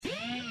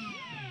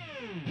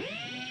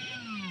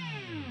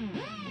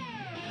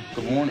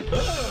Good morning.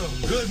 Oh,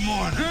 good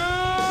morning.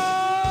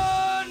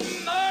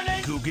 Good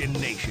morning. Coogan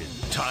Nation,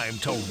 time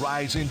to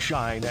rise and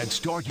shine and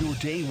start your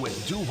day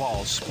with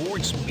Duval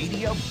Sports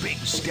Media Big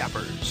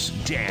Steppers.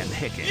 Dan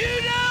Hicken.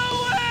 You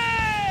know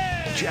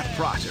it! Jeff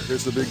Prosser.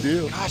 It's a big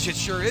deal. Gosh, it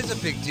sure is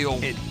a big deal.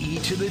 And E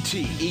to the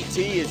T.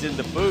 E.T. is in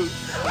the booth.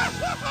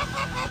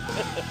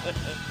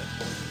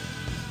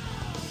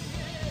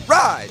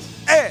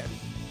 Rise and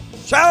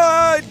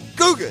shine,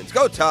 Googans.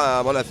 Go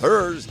time on a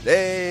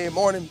Thursday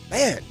morning.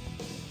 Man,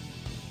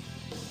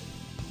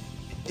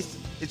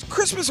 it's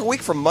Christmas a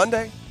week from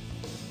Monday?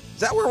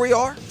 Is that where we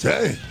are?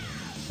 Dang.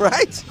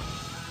 Right?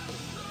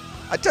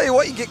 I tell you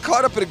what, you get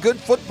caught up in a good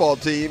football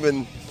team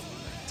and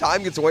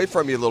time gets away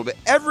from you a little bit.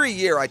 Every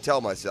year I tell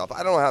myself,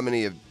 I don't know how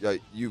many of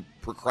you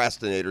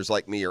procrastinators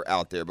like me are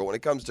out there, but when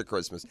it comes to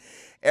Christmas,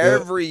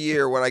 every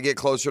year when I get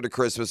closer to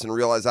Christmas and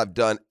realize I've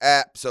done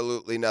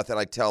absolutely nothing,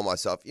 I tell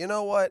myself, you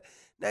know what?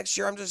 Next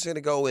year I'm just going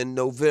to go in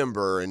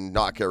November and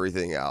knock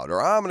everything out. Or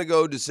I'm going to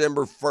go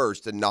December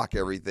 1st and knock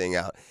everything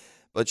out.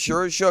 But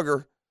sure as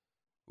sugar,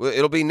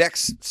 it'll be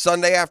next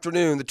Sunday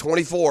afternoon, the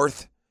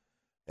 24th.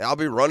 And I'll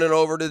be running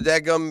over to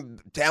Degum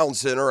Town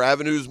Center,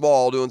 Avenues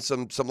Mall, doing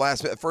some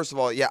last minute. First of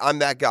all, yeah, I'm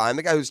that guy. I'm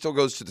the guy who still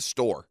goes to the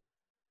store,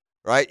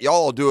 right?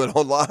 Y'all do it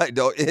online,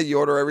 don't you? You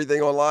order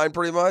everything online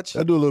pretty much?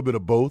 I do a little bit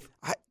of both.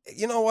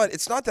 You know what?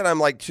 It's not that I'm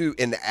like too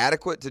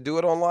inadequate to do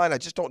it online. I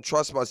just don't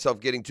trust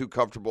myself getting too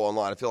comfortable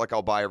online. I feel like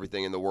I'll buy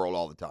everything in the world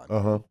all the time.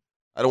 Uh-huh.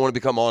 I don't want to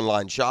become an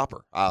online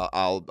shopper.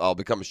 I'll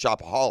become a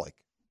shopaholic,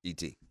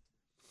 E.T.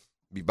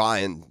 Be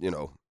buying,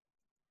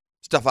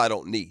 stuff I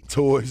don't need.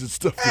 Toys and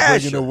stuff to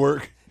bring into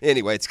work.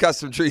 Anyway, it's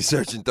Custom Tree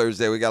Searching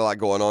Thursday. We got a lot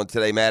going on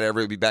today. Matt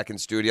Everett will be back in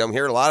studio. I'm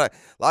hearing a lot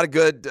of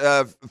good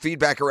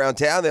feedback around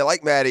town. They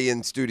like Maddie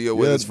in studio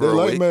with us for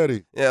a week.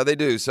 Maddie. Yeah, they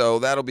do. So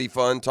that'll be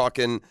fun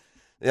talking,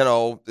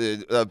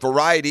 a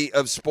variety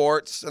of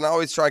sports. And I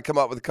always try to come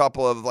up with a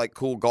couple of like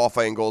cool golf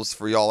angles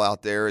for y'all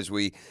out there as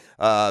we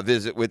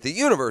visit with the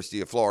University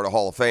of Florida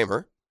Hall of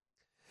Famer.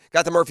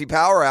 Got the Murphy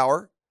Power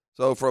Hour.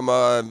 So from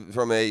a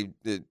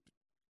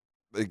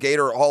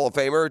Gator Hall of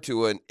Famer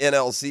to an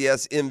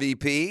NLCS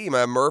MVP.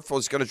 Murph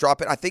was going to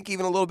drop it, I think,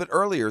 even a little bit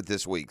earlier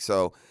this week.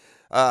 So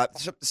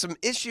some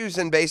issues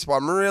in baseball.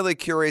 I'm really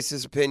curious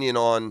his opinion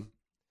on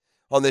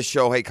this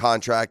Shohei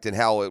contract and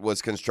how it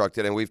was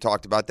constructed, and we've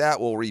talked about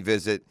that. We'll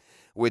revisit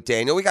with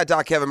Daniel. We got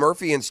Doc Kevin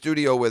Murphy in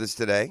studio with us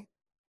today.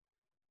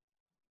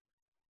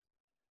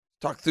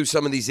 Talk through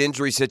some of these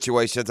injury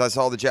situations. I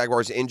saw the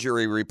Jaguars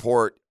injury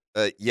report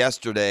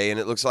yesterday, and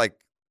it looks like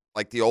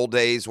the old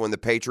days when the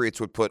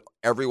Patriots would put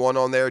everyone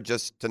on there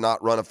just to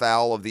not run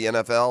afoul of the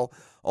NFL,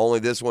 only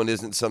this one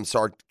isn't some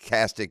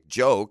sarcastic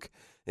joke.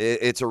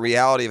 It's a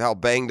reality of how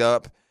banged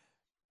up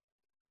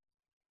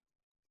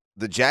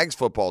the Jags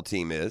football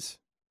team is.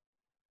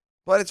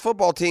 But it's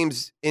football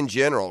teams in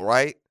general,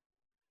 right?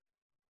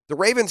 The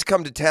Ravens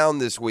come to town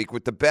this week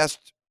with the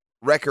best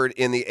record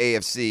in the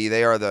AFC.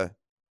 They are the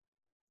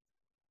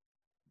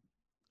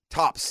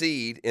top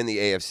seed in the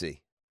AFC.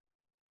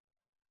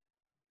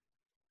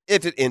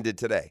 If it ended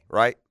today,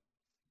 right?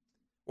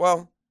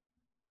 Well,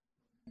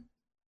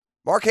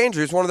 Mark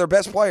Andrews, one of their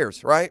best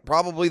players, right?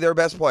 Probably their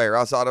best player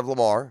outside of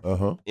Lamar.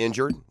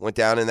 Injured. Went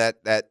down in that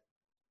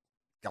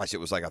gosh, it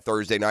was like a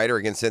Thursday nighter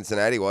against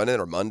Cincinnati, wasn't it?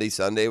 Or Monday,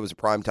 Sunday. It was a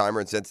prime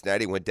timer in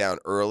Cincinnati. Went down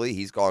early.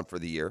 He's gone for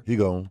the year. He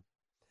gone.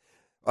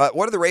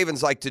 What do the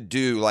Ravens like to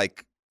do,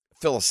 like,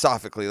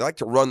 philosophically? They like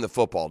to run the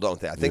football, don't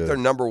they? I think they're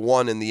number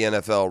one in the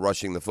NFL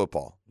rushing the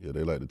football. Yeah,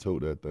 they like to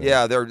tote that thing.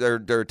 Yeah,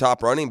 they're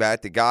top running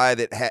back, the guy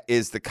that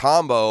is the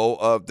combo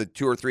of the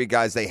two or three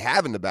guys they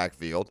have in the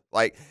backfield.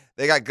 Like,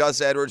 they got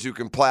Gus Edwards who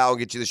can plow and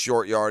get you the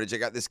short yardage. They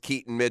got this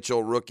Keaton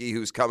Mitchell rookie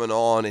who's coming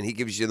on, and he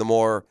gives you the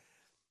more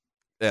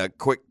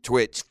quick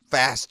twitch,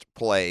 fast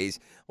plays.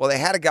 Well, they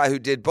had a guy who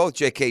did both,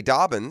 J.K.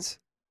 Dobbins,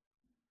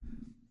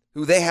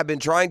 who they have been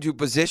trying to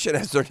position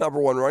as their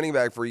number one running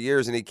back for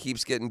years, and he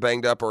keeps getting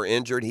banged up or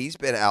injured. He's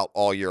been out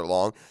all year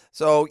long.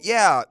 So,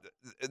 yeah,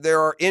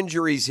 there are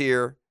injuries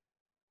here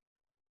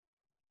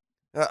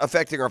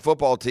affecting our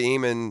football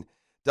team, and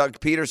Doug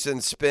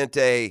Peterson spent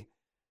a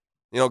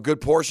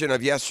good portion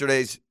of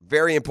yesterday's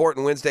very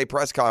important Wednesday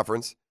press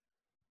conference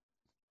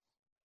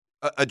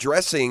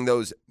addressing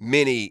those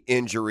many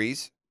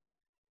injuries.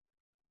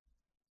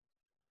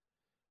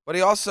 But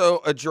he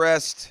also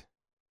addressed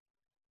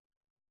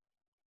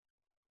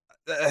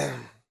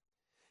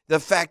the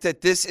fact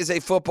that this is a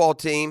football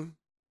team,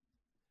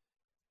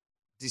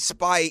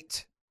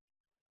 despite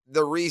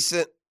the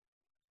recent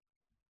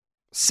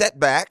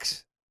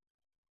setbacks,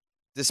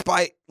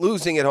 despite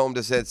losing at home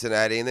to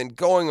Cincinnati and then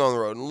going on the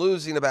road and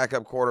losing the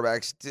backup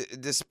quarterbacks,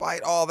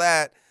 despite all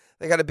that,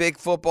 they got a big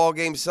football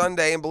game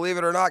Sunday, and believe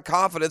it or not,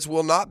 confidence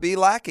will not be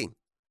lacking.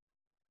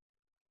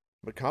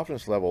 But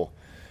confidence level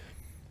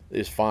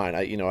is fine.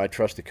 I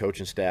trust the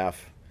coaching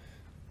staff.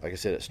 Like I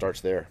said, it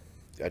starts there.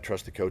 I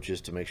trust the coaches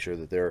to make sure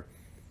that they're,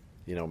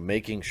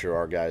 making sure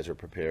our guys are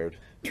prepared,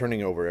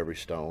 turning over every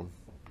stone,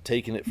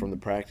 taking it from the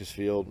practice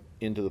field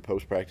into the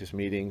post-practice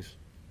meetings,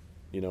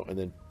 and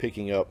then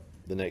picking up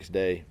the next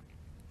day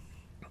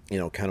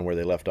kind of where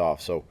they left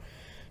off. So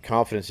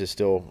confidence is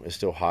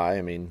still high.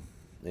 I mean,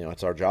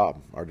 it's our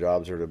job. Our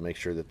jobs are to make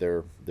sure that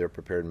they're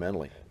prepared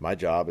mentally. My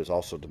job is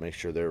also to make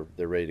sure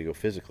they're ready to go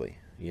physically,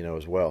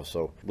 as well.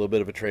 So a little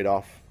bit of a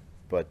trade-off,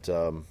 but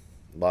a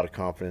lot of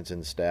confidence in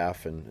the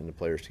staff and the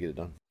players to get it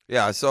done.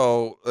 Yeah,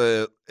 so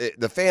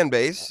the fan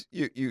base,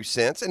 you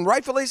sense, and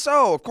rightfully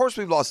so. Of course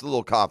we've lost a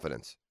little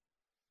confidence.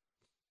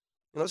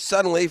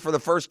 Suddenly, for the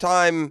first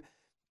time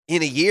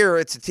in a year,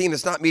 it's a team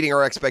that's not meeting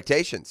our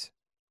expectations.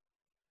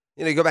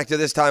 You go back to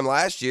this time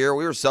last year,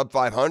 we were sub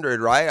 500,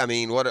 right? I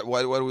mean, what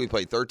did we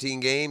play? 13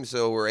 games,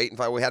 so we're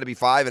 8-5. We had to be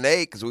 5-8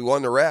 because we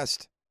won the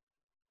rest.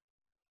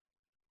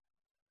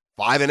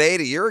 5-8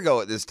 a year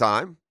ago at this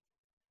time.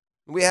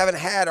 We haven't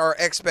had our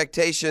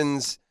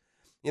expectations,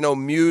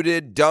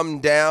 muted,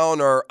 dumbed down,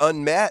 or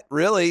unmet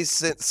really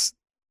since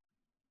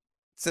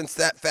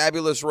that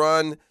fabulous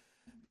run,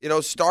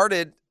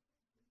 started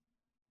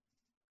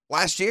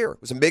last year.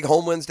 With some big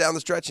home wins down the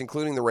stretch,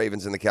 including the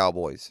Ravens and the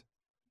Cowboys.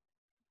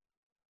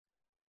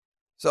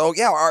 So,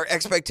 yeah, our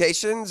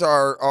expectations,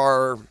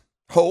 our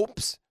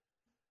hopes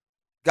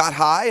got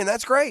high, and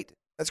that's great.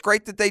 That's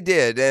great that they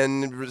did.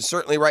 And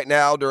certainly right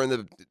now, during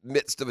the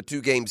midst of a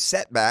 2-game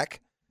setback,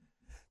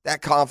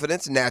 that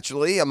confidence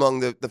naturally among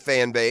the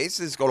fan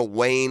base is going to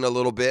wane a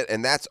little bit,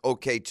 and that's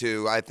okay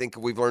too. I think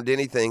if we've learned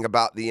anything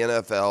about the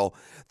NFL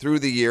through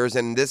the years,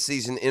 and this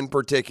season in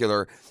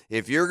particular,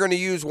 if you're going to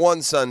use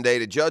one Sunday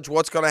to judge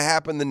what's going to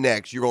happen the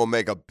next, you're going to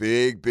make a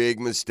big, big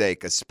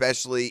mistake,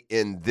 especially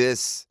in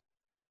this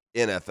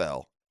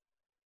NFL,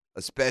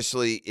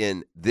 especially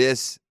in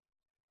this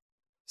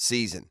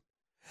season.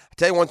 I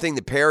tell you one thing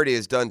the parity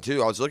has done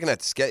too. I was looking at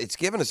the schedule. It's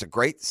given us a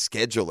great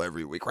schedule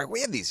every week, right? We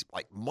have these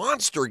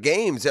monster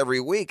games every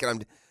week, and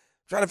I'm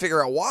trying to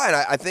figure out why. And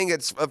I think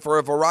it's for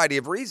a variety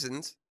of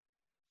reasons.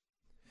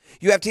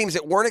 You have teams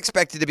that weren't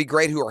expected to be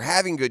great who are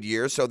having good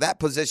years, so that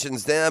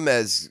positions them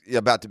as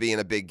about to be in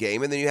a big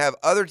game. And then you have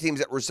other teams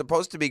that were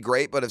supposed to be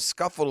great but have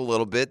scuffled a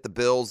little bit, the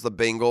Bills, the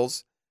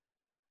Bengals.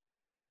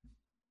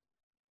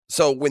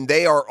 So when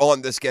they are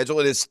on the schedule,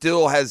 it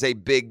still has a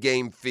big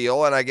game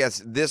feel. And I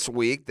guess this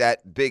week,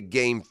 that big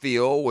game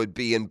feel would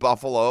be in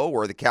Buffalo,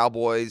 where the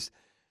Cowboys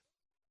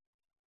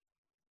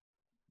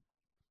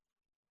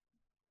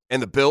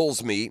and the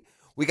Bills meet.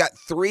 We got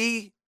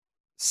 3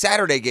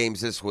 Saturday games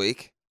this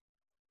week.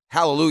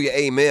 Hallelujah,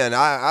 amen.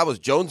 I was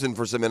jonesing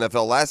for some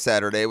NFL last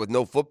Saturday with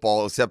no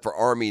football except for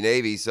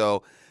Army-Navy.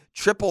 So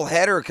triple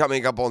header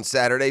coming up on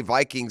Saturday.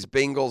 Vikings,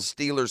 Bengals,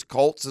 Steelers,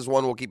 Colts is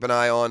one we'll keep an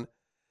eye on.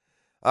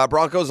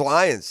 Broncos,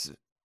 Lions.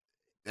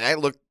 That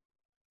looked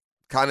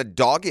kind of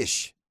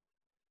doggish,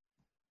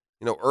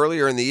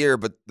 earlier in the year,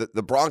 but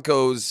the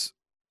Broncos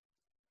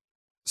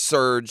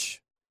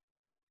surge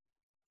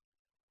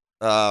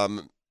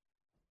has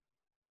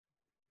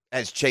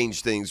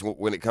changed things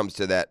when it comes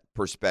to that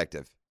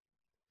perspective.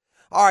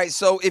 All right,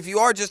 so if you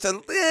are just a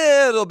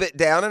little bit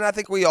down, and I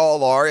think we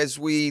all are, as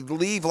we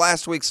leave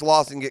last week's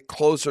loss and get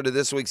closer to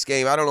this week's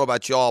game, I don't know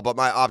about y'all, but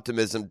my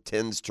optimism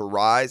tends to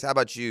rise. How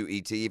about you,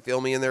 E.T.? You feel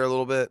me in there a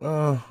little bit?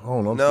 I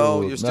don't know.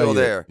 No, you're still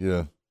there.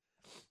 Yeah.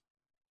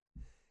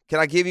 Can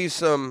I give you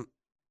some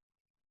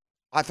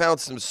 – I found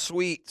some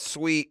sweet,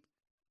 sweet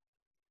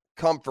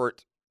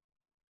comfort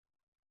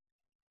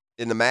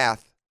in the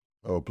math.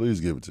 Oh, please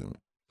give it to me.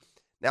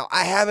 Now,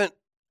 I haven't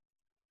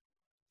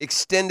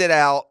extended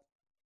out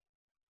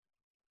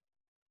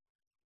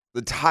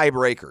the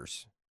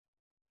tiebreakers.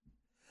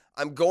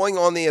 I'm going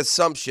on the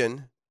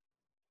assumption,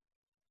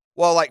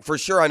 for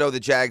sure I know the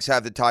Jags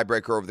have the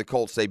tiebreaker over the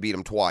Colts. They beat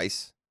them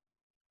twice.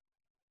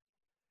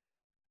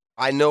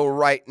 I know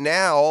right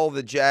now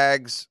the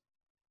Jags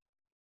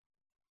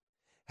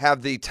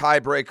have the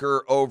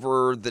tiebreaker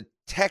over the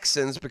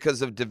Texans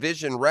because of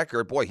division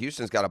record. Boy,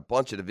 Houston's got a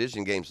bunch of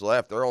division games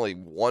left. They're only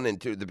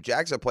 1-2. The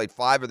Jags have played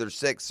 5 of their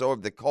 6, so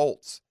have the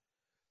Colts.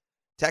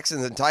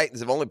 Texans and Titans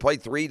have only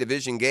played 3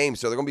 division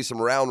games, so there's going to be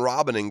some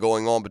round-robining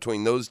going on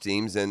between those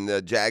teams, and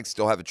the Jags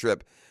still have a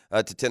trip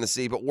to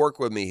Tennessee. But work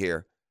with me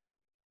here.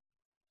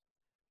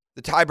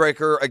 The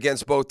tiebreaker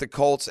against both the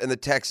Colts and the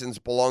Texans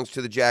belongs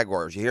to the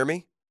Jaguars. You hear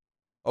me?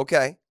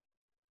 Okay.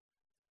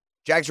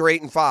 Jags are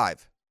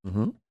 8-5.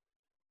 Mm-hmm.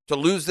 To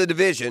lose the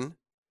division,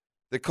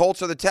 the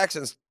Colts or the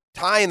Texans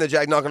tying the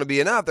Jags not going to be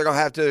enough. They're going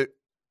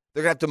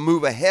to have to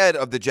move ahead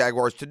of the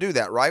Jaguars to do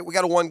that, right? We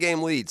got a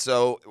 1-game lead.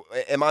 So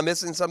am I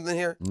missing something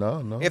here?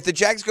 No. If the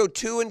Jags go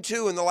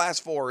 2-2 in the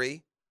last 4,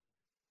 they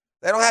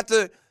don't have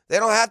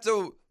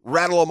to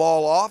rattle them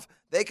all off.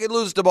 They could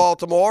lose to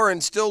Baltimore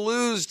and still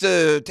lose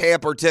to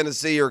Tampa or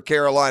Tennessee or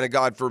Carolina,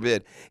 God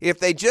forbid. If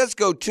they just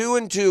go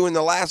 2-2 in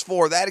the last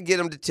 4, that'd get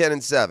them to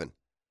 10-7.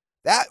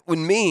 That would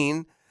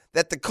mean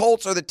that the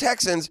Colts or the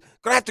Texans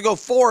going to have to go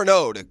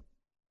 4-0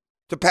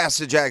 to pass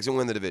the Jags and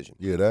win the division.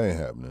 Yeah, that ain't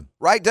happening.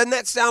 Right? Doesn't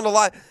that sound a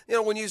lot?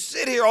 When you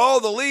sit here,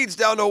 the lead's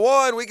down to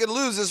 1. We could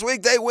lose this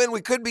week. They win.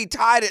 We could be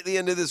tied at the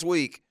end of this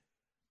week.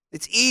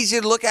 It's easy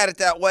to look at it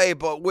that way,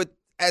 but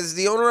as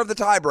the owner of the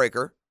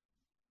tiebreaker,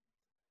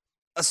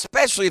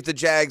 especially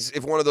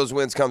if one of those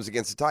wins comes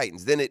against the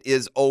Titans, then it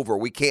is over.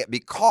 We can't be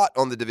caught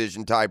on the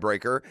division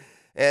tiebreaker.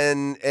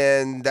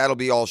 and that'll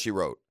be all she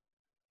wrote.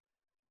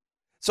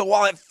 So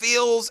while it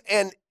feels,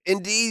 and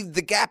indeed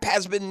the gap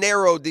has been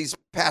narrowed these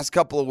past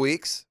couple of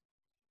weeks,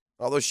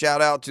 although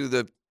shout out to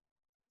the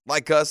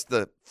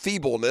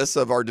feebleness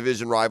of our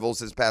division rivals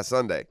this past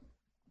Sunday.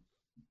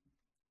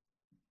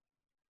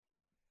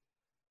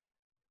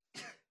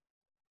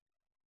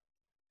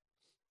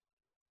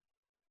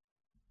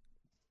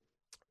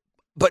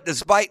 But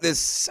despite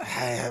this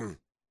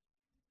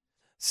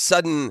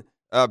sudden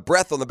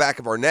breath on the back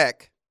of our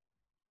neck,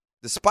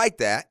 despite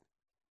that,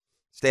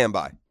 stand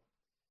by.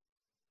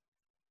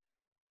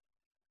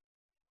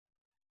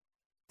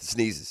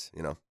 Sneezes,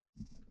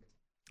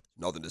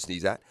 nothing to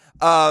sneeze at.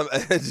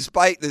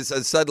 Despite this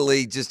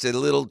suddenly just a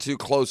little too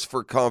close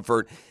for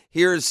comfort,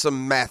 here's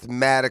some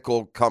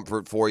mathematical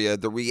comfort for you.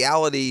 The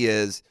reality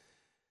is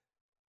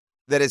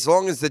that as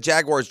long as the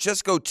Jaguars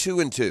just go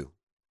 2-2,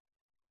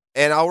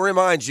 and I'll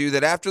remind you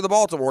that after the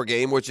Baltimore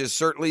game, which is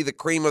certainly the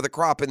cream of the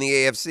crop in the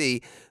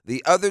AFC,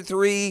 the other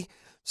three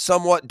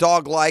somewhat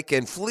dog-like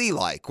and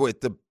flea-like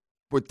with the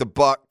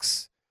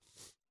Bucs,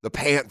 the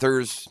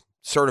Panthers,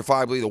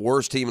 certifiably the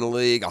worst team in the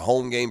league, a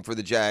home game for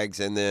the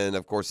Jags, and then,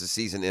 of course, the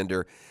season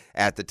ender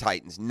at the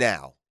Titans.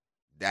 Now,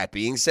 that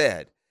being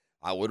said,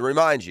 I would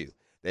remind you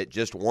that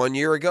just 1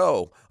 year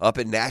ago, up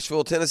in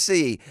Nashville,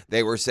 Tennessee,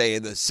 they were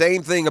saying the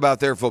same thing about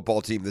their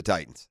football team, the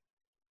Titans.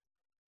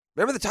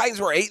 Remember the Titans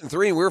were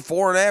 8-3 and we were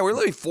 4-0? We were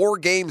literally 4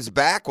 games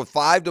back with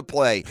 5 to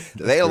play.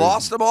 They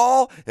lost them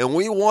all, and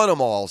we won them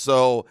all.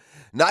 So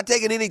not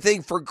taking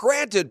anything for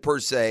granted per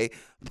se,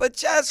 but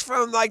just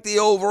from like the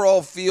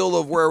overall feel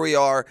of where we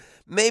are,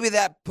 maybe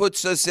that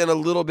puts us in a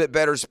little bit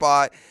better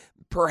spot.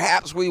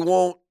 Perhaps we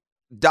won't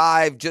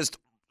dive just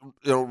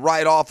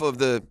right off of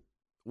the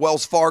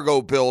Wells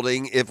Fargo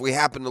building if we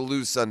happen to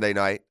lose Sunday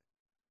night.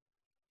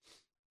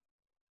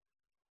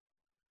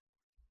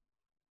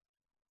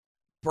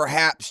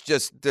 Perhaps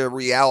just the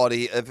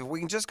reality of if we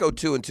can just go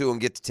 2-2 and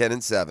get to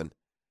 10-7,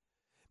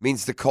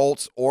 means the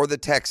Colts or the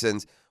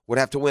Texans would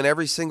have to win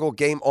every single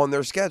game on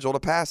their schedule to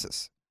pass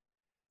us.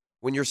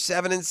 When you're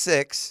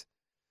 7-6,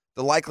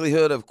 the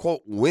likelihood of,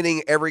 quote,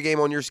 winning every game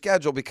on your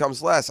schedule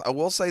becomes less. I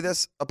will say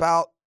this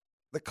about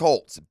the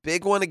Colts.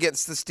 Big one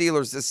against the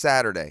Steelers this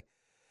Saturday.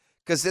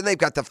 Because then they've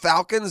got the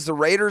Falcons, the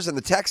Raiders, and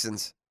the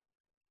Texans.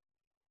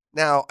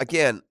 Now,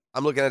 again,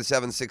 I'm looking at a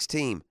 7-6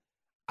 team.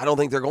 I don't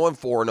think they're going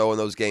 4-0 in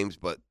those games,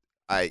 but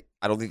I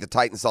don't think the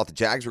Titans thought the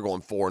Jags were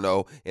going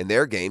 4-0 in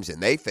their games,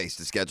 and they faced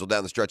the schedule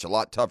down the stretch a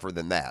lot tougher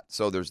than that.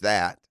 So there's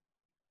that.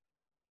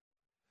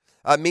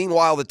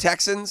 Meanwhile, the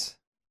Texans,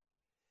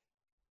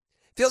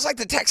 feels like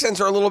the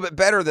Texans are a little bit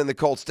better than the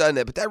Colts, doesn't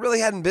it? But that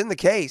really hadn't been the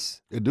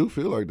case. It do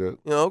feel like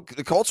that.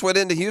 The Colts went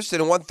into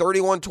Houston and won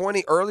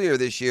 31-20 earlier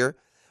this year.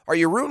 Are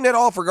you rooting at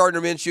all for Gardner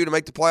Minshew to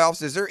make the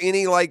playoffs? Is there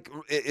any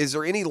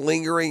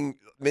lingering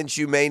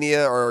Minshew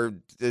mania, or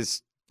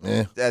is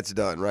that's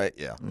done, right?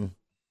 Yeah.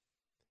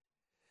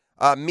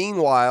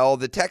 Meanwhile,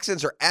 the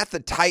Texans are at the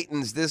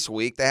Titans this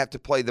week. They have to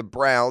play the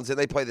Browns, and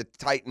they play the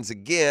Titans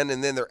again,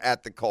 and then they're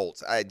at the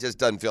Colts. It just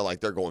doesn't feel like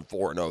they're going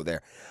 4-0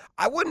 there.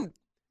 I wouldn't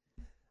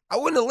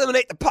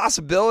eliminate the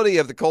possibility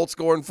of the Colts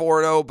going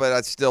 4-0, but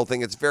I still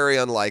think it's very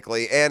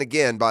unlikely. And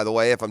again, by the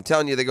way, if I'm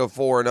telling you they go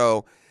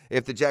 4-0,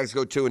 if the Jags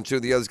go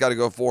 2-2, the others got to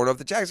go 4-0. If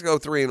the Jags go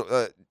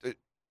 3-1,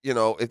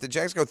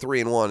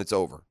 it's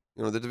over.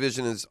 The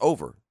division is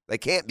over. They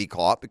can't be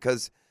caught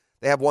because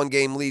they have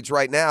 1-game leads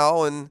right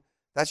now, and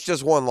that's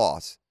just 1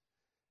 loss.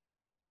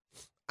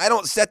 I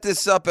don't set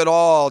this up at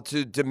all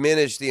to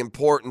diminish the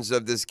importance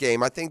of this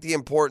game. I think the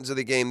importance of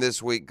the game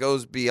this week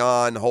goes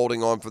beyond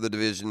holding on for the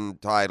division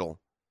title.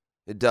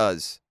 It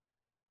does.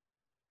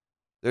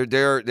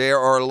 There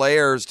are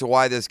layers to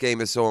why this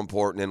game is so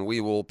important, and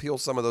we will peel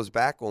some of those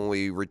back when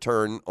we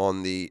return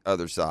on the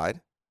other side.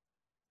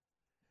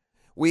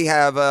 We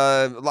have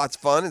lots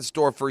of fun in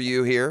store for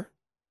you here.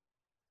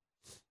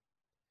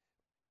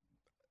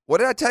 What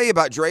did I tell you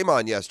about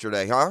Draymond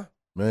yesterday, huh?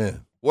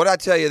 Man. What did I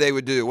tell you they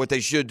would do, what they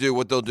should do,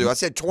 what they'll do? I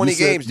said 20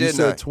 games, didn't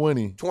I? You said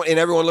 20. 20. And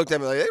everyone looked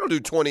at me like, they don't do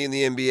 20 in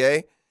the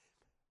NBA.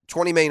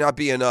 20 may not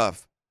be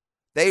enough.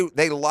 They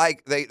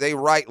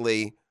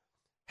rightly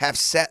have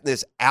set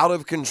this out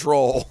of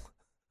control,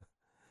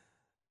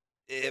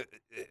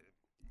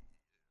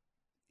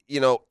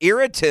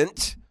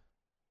 irritant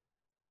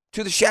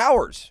to the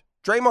showers.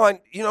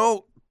 Draymond,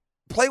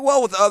 play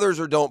well with others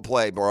or don't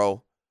play,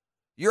 bro.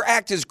 Your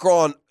act has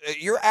grown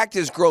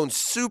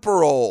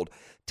super old.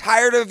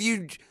 Tired of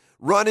you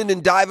running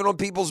and diving on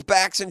people's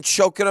backs and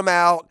choking them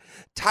out.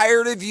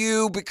 Tired of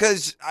you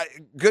because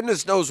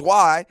goodness knows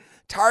why.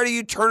 Tired of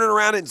you turning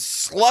around and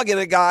slugging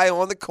a guy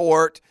on the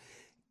court.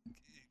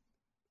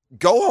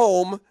 Go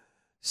home,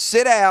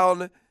 sit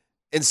down,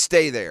 and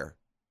stay there.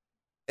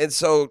 And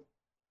so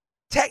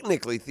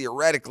technically,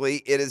 theoretically,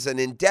 it is an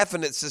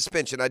indefinite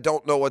suspension. I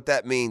don't know what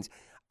that means.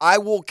 I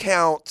will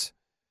count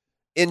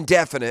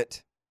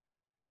indefinite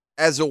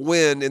as a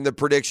win in the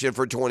prediction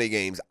for 20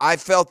 games. I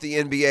felt the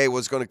NBA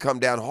was going to come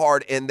down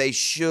hard, and they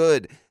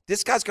should.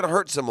 This guy's going to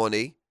hurt someone,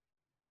 E.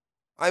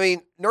 I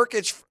mean,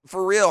 Nurkic,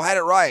 for real, had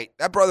it right.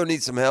 That brother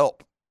needs some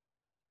help.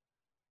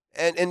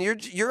 And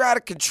you're out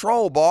of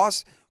control,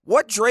 boss.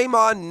 What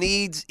Draymond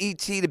needs, ET,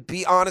 to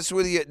be honest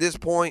with you at this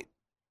point,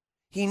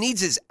 he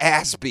needs his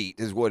ass beat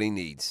is what he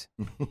needs.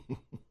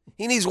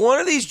 He needs one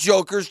of these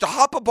jokers to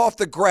hop up off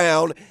the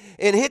ground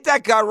and hit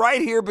that guy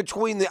right here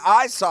between the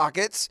eye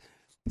sockets,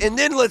 and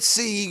then let's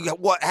see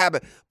what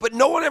happens. But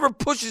no one ever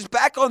pushes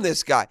back on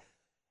this guy.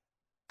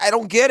 I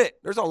don't get it.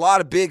 There's a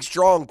lot of big,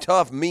 strong,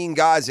 tough, mean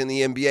guys in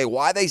the NBA.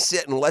 Why they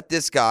sit and let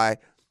this guy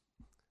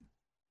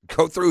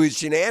go through his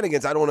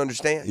shenanigans, I don't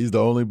understand. He's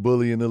the only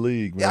bully in the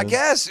league, man. Yeah, I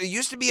guess. It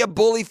used to be a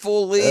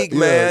bully-full league, Yeah,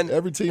 man.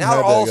 every team now had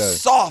they're that all guy.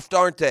 soft,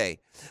 aren't they?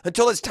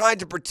 Until it's time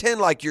to pretend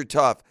like you're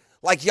tough,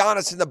 like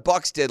Giannis and the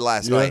Bucks did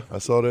last Yeah, night. I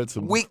saw that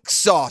too. Weak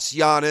sauce,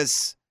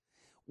 Giannis.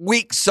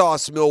 Weak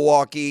sauce,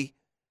 Milwaukee.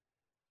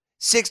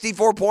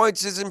 64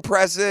 points is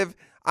impressive.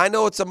 I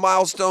know it's a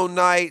milestone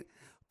night,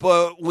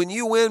 but when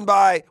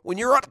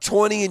you're up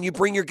 20 and you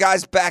bring your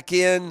guys back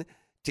in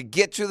to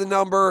get to the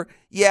number,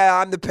 yeah,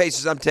 I'm the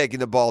Pacers. I'm taking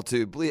the ball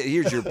too.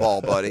 Here's your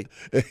ball, buddy.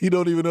 He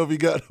don't even know if he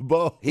got the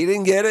ball. He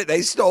didn't get it.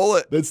 They stole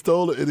it. They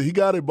stole it. He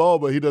got a ball,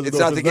 but he doesn't It's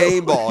know not if the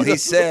game ball. He doesn't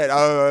said,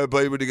 I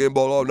played with the game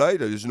ball all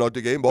night. It's not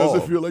the game ball.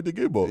 Doesn't feel like the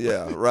game ball.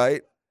 Yeah,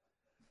 right?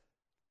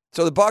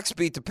 So the Bucks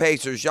beat the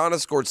Pacers. Giannis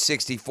scored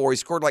 64. He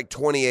scored like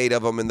 28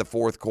 of them in the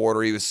fourth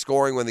quarter. He was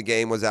scoring when the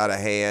game was out of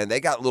hand. They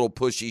got a little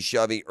pushy,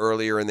 shovey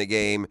earlier in the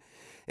game.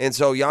 And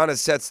so Giannis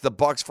sets the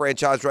Bucks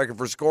franchise record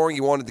for scoring.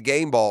 He wanted the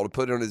game ball to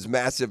put it on his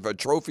massive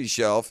trophy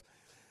shelf.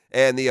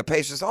 And the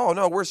Pacers, oh,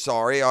 no, we're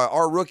sorry.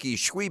 Our rookie,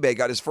 Schwebe,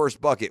 got his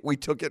first bucket. We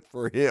took it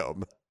for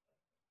him.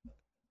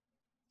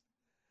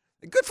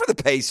 Good for the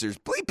Pacers.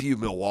 Bleep you,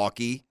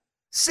 Milwaukee.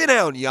 Sit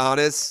down,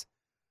 Giannis.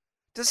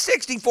 Does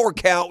 64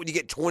 count when you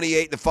get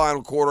 28 in the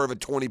final quarter of a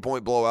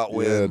 20-point blowout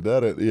win?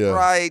 Yeah.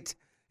 Right.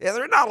 Yeah,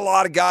 there are not a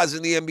lot of guys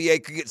in the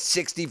NBA could get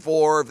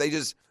 64 if they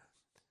just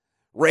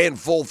ran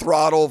full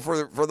throttle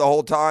for the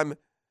whole time.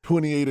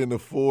 28 in the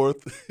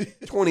fourth.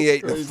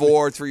 28 in the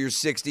fourth for your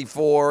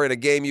 64 in a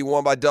game you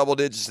won by double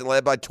digits and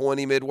led by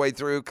 20 midway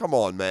through. Come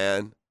on,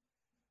 man.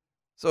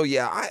 So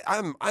yeah,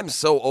 I'm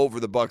so over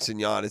the Bucks and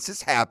Giannis.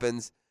 This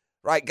happens,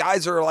 right?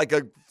 Guys are like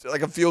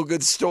a feel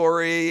good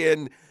story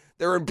and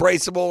they're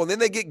embraceable, and then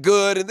they get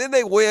good, and then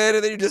they win,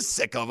 and then you're just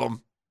sick of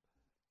them.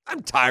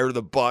 I'm tired of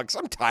the Bucks.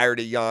 I'm tired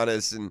of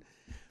Giannis, and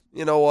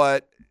you know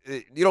what?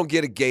 You don't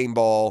get a game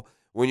ball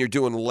when you're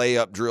doing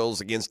layup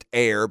drills against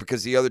air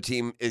because the other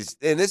team is,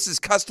 and this is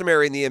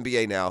customary in the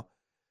NBA now.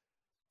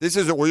 This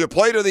isn't where you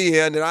play to the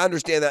end, and I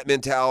understand that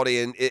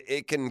mentality, and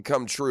it can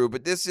come true,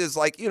 but this is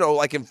like,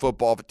 like in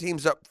football, if a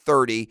team's up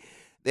 30,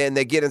 then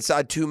they get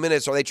inside 2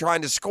 minutes, are they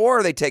trying to score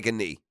or they take a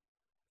knee?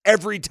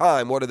 Every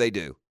time, what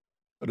do?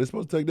 They're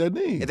supposed to take that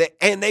knee.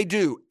 And they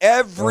do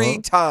every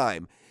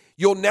time.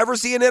 You'll never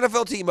see an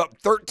NFL team up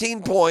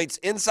 13 points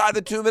inside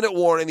the 2-minute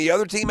warning. The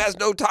other team has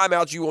no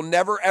timeouts. You will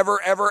never, ever,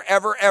 ever,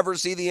 ever, ever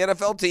see the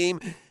NFL team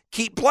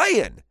keep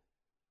playing.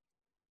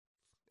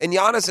 And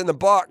Giannis and the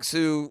Bucks,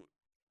 who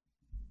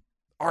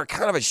are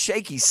kind of a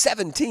shaky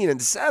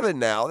 17-7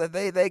 now, that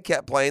they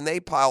kept playing, they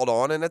piled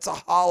on, and it's a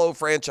hollow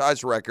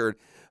franchise record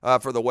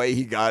for the way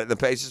he got it. And the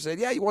Pacers said,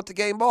 yeah, you want the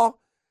game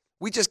ball?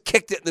 We just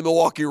kicked it in the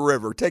Milwaukee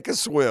River. Take a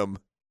swim.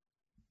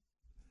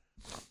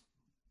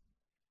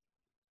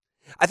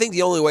 I think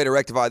the only way to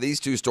rectify these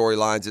two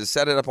storylines is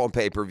set it up on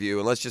pay-per-view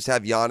and let's just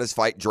have Giannis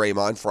fight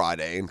Draymond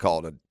Friday and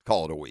call it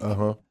a week.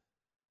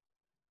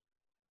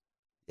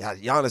 Yeah,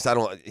 Giannis,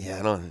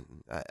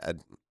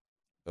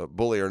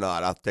 bully or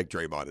not, I'll take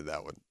Draymond in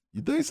that one.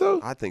 You think so?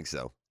 I think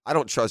so. I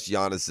don't trust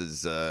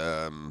Giannis's.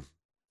 I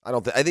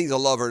think he's a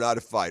lover, not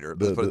a fighter.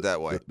 Let's put it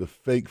that way. The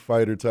fake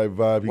fighter type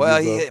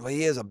vibe.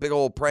 He is a big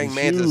old praying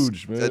mantis.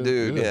 Huge, man.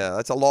 Dude. Yeah,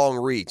 that's a long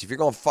reach. If you're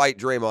gonna fight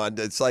Draymond,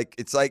 it's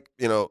like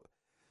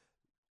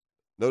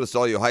Notice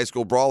all you high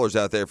school brawlers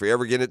out there, if you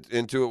ever get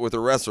into it with a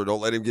wrestler, don't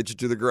let him get you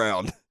to the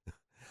ground.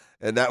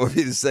 And that would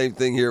be the same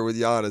thing here with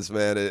Giannis,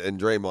 man, and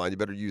Draymond. You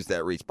better use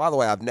that reach. By the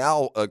way, I've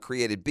now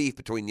created beef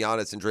between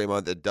Giannis and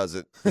Draymond that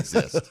doesn't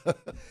exist.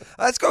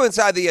 Let's go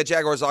inside the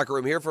Jaguars locker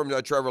room here from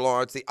Trevor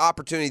Lawrence. The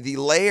opportunity, the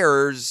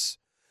layers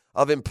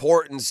of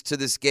importance to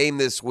this game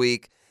this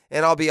week,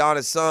 and I'll be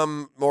honest,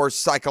 some more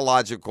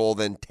psychological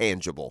than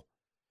tangible.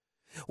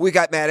 We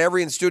got Matt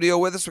Every in studio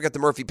with us. We got the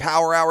Murphy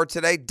Power Hour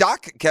today.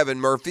 Doc Kevin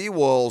Murphy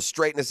will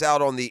straighten us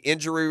out on the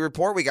injury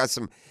report. We got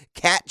some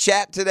cat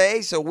chat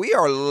today, so we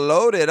are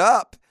loaded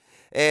up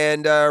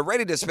and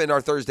ready to spend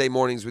our Thursday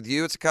mornings with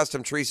you. It's a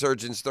Custom Tree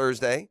Surgeons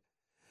Thursday.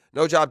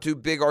 No job too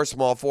big or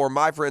small for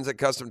my friends at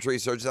Custom Tree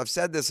Surgeons. I've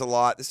said this a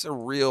lot. This is a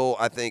real,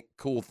 I think,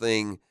 cool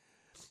thing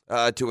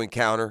to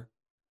encounter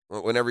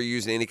whenever you're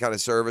using any kind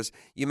of service.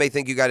 You may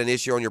think you got an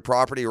issue on your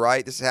property,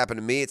 right? This has happened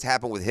to me. It's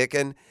happened with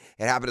Hicken.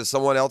 It happened to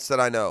someone else that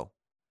I know.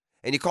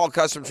 And you call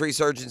Custom Tree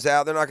Surgeons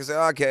out, they're not going to say,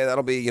 okay,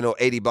 that'll be,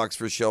 $80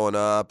 for showing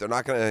up. They're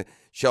not going to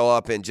show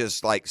up and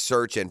just like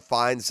search and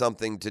find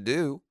something to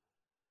do.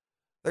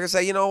 They're going to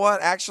say, you know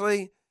what?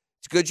 Actually,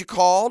 it's good you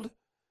called.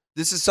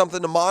 This is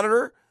something to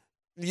monitor.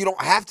 You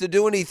don't have to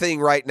do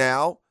anything right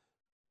now.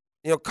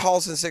 Call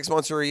us in 6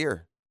 months or a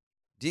year.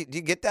 Do you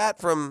get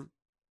that from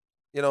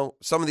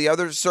some of the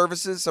other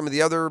services, some of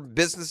the other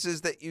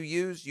businesses that you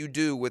use, you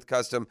do with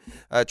Custom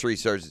Tree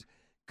Surgeons.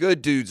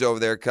 Good dudes over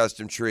there at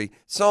Custom Tree.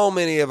 So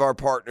many of our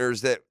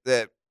partners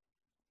that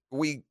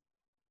we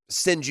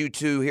send you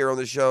to here on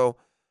the show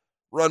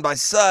run by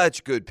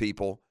such good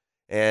people.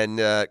 And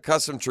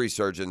Custom Tree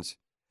Surgeons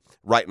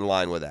right in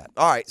line with that.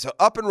 All right, so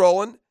up and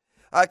rolling.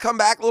 Come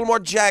back, a little more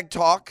Jag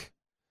talk.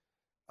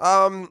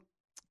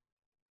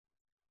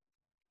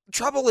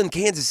 Trouble in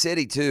Kansas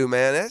City, too,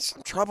 man. There's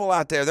some trouble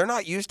out there. They're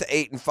not used to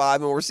 8-5,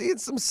 and we're seeing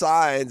some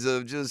signs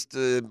of just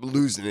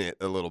losing it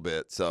a little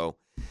bit. So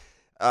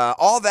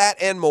all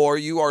that and more,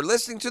 you are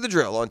listening to The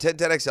Drill on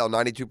 1010XL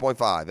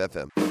 92.5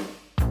 FM.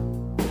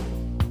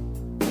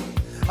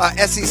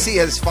 SEC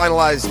has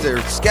finalized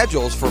their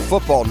schedules for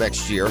football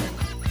next year.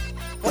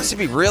 Well, this would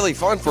be really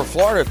fun for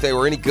Florida if they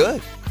were any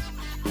good.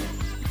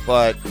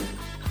 But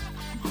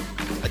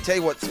I tell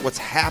you what's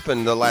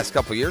happened the last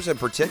couple of years. In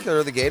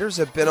particular, the Gators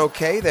have been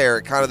okay there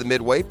at kind of the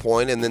midway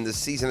point, and then the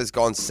season has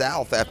gone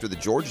south after the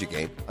Georgia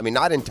game. I mean,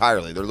 not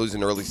entirely. They're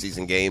losing early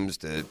season games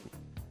to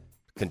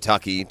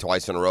Kentucky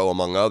twice in a row,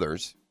 among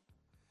others.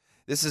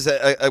 This is,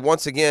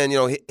 once again,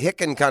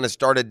 Hicken kind of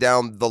started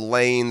down the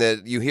lane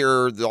that you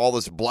hear all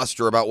this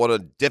bluster about what a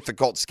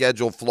difficult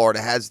schedule Florida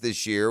has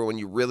this year. When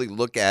you really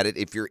look at it,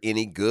 if you're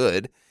any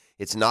good,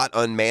 it's not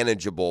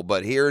unmanageable.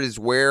 But here is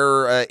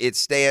where it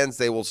stands.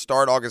 They will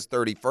start August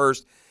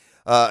 31st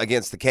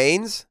against the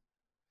Canes.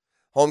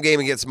 Home game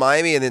against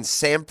Miami, and then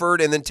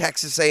Samford, and then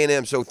Texas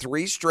A&M. So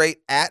 3 straight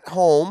at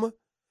home.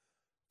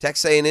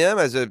 Texas A&M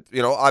as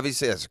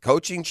obviously as a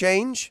coaching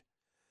change.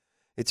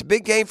 It's a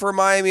big game for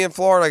Miami and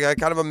Florida,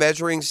 kind of a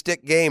measuring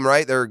stick game,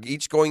 right? They're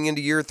each going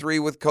into year 3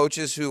 with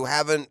coaches who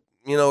haven't,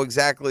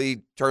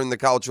 exactly turned the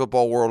college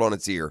football world on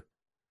its ear.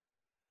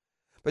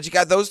 But you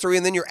got those 3,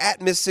 and then you're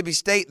at Mississippi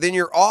State, then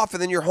you're off,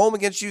 and then you're home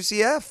against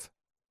UCF.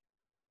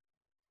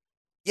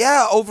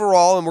 Yeah,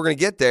 overall, and we're going to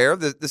get there,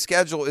 the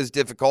schedule is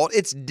difficult.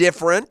 It's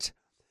different.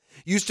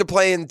 Used to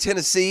play in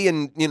Tennessee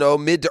in,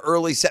 mid to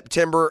early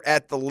September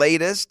at the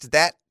latest.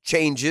 That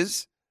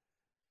changes.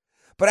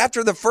 But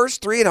after the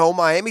first 3 at home,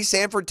 Miami,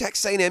 Samford,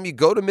 Texas A&M, you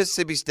go to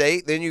Mississippi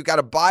State, then you got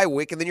a bye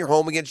week, and then you're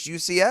home against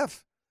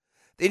UCF.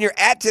 Then you're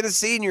at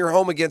Tennessee, and you're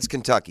home against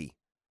Kentucky.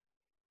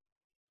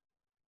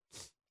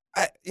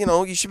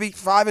 You should be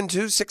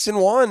 5-2,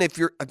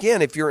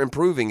 6-1 if you're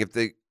improving.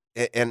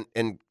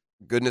 And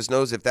goodness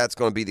knows if that's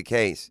going to be the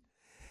case.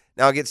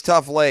 Now it gets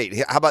tough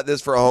late. How about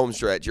this for a home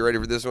stretch? You ready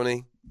for this one,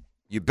 E?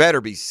 You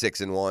better be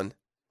 6-1.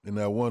 And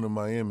that one in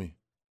Miami.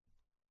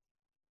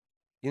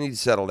 You need to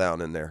settle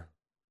down in there.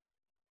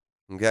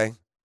 Okay?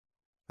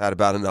 Had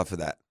about enough of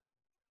that.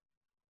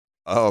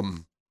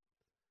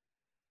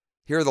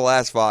 Here are the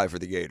last 5 for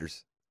the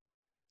Gators.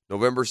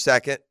 November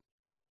 2nd,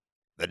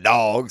 the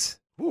Dogs.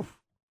 Oof.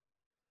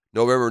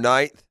 November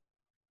 9th,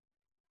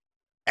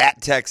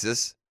 at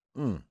Texas.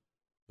 Mm.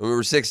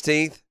 November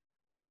 16th,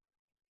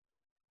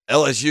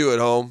 LSU at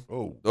home.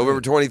 Oh,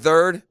 November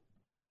 23rd,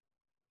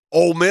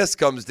 Ole Miss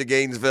comes to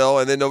Gainesville.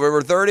 And then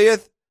November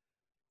 30th,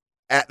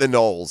 at the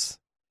Knolls.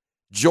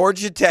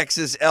 Georgia,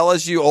 Texas,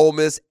 LSU, Ole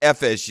Miss,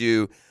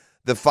 FSU,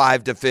 the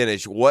 5 to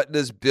finish. What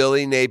does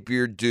Billy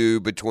Napier do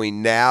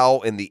between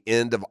now and the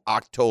end of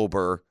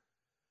October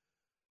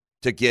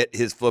to get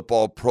his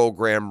football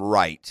program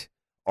right?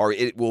 Or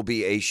it will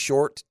be a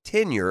short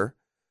tenure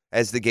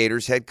as the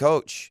Gators head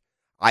coach.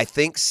 I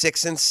think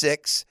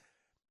 6-6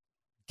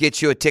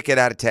 gets you a ticket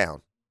out of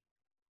town.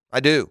 I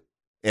do.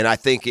 And I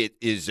think it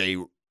is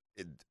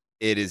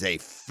a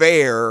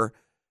fair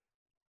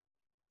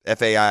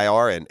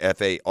FAIR and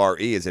FARE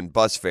is in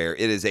bus fare.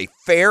 It is a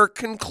fair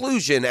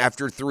conclusion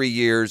after 3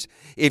 years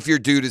if you're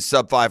due to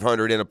sub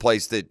 500 in a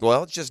place that,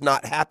 well, it's just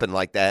not happened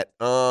like that.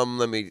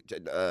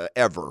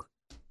 Ever.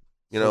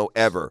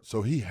 Ever.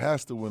 So he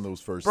has to win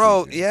those first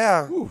Bro, 6 games.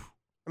 yeah. Oof.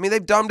 I mean,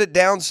 they've dumbed it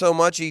down so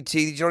much, ET, that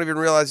you don't even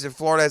realize that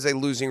Florida has a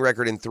losing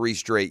record in 3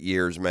 straight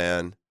years,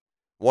 man.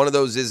 One of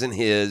those isn't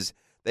his.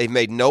 They've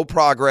made no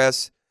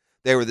progress.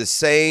 They were the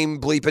same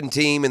bleeping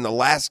team in the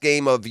last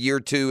game of year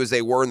 2 as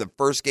they were in the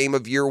first game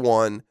of year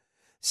 1.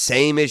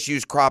 Same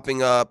issues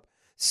cropping up.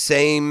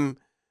 Same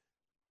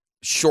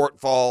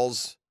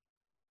shortfalls.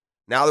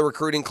 Now the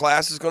recruiting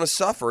class is going to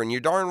suffer, and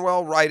you're darn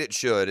well right it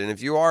should. And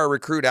if you are a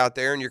recruit out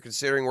there and you're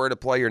considering where to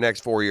play your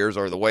next 4 years,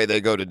 or the way they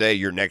go today,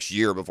 your next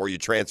year before you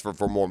transfer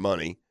for more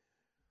money,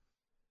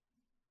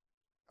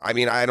 I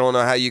mean, I don't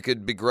know how you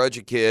could begrudge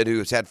a kid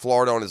who's had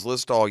Florida on his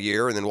list all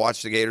year and then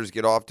watch the Gators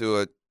get off to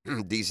a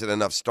decent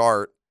enough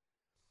start,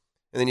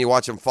 and then you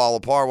watch them fall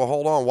apart. Well,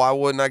 hold on. Why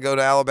wouldn't I go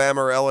to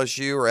Alabama or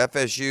LSU or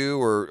FSU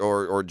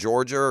or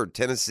Georgia or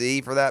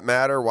Tennessee for that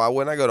matter? Why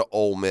wouldn't I go to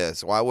Ole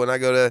Miss? Why wouldn't I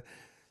go to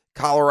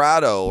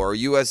Colorado or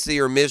USC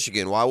or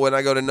Michigan? Why wouldn't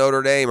I go to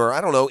Notre Dame or, I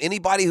don't know,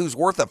 anybody who's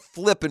worth a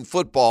flip in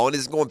football and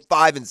is going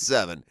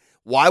 5-7?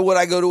 Why would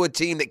I go to a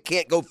team that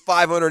can't go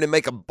 500 and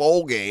make a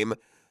bowl game?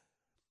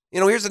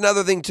 Here's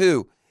another thing,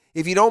 too.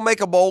 If you don't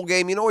make a bowl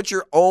game, you know what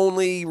your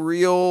only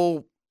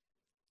real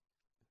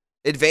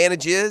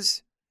advantage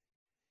is?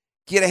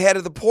 Get ahead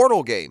of the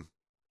portal game.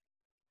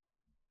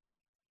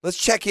 Let's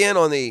check in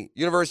on the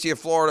University of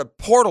Florida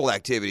portal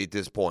activity at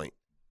this point.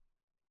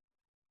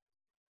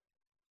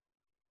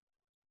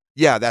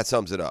 Yeah, that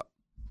sums it up.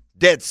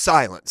 Dead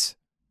silence.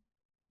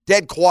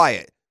 Dead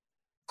quiet.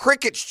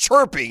 Crickets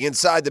chirping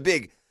inside the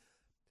big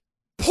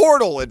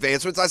portal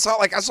advancements. I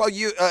saw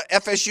you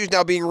FSU's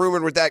now being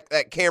rumored with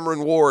that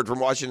Cameron Ward from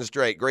Washington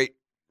State. Great,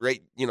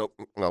 great,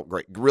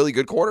 really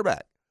good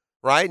quarterback,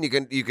 right? And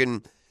you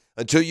can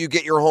until you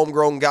get your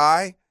homegrown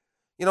guy,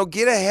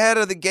 get ahead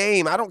of the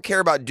game. I don't care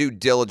about due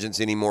diligence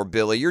anymore,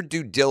 Billy. Your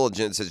due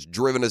diligence has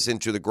driven us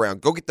into the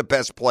ground. Go get the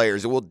best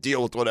players, and we'll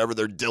deal with whatever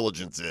their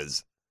diligence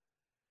is.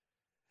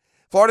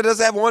 Florida does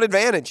have one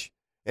advantage.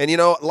 And,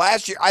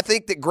 last year, I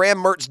think that Graham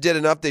Mertz did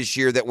enough this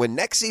year that when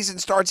next season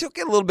starts, he'll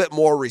get a little bit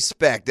more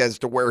respect as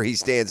to where he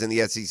stands in the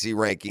SEC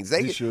rankings.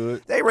 He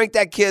should. They ranked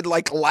that kid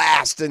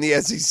last in the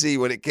SEC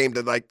when it came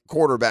to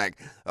quarterback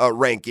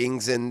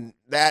rankings, and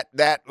that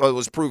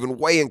was proven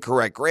way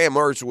incorrect. Graham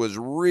Mertz was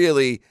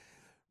really,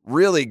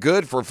 really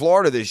good for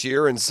Florida this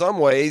year. In some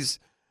ways,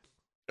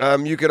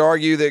 you could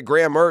argue that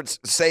Graham Mertz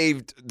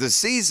saved the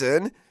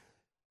season,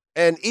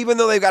 and even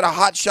though they've got a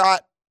hot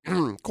shot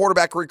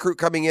quarterback recruit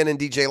coming in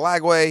DJ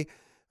Lagway,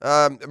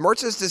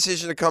 Mertz's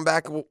decision to come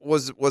back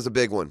was a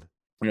big one.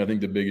 I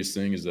think the biggest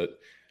thing is that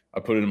I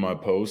put it in my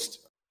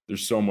post.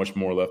 There's so much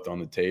more left on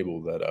the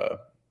table that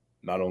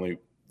not only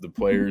the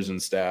players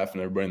and staff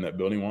and everybody in that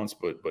building wants,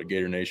 but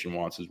Gator Nation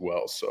wants as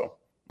well. So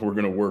we're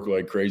going to work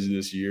like crazy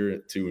this year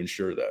to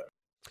ensure that.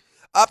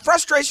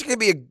 Frustration can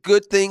be a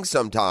good thing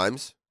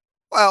sometimes.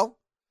 Well,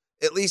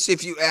 at least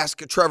if you ask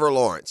Trevor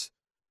Lawrence.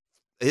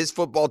 His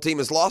football team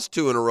has lost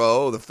 2 in a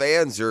row. The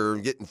fans are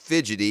getting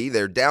fidgety.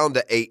 They're down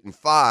to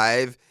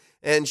 8-5.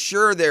 And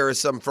sure, there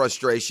is some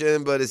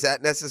frustration, but is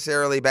that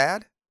necessarily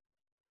bad?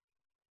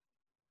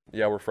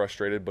 Yeah, we're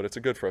frustrated, but it's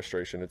a good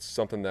frustration. It's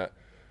something that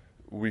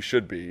we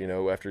should be,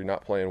 after you're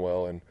not playing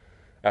well. And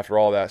after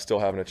all that, still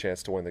having a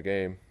chance to win the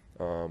game.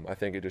 I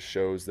think it just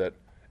shows that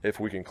if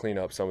we can clean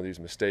up some of these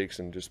mistakes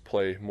and just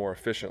play more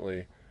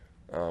efficiently,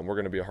 we're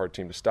going to be a hard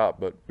team to stop.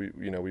 But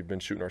we've been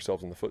shooting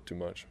ourselves in the foot too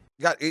much.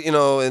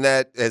 And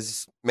that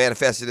has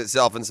manifested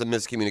itself in some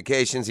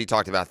miscommunications. He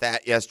talked about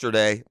that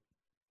yesterday.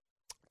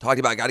 Talked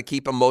about got to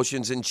keep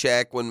emotions in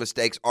check when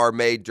mistakes are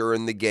made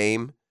during the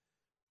game.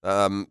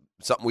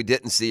 Something we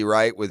didn't see,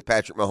 right, with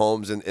Patrick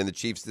Mahomes and the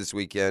Chiefs this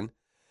weekend.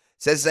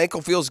 Says his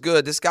ankle feels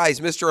good. This guy's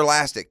Mr.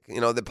 Elastic.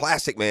 The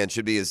Plastic Man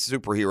should be his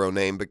superhero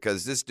name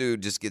because this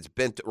dude just gets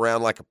bent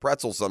around like a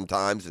pretzel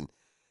sometimes and,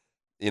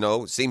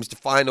 seems to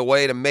find a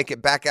way to make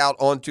it back out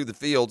onto the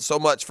field. So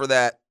much for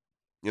that.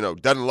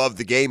 Doesn't love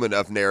the game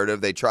enough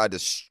narrative. They tried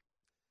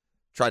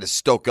to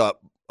stoke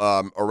up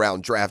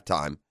around draft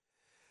time.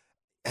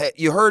 Hey,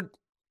 you heard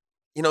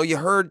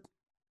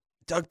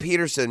Doug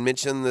Peterson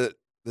mention the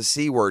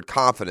C word,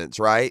 confidence,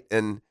 right?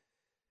 And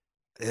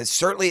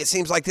certainly it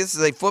seems like this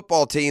is a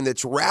football team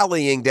that's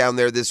rallying down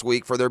there this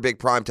week for their big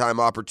primetime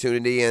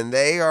opportunity, and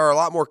they are a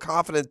lot more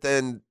confident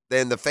than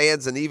the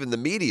fans and even the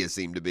media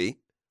seem to be.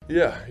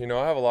 Yeah,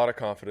 I have a lot of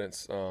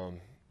confidence.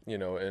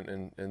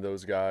 In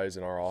those guys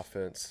in our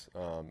offense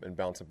and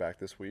bouncing back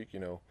this week.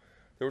 There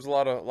was a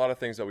lot of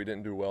things that we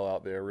didn't do well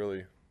out there,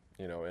 really,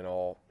 in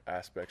all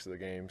aspects of the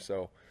game.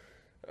 So,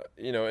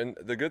 and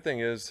the good thing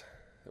is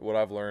what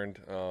I've learned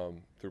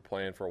through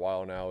playing for a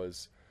while now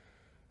is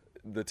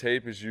the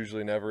tape is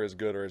usually never as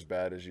good or as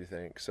bad as you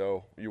think.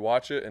 So you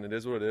watch it and it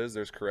is what it is.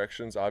 There's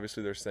corrections.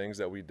 Obviously, there's things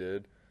that we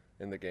did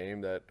in the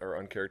game that are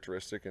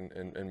uncharacteristic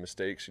and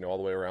mistakes, all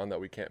the way around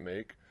that we can't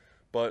make.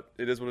 But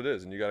it is what it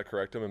is, and you got to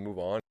correct them and move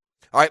on.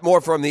 All right, more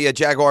from the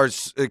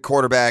Jaguars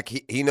quarterback.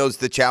 He knows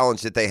the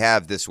challenge that they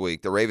have this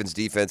week. The Ravens'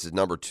 defense is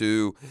number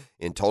 2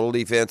 in total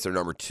defense. They're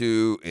number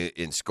 2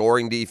 in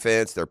scoring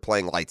defense. They're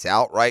playing lights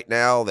out right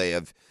now. They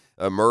have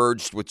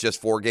emerged with just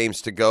 4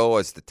 games to go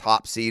as the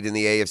top seed in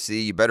the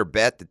AFC. You better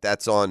bet that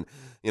that's on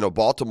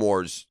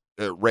Baltimore's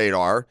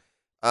radar.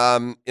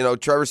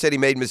 Trevor said he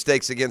made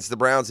mistakes against the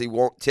Browns he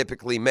won't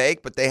typically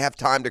make, but they have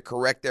time to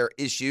correct their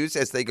issues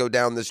as they go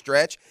down the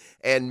stretch.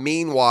 And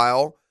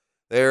meanwhile,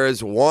 there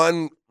is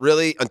one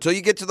really, until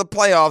you get to the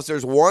playoffs,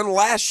 there's one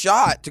last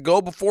shot to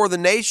go before the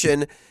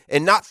nation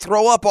and not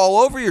throw up all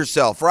over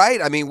yourself,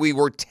 right? I mean, we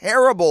were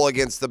terrible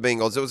against the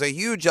Bengals. It was a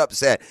huge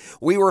upset.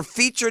 We were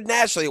featured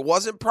nationally. It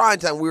wasn't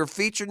primetime. We were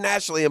featured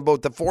nationally in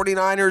both the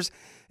 49ers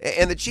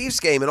and the Chiefs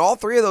game. And all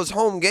 3 of those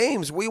home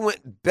games, we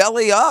went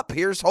belly up.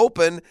 Here's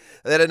hoping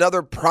that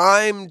another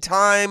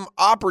primetime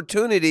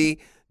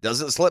opportunity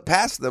doesn't slip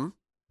past them.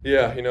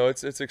 Yeah,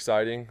 it's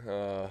exciting,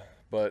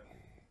 but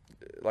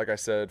like I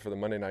said, for the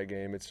Monday night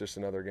game, it's just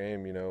another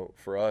game.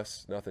 For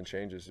us, nothing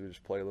changes. We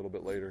just play a little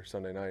bit later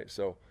Sunday night.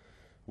 So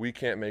we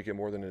can't make it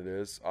more than it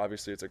is.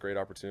 Obviously, it's a great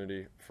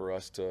opportunity for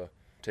us to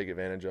take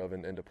advantage of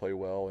and to play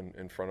well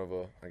in front of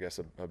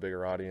a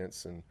bigger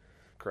audience and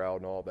crowd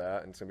and all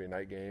that. And it's going to be a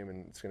night game,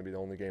 and it's going to be the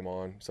only game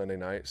on Sunday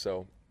night.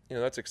 So,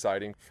 that's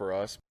exciting for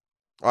us.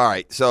 All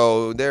right.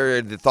 So there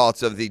are the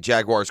thoughts of the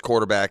Jaguars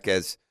quarterback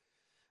as,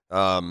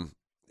 I'm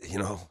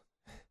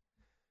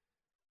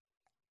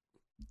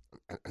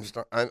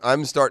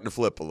starting to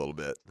flip a little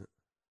bit.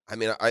 I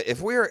mean, I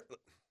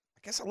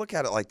guess I look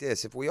at it like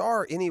this. If we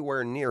are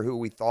anywhere near who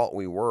we thought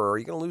we were, are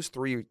you going to lose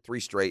three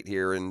straight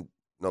here in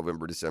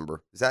November,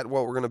 December? Is that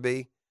what we're going to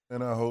be?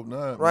 And I hope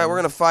not. Right, man. we're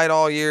going to fight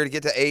all year to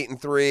get to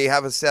 8-3,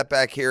 have a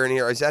setback here and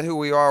here. Is that who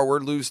we are? We're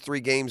lose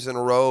 3 games in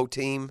a row,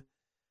 team.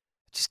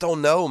 Just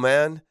don't know,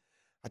 man.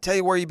 I tell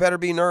you where you better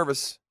be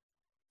nervous.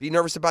 Be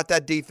nervous about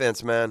that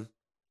defense, man.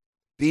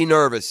 Be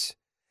nervous.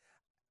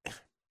 I'm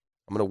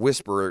going to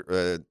whisper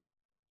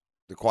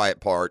the quiet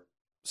part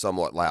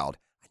somewhat loud.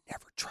 I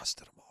never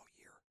trusted them all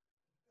year.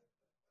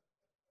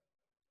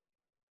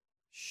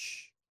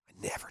 Shh. I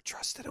never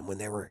trusted them when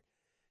they were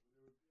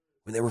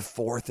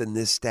fourth in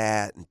this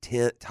stat and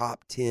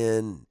top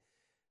 10,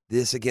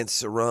 this against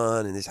the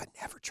run and this. I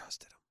never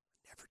trusted them.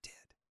 Never did.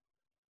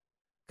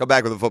 Come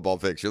back with a football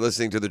fix. You're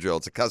listening to The Drill.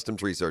 It's a Custom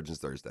Tree Surgeons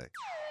Thursday.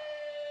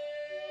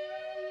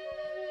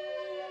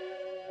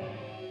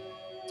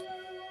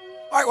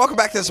 All right, welcome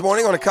back this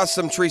morning on a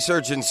Custom Tree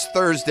Surgeons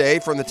Thursday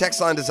from the text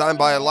line designed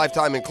by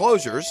Lifetime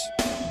Enclosures.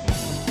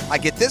 I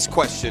get this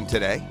question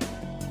today.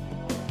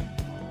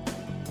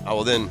 I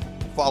will then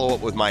follow up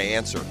with my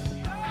answer.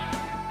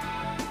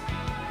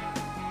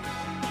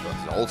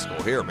 It's old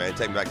school here, man.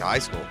 Take me back to high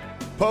school.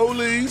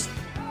 Police.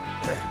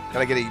 Can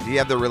I get do you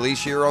have the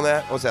release year on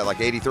that? What's that, like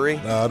 83?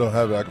 No, I don't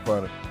have it. I can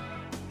find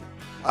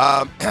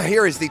it.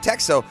 Here is the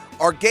text, though.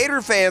 Are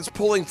Gator fans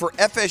pulling for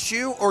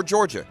FSU or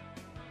Georgia?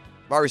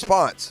 My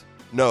response,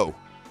 no.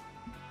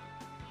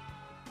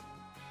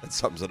 That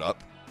sums it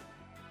up.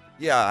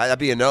 Yeah, that'd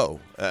be a no.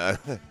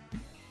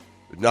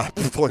 Not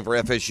pulling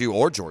for FSU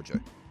or Georgia.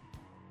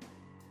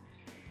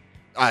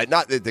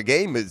 Not that the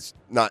game is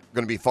not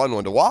going to be a fun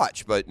one to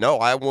watch, but no,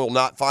 I will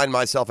not find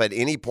myself at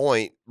any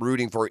point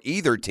rooting for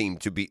either team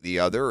to beat the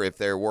other. If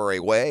there were a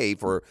way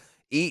for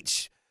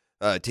each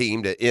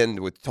team to end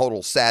with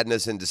total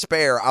sadness and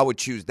despair, I would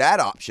choose that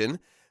option.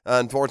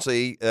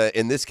 Unfortunately,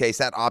 in this case,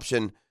 that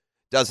option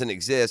doesn't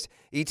exist.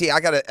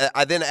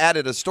 I then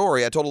added a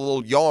story. I told a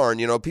little yarn.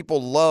 You know,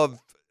 people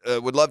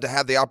would love to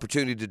have the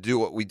opportunity to do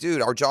what we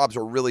do. Our jobs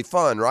are really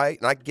fun, right?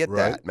 And I get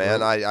that,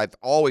 man. Right. I've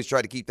always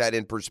tried to keep that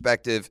in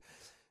perspective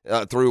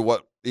through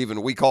what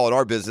even we call in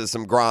our business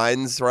some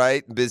grinds,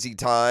 right? Busy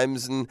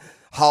times and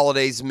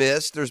holidays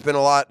missed. There's been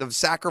a lot of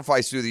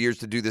sacrifice through the years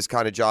to do this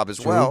kind of job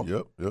as well,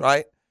 Yep.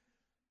 right?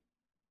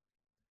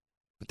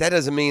 But that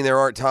doesn't mean there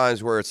aren't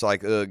times where it's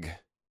like, ugh.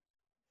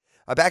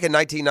 Back in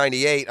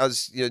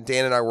 1998,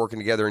 Dan and I were working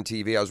together in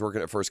TV. I was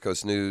working at First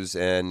Coast News,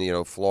 and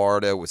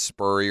Florida with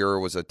Spurrier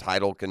was a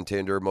title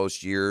contender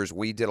most years.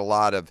 We did a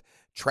lot of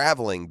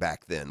traveling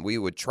back then. We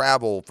would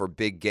travel for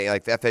big games.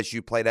 Like if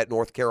FSU played at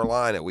North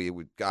Carolina,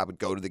 I would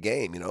go to the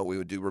game. We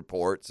would do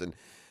reports, and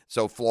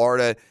so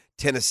Florida,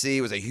 Tennessee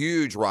was a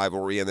huge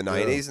rivalry in the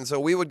 90s, and so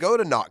we would go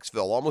to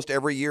Knoxville almost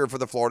every year for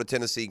the Florida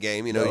Tennessee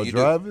game.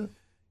 Driving?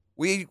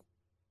 We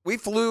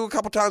flew a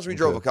couple times. We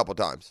drove a couple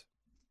times.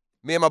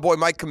 Me and my boy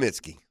Mike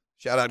Kaminsky.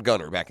 Shout out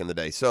Gunner back in the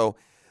day. So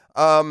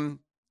in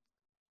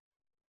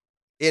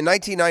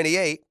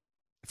 1998,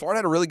 Florida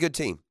had a really good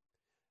team.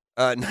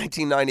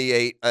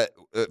 1998,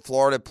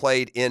 Florida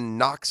played in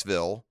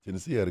Knoxville.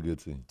 Tennessee had a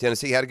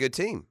good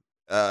team.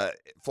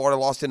 Florida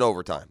lost in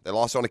overtime. They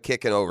lost on a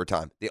kick in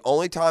overtime. The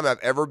only time I've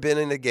ever been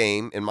in a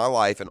game in my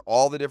life in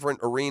all the different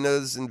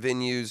arenas and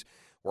venues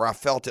where I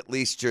felt at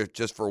least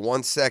just for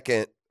 1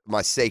 second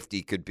my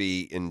safety could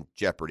be in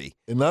jeopardy.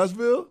 In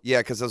Knoxville? Yeah,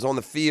 because I was on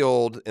the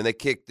field and they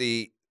kicked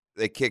the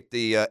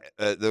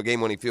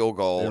game-winning field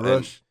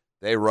goal.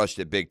 They rushed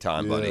it big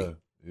time, buddy.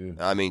 Yeah.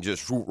 I mean,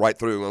 just right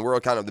through. And we're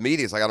kind of the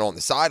media's like on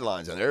the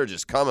sidelines, and they're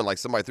just coming like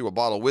somebody threw a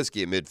bottle of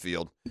whiskey at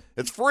midfield.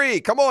 It's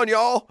free. Come on,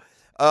 y'all.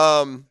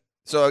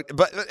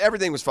 But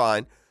everything was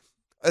fine.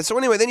 So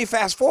anyway, then you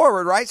fast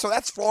forward, right? So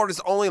that's Florida's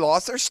only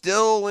loss. They're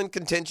still in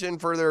contention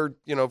for their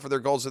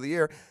goals of the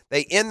year.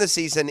 They end the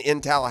season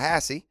in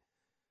Tallahassee.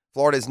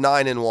 Florida's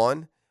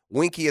 9-1.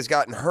 Winky has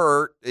gotten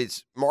hurt.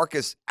 It's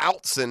Marcus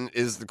Outson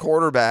is the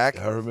quarterback.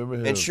 I remember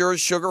him. And sure as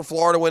sugar,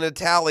 Florida went to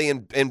tally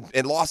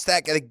and lost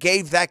that. They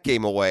gave that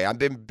game away. I've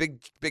been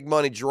big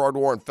money. Gerard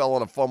Warren fell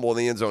on a fumble in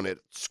the end zone. It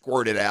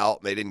squirted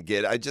out. And they didn't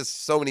get it.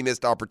 So many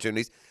missed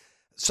opportunities.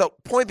 So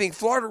point being,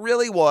 Florida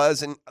really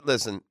was, and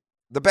listen,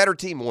 the better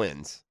team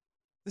wins.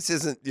 This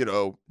isn't,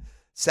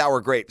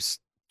 sour grapes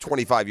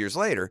 25 years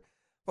later.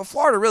 But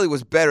Florida really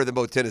was better than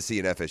both Tennessee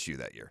and FSU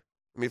that year.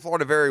 I mean,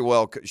 Florida very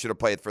well should have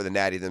played for the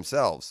Natty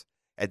themselves.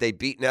 Had they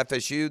beaten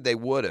FSU, they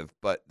would have.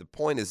 But the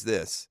point is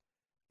this.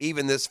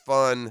 Even this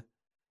fun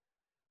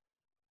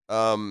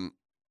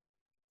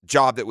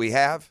job that we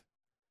have,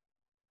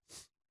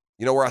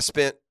 where I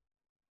spent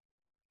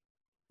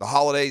the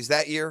holidays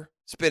that year?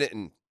 Spent it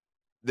in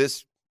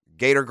this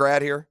Gator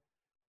grad here.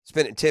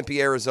 Spent it in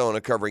Tempe, Arizona,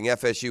 covering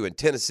FSU and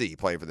Tennessee,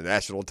 playing for the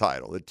national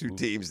title. The two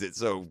teams that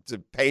so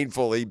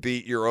painfully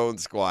beat your own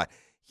squad.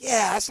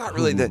 Yeah, that's not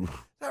really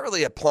not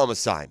really a plum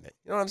assignment.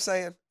 You know what I'm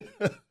saying?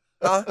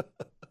 Huh?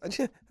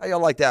 How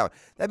y'all like that one?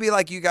 That'd be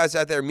like you guys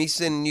out there, me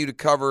sending you to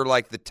cover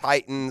like the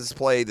Titans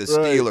play the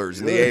Steelers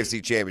in the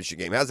AFC Championship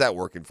game. How's that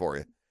working for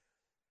you?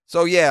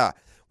 So, yeah,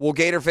 Will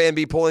Gator fan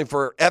be pulling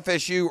for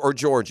FSU or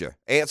Georgia?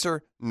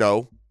 Answer,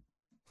 no.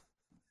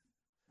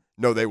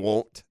 No, they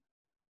won't.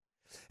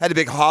 Had a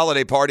big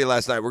holiday party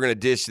last night. We're going to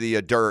dish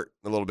the dirt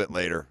a little bit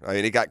later. I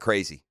mean, it got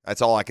crazy.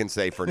 That's all I can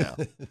say for now.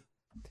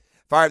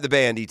 Fire up the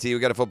band, ET. We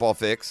got a football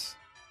fix.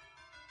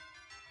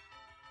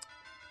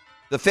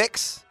 The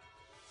Fix,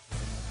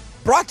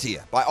 brought to you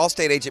by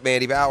Allstate agent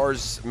Mandy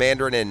Bowers,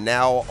 Mandarin and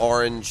now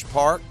Orange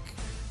Park.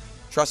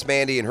 Trust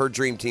Mandy and her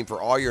dream team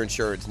for all your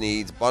insurance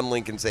needs.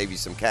 Bundling can save you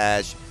some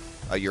cash.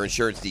 Your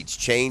insurance needs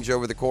change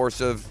over the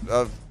course of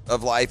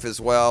life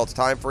as well. It's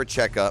time for a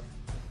checkup.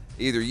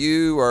 Either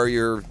you or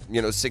your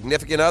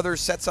significant other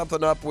set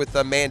something up with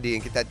Mandy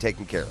and get that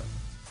taken care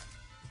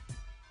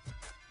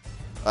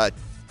of.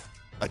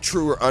 A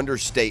truer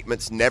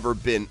understatement's never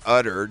been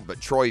uttered, but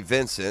Troy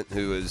Vincent,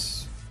 who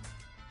is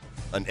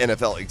an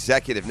NFL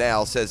executive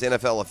now, says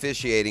NFL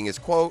officiating is,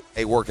 quote,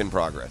 a work in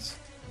progress.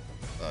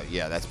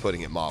 Yeah, that's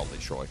putting it mildly,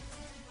 Troy.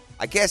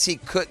 I guess he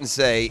couldn't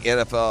say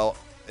NFL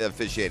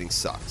officiating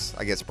sucks.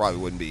 I guess it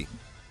probably wouldn't be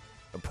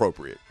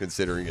appropriate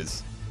considering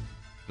his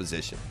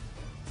position.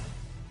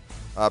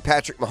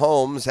 Patrick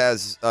Mahomes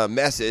has a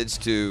message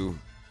to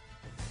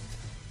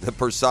the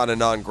persona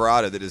non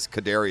grata that is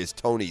Kadarius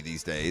Toney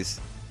these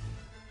days.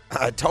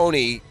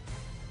 Toney,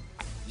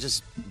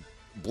 just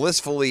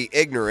blissfully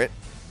ignorant,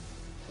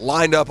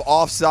 lined up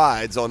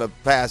offsides on a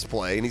pass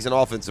play, and he's an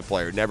offensive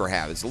player. Never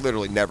have. It's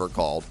literally never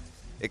called.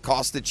 It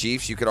cost the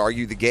Chiefs, you could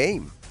argue, the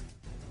game.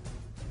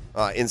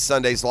 In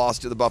Sunday's loss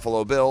to the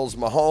Buffalo Bills,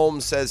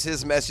 Mahomes says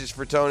his message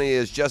for Toney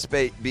is just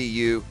be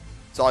you.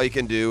 It's all you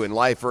can do in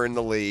life or in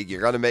the league.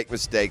 You're going to make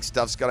mistakes.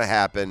 Stuff's going to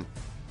happen.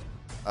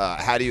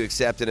 How do you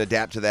accept and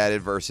adapt to that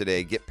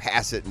adversity? Get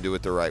past it and do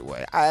it the right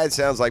way. It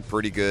sounds like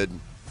pretty good,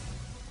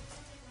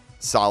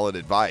 solid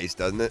advice,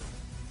 doesn't it?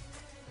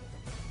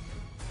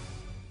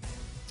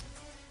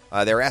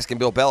 They're asking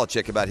Bill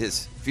Belichick about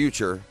his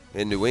future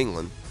in New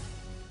England.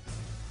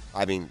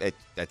 I mean,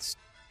 that's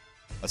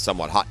a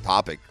somewhat hot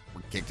topic.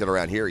 We kicked it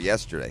around here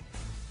yesterday.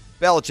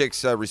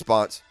 Belichick's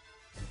response,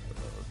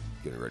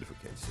 getting ready for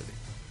Kansas City.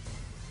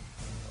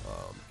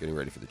 Getting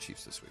ready for the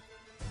Chiefs this week.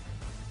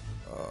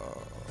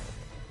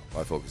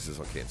 My focus is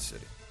on Kansas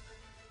City.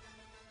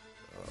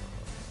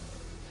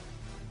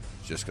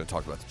 Just going to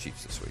talk about the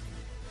Chiefs this week.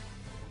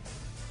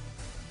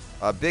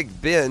 Big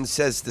Ben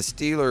says the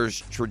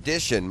Steelers'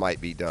 tradition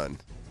might be done.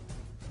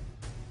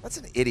 That's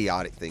an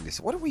idiotic thing to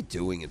say. What are we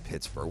doing in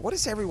Pittsburgh? What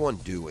is everyone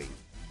doing?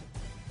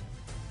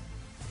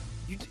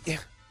 You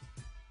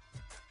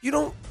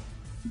don't...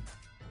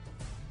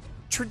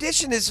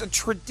 Tradition is a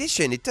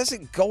tradition. It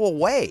doesn't go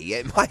away.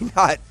 It might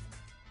not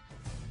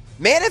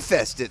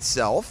manifest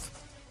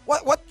itself.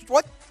 What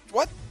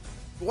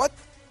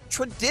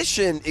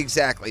tradition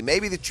exactly?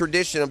 Maybe the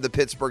tradition of the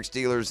Pittsburgh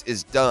Steelers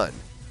is done.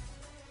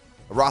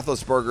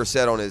 Roethlisberger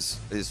said on his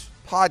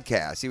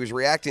podcast, he was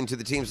reacting to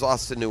the team's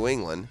loss to New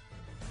England.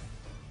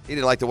 He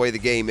didn't like the way the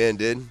game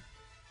ended.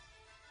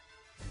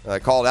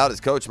 Called out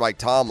his coach, Mike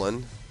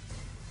Tomlin.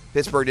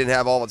 Pittsburgh didn't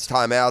have all its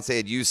timeouts. They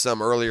had used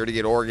some earlier to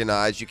get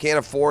organized. You can't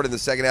afford in the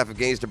second half of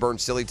games to burn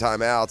silly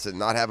timeouts and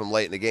not have them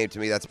late in the game. To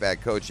me, that's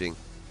bad coaching.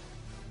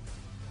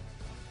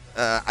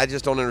 I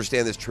just don't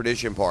understand this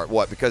tradition part.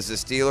 What, because the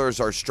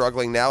Steelers are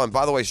struggling now? And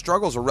by the way,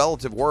 struggle's a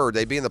relative word.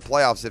 They'd be in the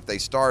playoffs if they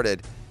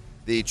started.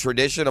 The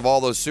tradition of all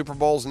those Super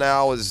Bowls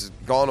now has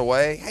gone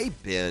away. Hey,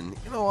 Ben,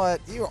 you know what?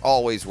 You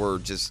always were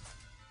just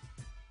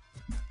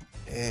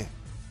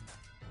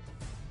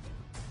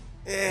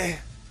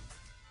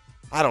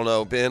I don't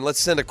know, Ben. Let's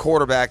send a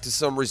quarterback to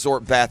some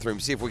resort bathroom,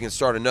 see if we can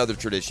start another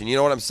tradition. You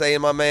know what I'm saying,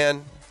 my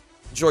man?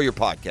 Enjoy your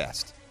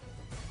podcast.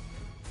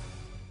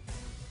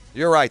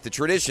 You're right. The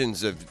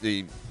traditions of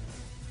the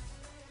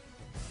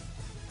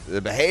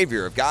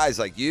behavior of guys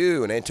like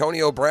you and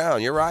Antonio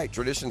Brown, you're right.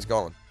 Tradition's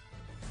gone.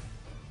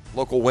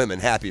 Local women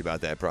happy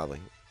about that,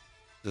 probably.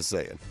 Just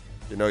saying.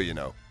 You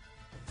know.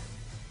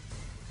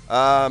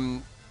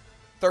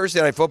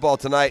 Thursday Night Football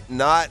tonight,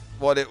 not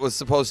what it was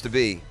supposed to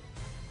be.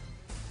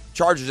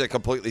 Chargers are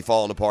completely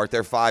fallen apart.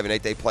 They're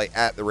 5-8. They play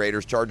at the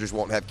Raiders. Chargers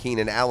won't have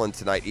Keenan Allen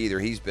tonight either.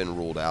 He's been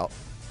ruled out.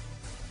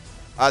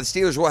 The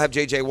Steelers will have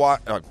TJ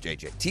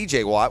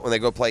Watt when they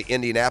go play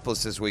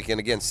Indianapolis this weekend.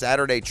 Again,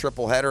 Saturday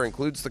triple header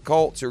includes the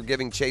Colts, who are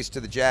giving chase to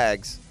the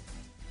Jags,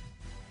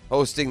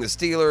 hosting the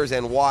Steelers,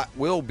 and Watt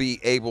will be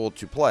able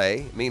to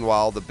play.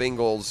 Meanwhile, the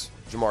Bengals'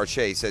 Jamar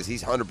Chase says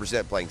he's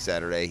 100% playing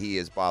Saturday. He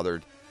is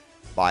bothered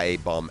by a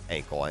bum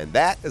ankle. And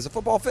that is a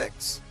football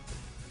fix.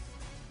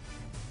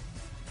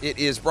 It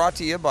is brought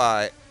to you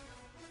by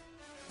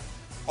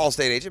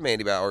Allstate agent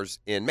Mandy Bowers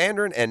in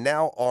Mandarin and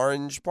now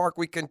Orange Park.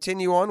 We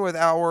continue on with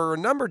our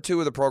number 2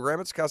 of the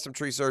program. It's Custom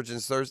Tree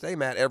Surgeons Thursday.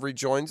 Matt Every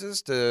joins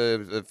us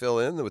to fill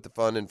in with the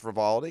fun and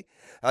frivolity.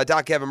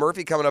 Doc Kevin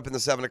Murphy coming up in the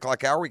 7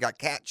 o'clock hour. We got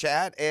Cat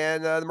Chat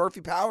and the Murphy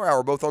Power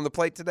Hour both on the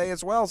plate today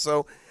as well.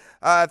 So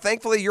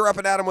thankfully, you're up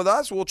and at 'em with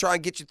us. We'll try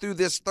and get you through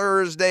this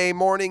Thursday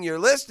morning. You're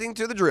listening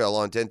to The Drill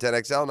on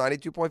 1010XL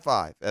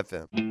 92.5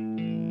 FM.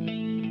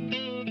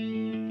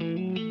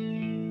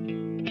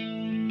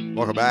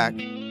 Welcome back.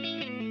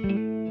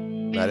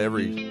 Matt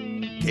Every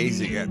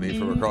gazing at me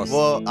from across.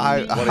 Well,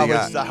 I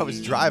got?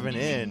 was driving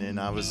in and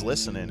I was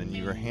listening, and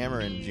you were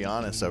hammering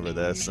Giannis over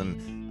this,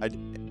 and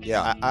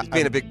he's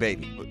being a big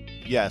baby.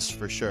 Yes,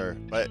 for sure.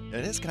 But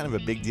it is kind of a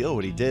big deal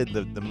what he did.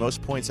 The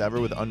most points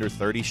ever with under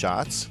 30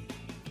 shots.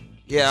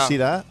 Yeah. You see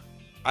that?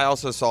 I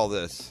also saw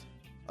this.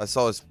 I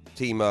saw his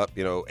team up,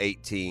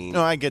 18.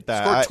 No, I get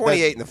that. Scored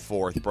 28 in the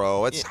fourth,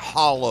 bro. It's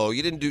hollow.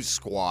 You didn't do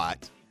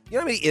squat. You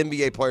know how many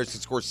NBA players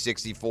could score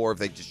 64 if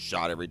they just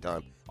shot every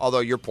time? Although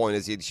your point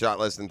is he shot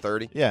less than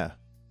 30. Yeah,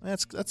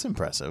 that's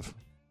impressive.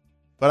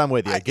 But I'm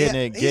with you. He's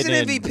an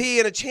MVP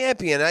and a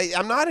champion.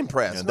 I'm not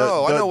impressed. I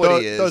know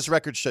what he is. Those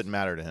records shouldn't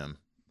matter to him.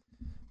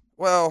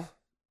 Well,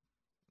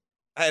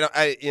 they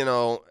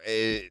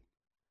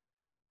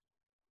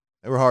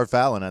were hard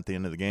fouling at the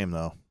end of the game,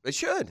 though. They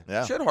should.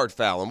 Yeah. Should hard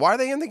foul him. Why are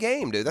they in the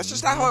game, dude? That's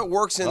just not how it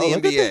works in the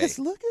look NBA.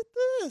 Look at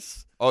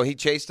this. Oh, he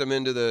chased him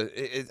into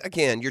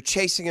again, you're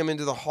chasing him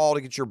into the hall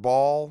to get your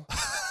ball.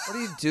 What are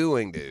you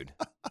doing, dude?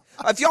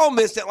 If y'all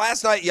missed it,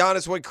 last night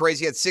Giannis went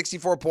crazy. He had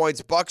 64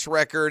 points, Bucks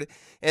record.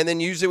 And then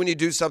usually when you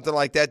do something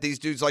like that, these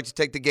dudes like to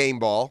take the game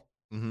ball.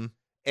 Mm-hmm.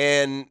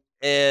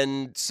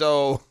 And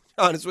so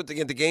Giannis went to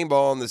get the game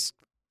ball, and the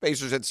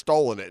Pacers had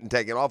stolen it and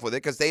taken off with it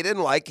because they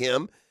didn't like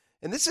him.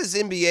 And this is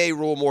NBA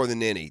rule more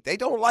than any. They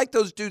don't like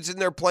those dudes in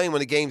there playing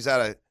when the game's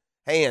out of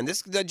hand.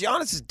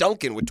 Giannis is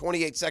dunking with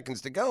 28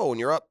 seconds to go, and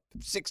you're up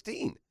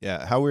 16.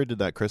 Yeah, how weird did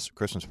that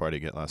Christmas party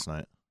get last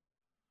night?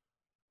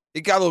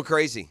 It got a little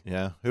crazy.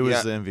 Yeah, who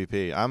was the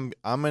MVP? I'm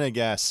gonna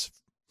guess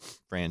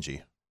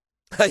Frangie.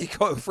 You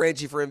call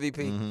Frangie for MVP?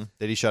 Mm-hmm.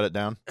 Did he shut it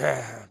down?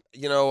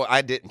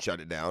 I didn't shut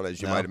it down,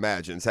 as you might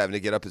imagine. It's having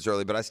to get up as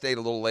early, but I stayed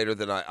a little later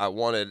than I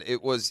wanted.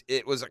 It was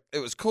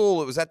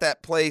cool. It was at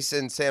that place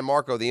in San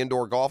Marco, the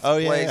indoor golf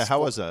place. Yeah.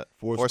 How was that?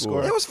 Four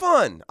score. It was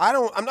fun.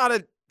 I'm not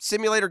a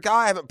simulator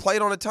guy. I haven't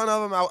played on a ton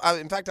of them.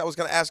 In fact, I was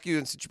going to ask you,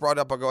 and since you brought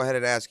it up, I'll go ahead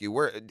and ask you.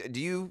 Where do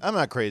you? I'm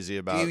not crazy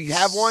about. Do you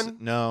have one?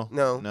 No.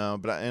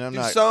 But I'm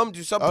not.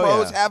 Do some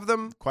pros have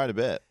them? Quite a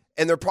bit.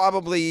 And they're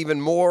probably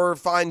even more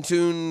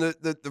fine-tuned,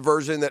 the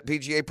version that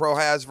PGA Pro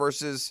has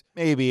versus...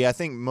 Maybe. I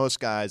think most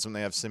guys, when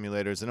they have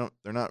simulators,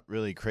 they're not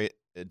really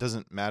it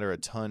doesn't matter a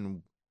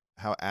ton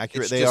how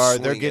accurate they are.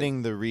 They're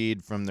getting the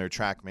read from their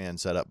TrackMan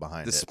setup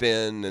behind the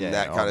spin and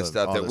that kind of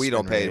stuff that we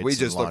don't pay. We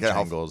just look at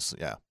how angles.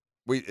 Yeah.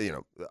 We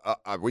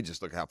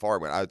just look at how far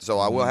it went. I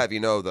will have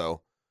you know,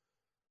 though,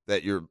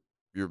 that you're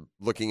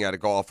looking at a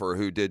golfer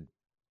who did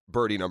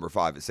birdie number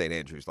 5 at St.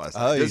 Andrews last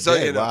night. Just so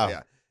you know. Wow.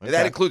 Yeah. Okay. And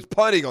that includes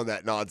putting on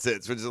that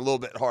nonsense, which is a little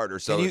bit harder.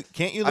 So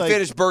can't you I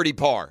finished birdie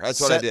par.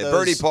 That's what I did.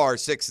 Birdie par,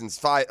 6 and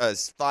 5,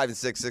 5 and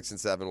 6, 6 and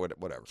 7,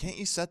 whatever. Can't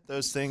you set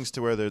those things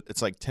to where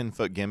it's like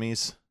 10-foot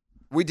gimmies?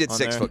 We did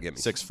 6-foot gimmies.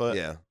 6 foot.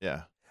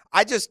 Yeah.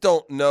 I just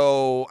don't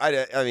know.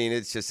 I mean,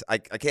 it's just I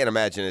can't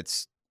imagine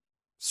it's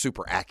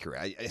super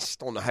accurate. I just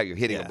don't know how you're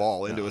hitting a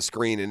ball into a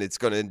screen and it's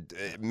going to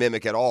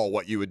mimic at all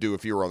what you would do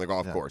if you were on the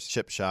golf course.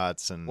 Chip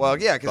shots and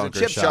because a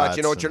chip shot,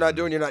 you know what you're not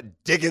doing? You're not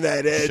digging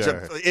that edge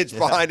an inch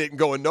behind it and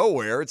going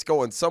nowhere. It's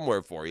going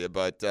somewhere for you.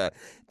 But no,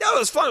 it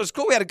was fun. It was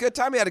cool. We had a good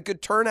time. We had a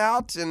good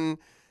turnout and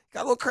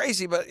got a little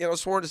crazy, but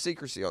sworn to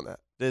secrecy on that.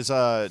 Does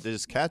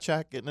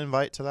Katchak get an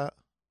invite to that?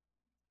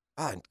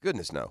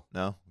 Goodness, no.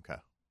 No?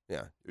 Okay.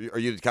 Yeah. Are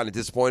you kind of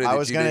disappointed I that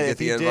was you gonna, didn't get if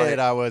the you invite? did,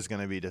 I was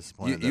going to be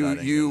disappointed.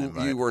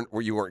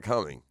 You weren't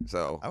coming.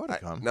 So I would have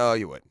come. No,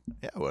 you wouldn't.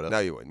 Yeah, I would have. No,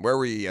 you wouldn't. Where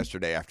were you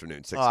yesterday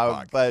afternoon? 6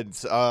 o'clock. But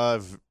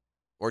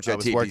weren't you at I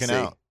was TPC? working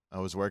out. I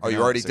was working. Oh,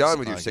 you're out already 6 done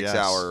with your o'clock. 6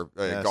 hour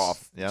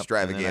golf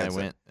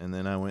extravaganza. And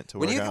then I went to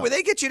work out. When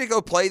they get you to go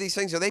play these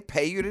things, do they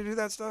pay you to do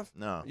that stuff?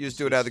 No. You just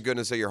do it out of the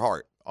goodness of your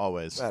heart.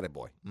 Always.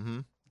 Attaboy. Mm-hmm.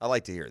 I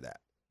like to hear that.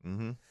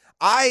 Mm-hmm.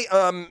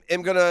 I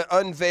am going to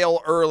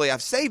unveil early.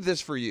 I've saved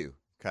this for you.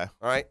 Okay.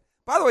 All right.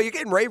 By the way, you're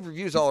getting rave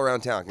reviews all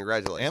around town.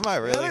 Congratulations. Am I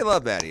really? Yeah, they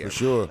love Matty. For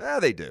sure. Yeah,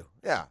 they do.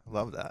 Yeah. I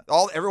love that.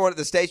 Everyone at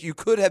the station,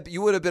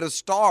 you would have been a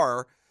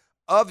star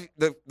of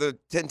the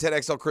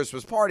 1010XL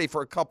Christmas party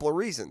for a couple of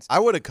reasons. I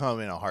would have come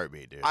in a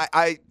heartbeat,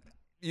 dude.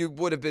 You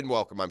would have been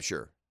welcome, I'm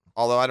sure.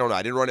 Although I don't know.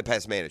 I didn't run it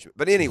past management.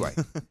 But anyway,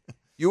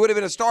 you would have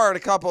been a star in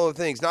a couple of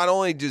things. Not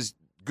only does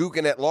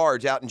Gookin at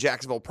large out in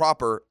Jacksonville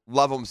proper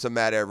love him some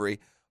Matt Every,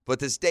 but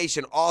the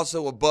station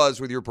also abuzz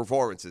with your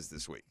performances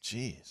this week.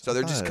 Jeez. So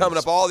they're just coming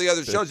up all the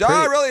other shows.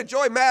 I really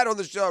enjoy Matt on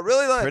the show.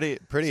 Really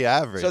pretty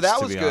average. So that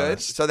was good.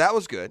 Honest. So that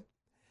was good.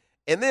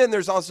 And then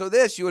there's also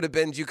this. You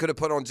could have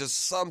put on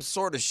just some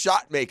sort of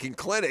shot making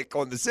clinic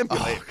on the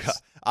simulators.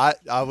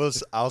 Oh,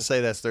 I'll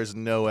say this. There's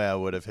no way I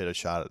would have hit a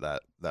shot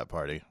at that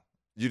party.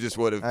 You just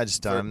would have. I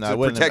just to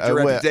wouldn't protect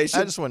your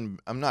reputation. I just wouldn't.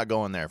 I'm not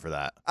going there for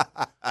that.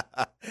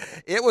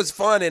 It was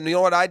fun, and you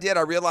know what I did?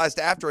 I realized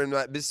after, and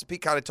Mrs. P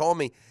kind of told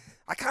me,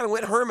 I kind of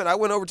went Herman. I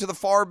went over to the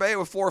far bay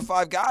with 4 or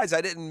 5 guys. I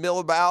didn't mill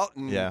about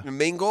and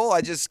mingle.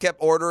 I just kept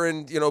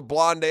ordering,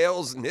 blonde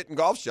ales and hitting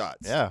golf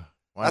shots. Yeah,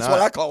 that's what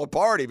I call a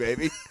party,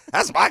 baby.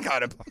 That's my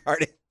kind of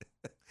party.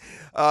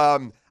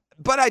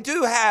 But I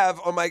do have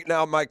on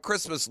my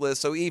Christmas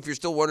list. So, Eve, you're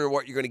still wondering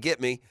what you're going to get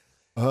me.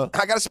 I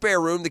got a spare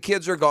room. The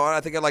kids are gone.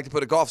 I think I'd like to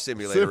put a golf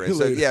simulator in.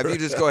 So, yeah, if you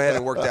just go ahead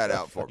and work that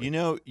out for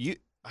me.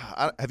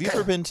 Have you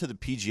ever been to the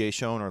PGA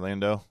show in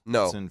Orlando?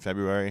 No. It's in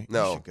February. You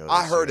No. should go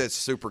I this heard year. it's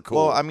super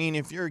cool. Well, I mean,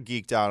 if you're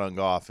geeked out on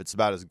golf, it's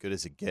about as good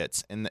as it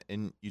gets. And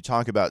you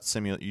talk about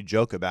you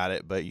joke about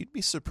it, but you'd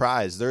be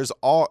surprised. There's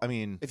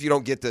if you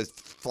don't get the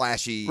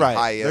flashy right,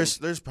 high end.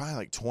 there's probably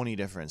like 20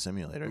 different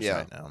simulators Yeah.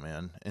 right now,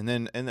 man. And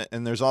then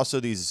and there's also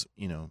these,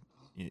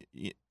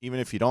 even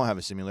if you don't have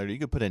a simulator, you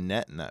could put a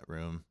net in that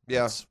room.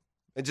 Yeah.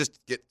 And just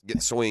get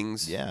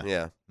swings. Yeah.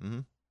 Yeah. Mm-hmm.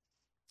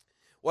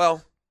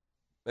 Well,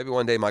 maybe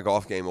one day my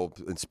golf game will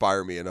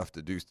inspire me enough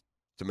to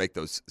make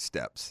those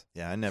steps.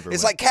 Yeah, I never.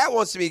 It's went. like Kat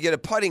wants me to get a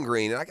putting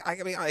green, and I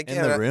mean,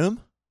 In the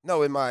room?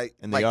 No, in my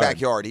In the yard.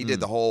 backyard. He did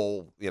the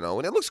whole,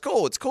 and it looks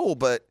cool. It's cool,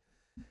 but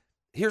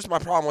here's my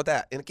problem with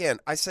that. And again,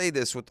 I say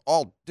this with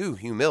all due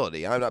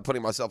humility. I'm not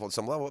putting myself on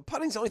some level. But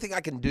putting's the only thing I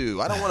can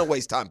do. I don't want to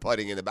waste time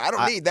putting in the back. I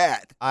don't need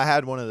that. I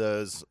had one of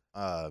those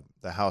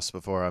the house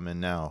before I'm in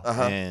now,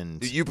 and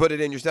Did you put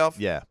it in yourself?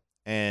 yeah,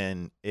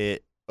 and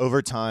it.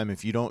 Over time,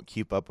 if you don't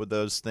keep up with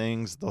those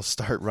things, they'll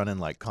start running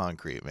like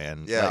concrete,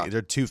 man. Yeah. Like,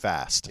 they're too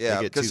fast. Yeah,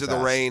 They get because too of the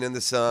fast. rain and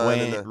the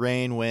sun.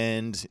 Rain,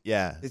 wind.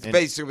 Yeah, It And-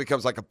 basically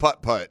becomes like a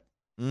putt-putt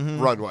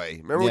Mhm. runway.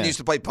 Remember when Yeah. you used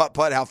to play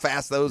putt-putt, how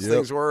fast those Yep.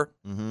 things were?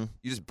 Mhm.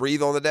 You just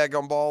breathe on the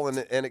daggone ball and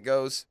it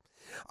goes.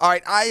 All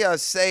right, I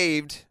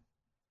saved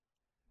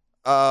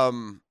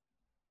the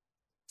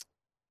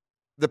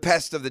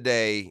pest of the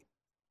day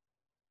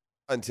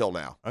until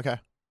now. Okay.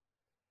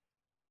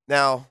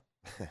 Now,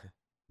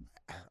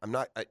 I'm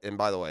not, and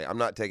by the way, I'm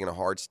not taking a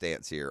hard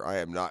stance here. I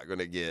am not going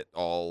to get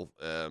all,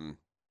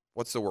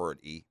 what's the word,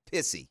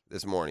 pissy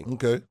this morning.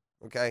 Okay.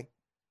 Okay?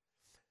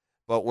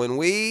 But when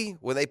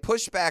they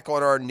pushed back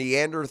on our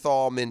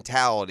Neanderthal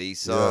mentality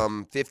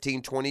some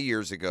 15, 20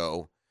 years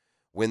ago,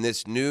 when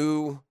this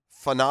new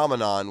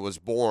phenomenon was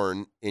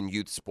born in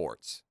youth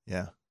sports,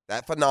 Yeah.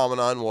 that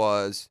phenomenon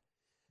was,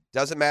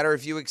 doesn't matter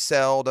if you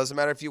excel, doesn't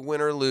matter if you win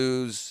or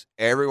lose,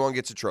 everyone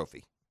gets a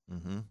trophy.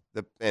 Mm-hmm.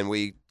 And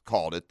we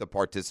called it the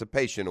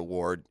participation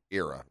award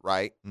era,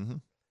 right? Mm-hmm.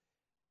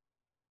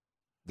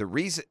 The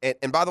reason,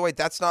 and by the way,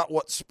 that's not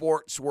what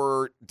sports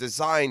were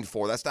designed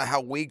for. That's not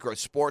how we grow.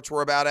 Sports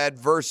were about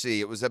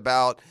adversity. It was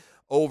about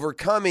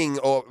overcoming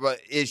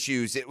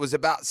issues. It was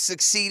about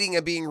succeeding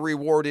and being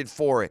rewarded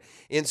for it.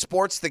 In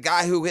sports, the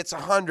guy who hits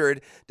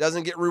 100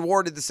 doesn't get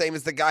rewarded the same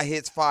as the guy who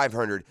hits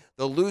 500.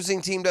 The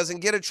losing team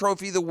doesn't get a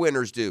trophy. The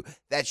winners do.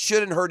 That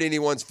shouldn't hurt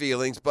anyone's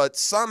feelings, but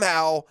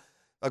somehow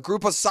a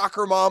group of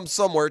soccer moms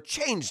somewhere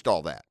changed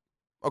all that,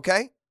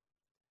 okay?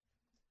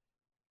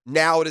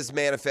 Now it has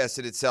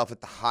manifested itself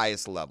at the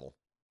highest level.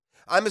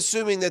 I'm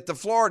assuming that the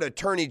Florida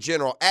Attorney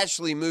General,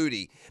 Ashley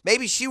Moody,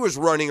 maybe she was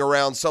running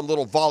around some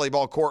little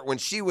volleyball court when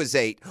she was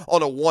 8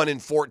 on a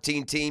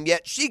 1-14 team,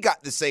 yet she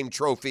got the same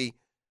trophy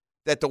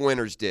that the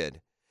winners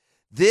did.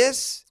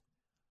 This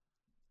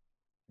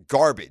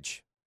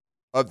garbage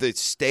of the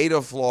state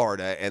of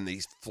Florida and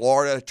the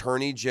Florida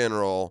Attorney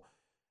General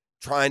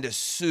trying to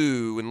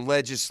sue and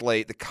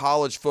legislate the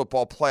college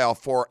football playoff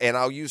for, and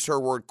I'll use her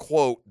word,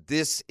 quote,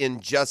 this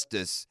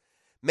injustice,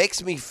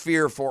 makes me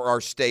fear for our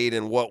state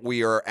and what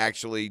we are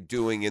actually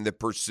doing in the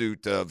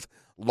pursuit of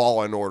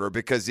law and order.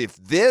 Because if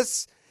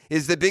this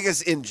is the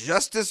biggest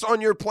injustice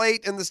on your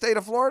plate in the state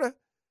of Florida,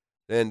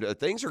 then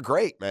things are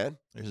great, man.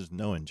 There's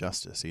no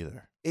injustice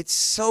either. It's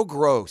so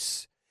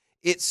gross.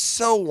 It's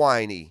so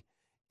whiny.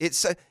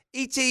 It's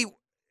E.T.,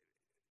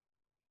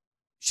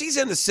 she's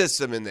in the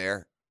system in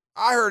there.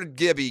 I heard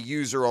Gibby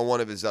use her on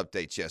one of his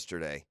updates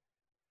yesterday.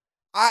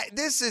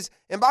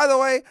 And by the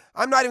way,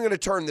 I'm not even going to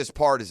turn this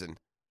partisan.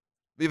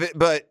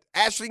 But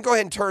Ashley, go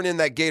ahead and turn in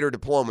that Gator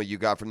diploma you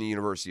got from the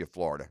University of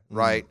Florida,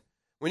 right?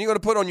 When you're going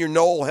to put on your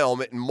Knoll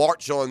helmet and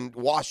march on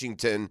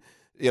Washington,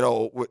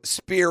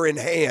 spear in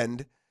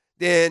hand,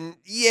 then,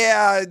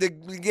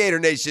 the Gator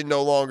Nation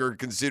no longer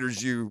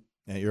considers you.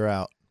 Yeah, you're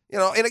out.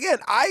 And again,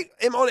 I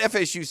am on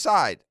FSU's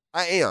side.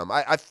 I am.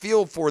 I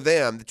feel for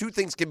them. The two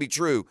things can be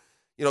true.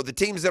 The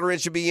teams that are in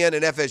should be in,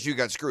 and FSU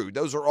got screwed.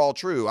 Those are all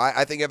true.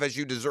 I think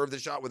FSU deserved the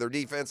shot with their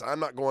defense. I'm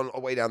not going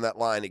away down that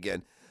line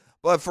again.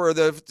 But for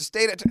the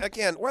state,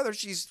 again, whether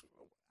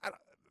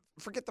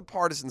forget the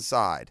partisan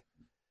side.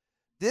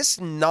 This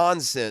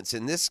nonsense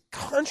in this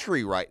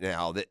country right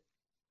now that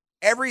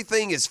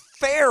everything is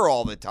fair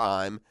all the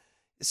time,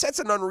 it sets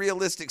an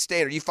unrealistic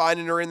standard. You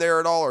finding her in there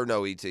at all or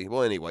no, E.T.?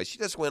 Well, anyway, she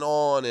just went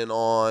on. And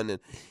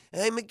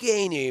I'm a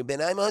Gator,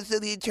 but I'm also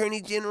the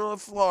Attorney General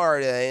of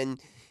Florida.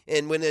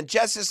 And when a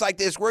justice like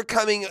this, we're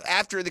coming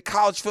after the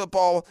college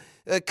football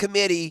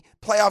committee,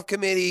 playoff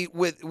committee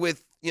with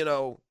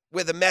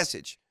a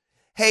message.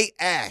 Hey,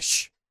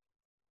 Ash,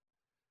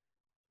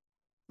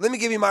 let me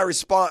give you my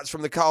response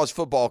from the college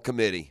football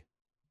committee.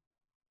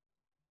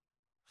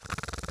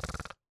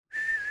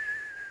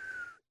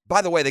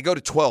 By the way, they go to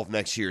 12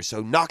 next year,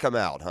 so knock them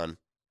out, hun.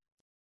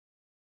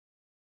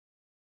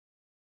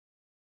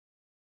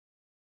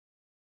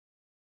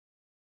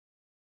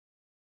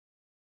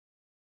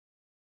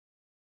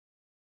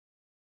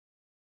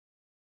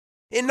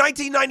 In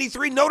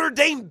 1993, Notre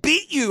Dame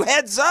beat you.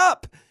 Heads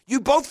up. You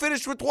both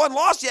finished with one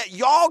loss, yet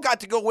y'all got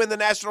to go win the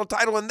national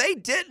title, and they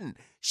didn't.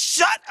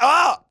 Shut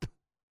up.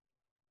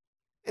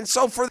 And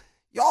so for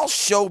y'all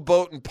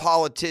showboating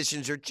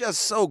politicians are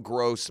just so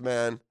gross,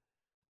 man.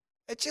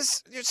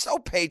 You're so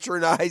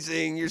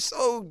patronizing. You're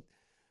so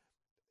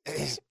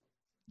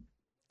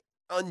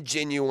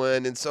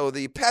ungenuine. And so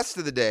the pest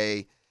of the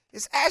day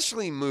is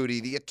Ashley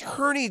Moody, the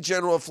Attorney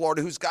General of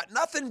Florida, who's got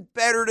nothing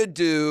better to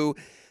do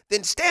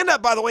than stand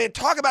up, by the way, and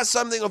talk about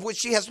something of which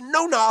she has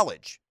no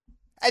knowledge.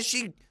 As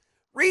she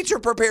reads her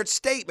prepared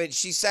statement,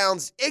 she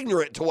sounds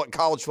ignorant to what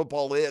college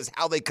football is,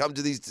 how they come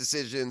to these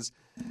decisions,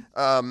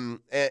 and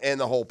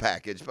the whole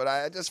package. But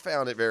I just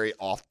found it very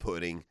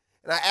off-putting.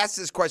 And I asked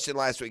this question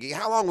last week.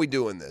 How long are we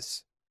doing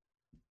this?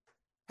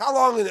 How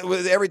long,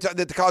 every time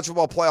that the college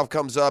football playoff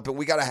comes up and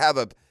we got to have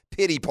a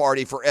pity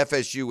party for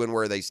FSU and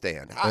where they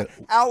stand?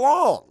 How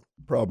long?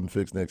 Problem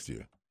fixed next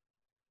year.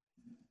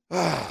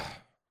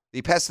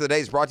 The Pest of the Day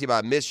is brought to you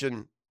by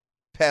Mission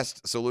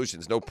Pest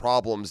Solutions. No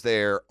problems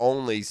there,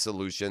 only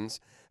solutions.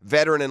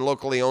 Veteran and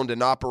locally owned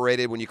and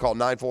operated. When you call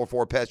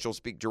 944-PEST, you'll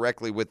speak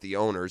directly with the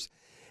owners.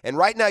 And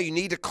right now, you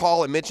need to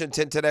call and mention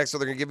 1010X, so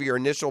they're going to give you your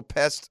initial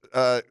pest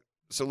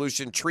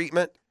solution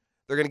treatment.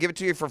 They're going to give it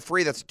to you for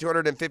free. That's a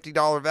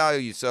 $250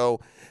 value. So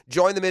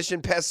join the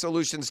Mission Pest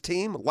Solutions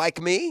team,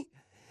 like me.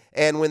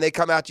 And when they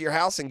come out to your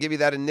house and give you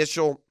that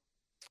initial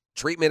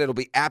treatment, it'll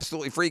be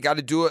absolutely free. You got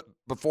to do it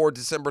before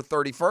December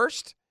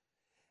 31st.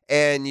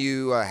 And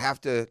you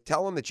have to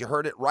tell them that you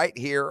heard it right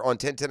here on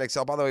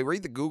 1010XL. By the way,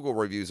 read the Google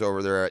reviews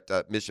over there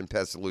at Mission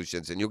Pest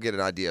Solutions, and you'll get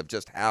an idea of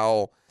just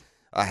how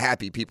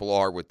happy people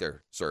are with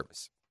their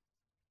service.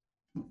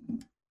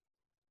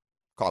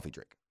 Coffee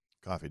drink.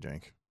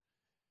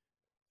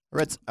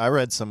 I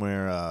read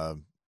somewhere, I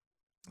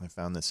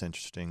found this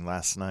interesting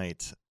last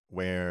night,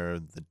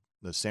 where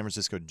the San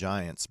Francisco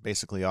Giants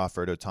basically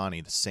offered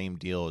Ohtani the same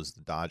deal as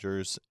the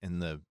Dodgers,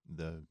 and the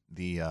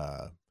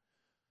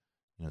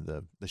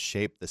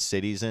shape the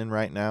city's in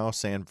right now.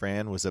 San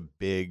Fran was a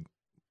big.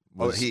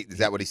 Is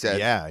that what he said?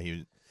 Yeah,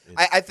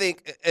 I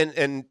think,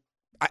 and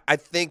I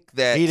think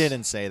that he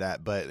didn't say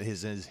that, but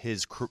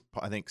his crew,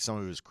 I think some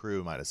of his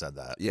crew might have said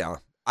that. Yeah.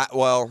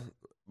 Well,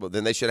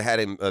 then they should have had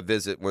him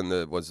visit when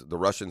the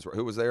Russians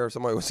who was there?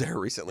 Somebody was there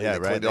recently. Yeah,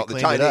 right. The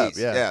Chinese.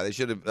 Yeah, they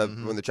should have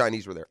when the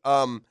Chinese were there.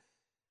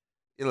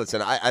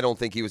 Listen, I don't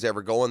think he was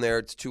ever going there.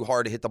 It's too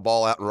hard to hit the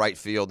ball out in right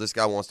field. This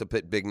guy wants to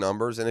put big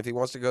numbers, and if he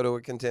wants to go to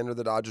a contender,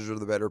 the Dodgers are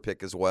the better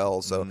pick as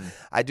well. So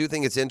I do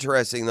think it's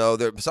interesting, though.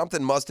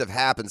 Something must have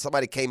happened.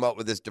 Somebody came up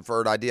with this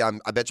deferred idea.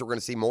 I bet you we're going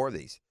to see more of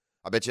these.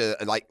 I bet you,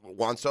 like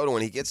Juan Soto,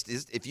 when he gets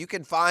if you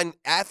can find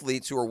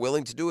athletes who are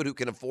willing to do it, who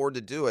can afford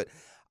to do it,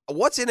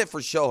 what's in it for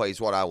Shohei is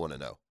what I want to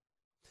know.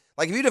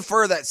 Like, if you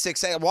defer that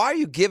 6, why are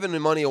you giving the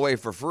money away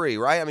for free,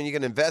 right? I mean, you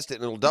can invest it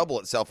and it'll double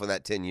itself in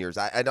that 10 years.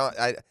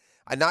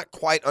 I'm not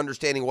quite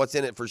understanding what's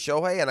in it for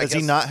Shohei. And Does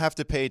he not have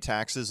to pay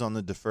taxes on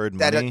the deferred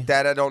money?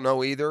 That I don't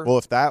know either. Well,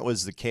 if that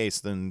was the case,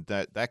 then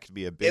that could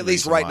be a big. At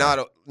least right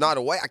now, not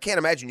away. I can't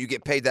imagine you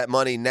get paid that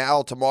money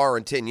now, tomorrow,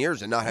 in 10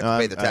 years, and not have to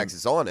pay the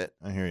taxes on it.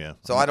 I hear you.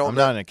 So I'm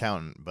not an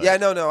accountant, but yeah,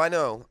 no, I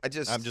know. I'm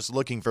just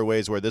looking for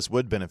ways where this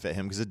would benefit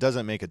him, because it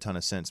doesn't make a ton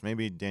of sense.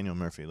 Maybe Daniel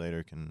Murphy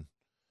later can.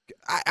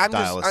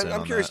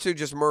 I'm curious too,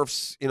 just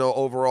Murph's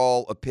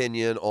overall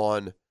opinion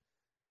on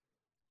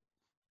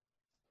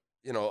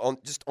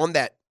on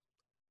that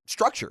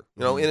structure,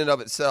 in and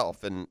of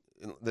itself. And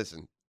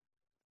listen,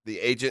 the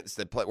agents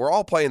that play, we're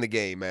all playing the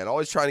game, man.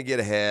 Always trying to get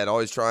ahead,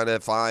 always trying to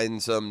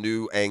find some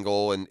new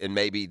angle, and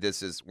maybe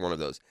this is one of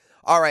those.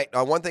 All right,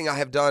 one thing I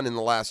have done in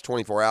the last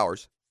 24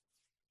 hours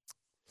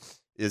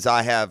is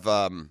I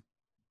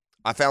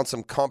found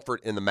some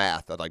comfort in the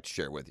math I'd like to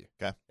share with you.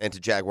 Okay. And to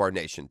Jaguar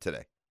Nation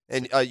today.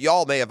 And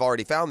y'all may have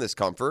already found this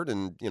comfort,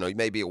 and you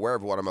may be aware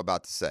of what I'm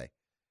about to say.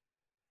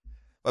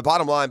 But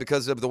bottom line,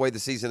 because of the way the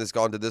season has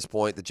gone to this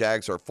point, the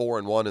Jags are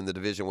 4-1 in the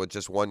division with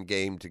just one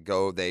game to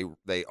go. They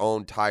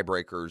own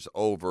tiebreakers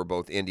over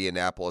both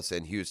Indianapolis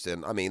and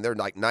Houston. I mean, they're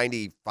like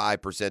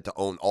 95% to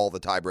own all the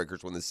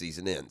tiebreakers when the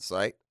season ends,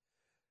 right?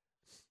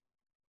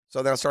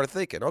 So then I started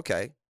thinking,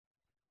 okay,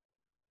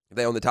 if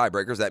they own the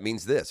tiebreakers, that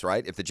means this,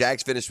 right? If the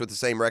Jags finish with the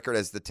same record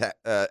as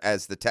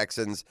the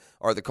Texans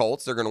or the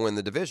Colts, they're going to win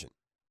the division.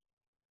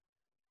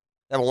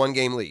 They have a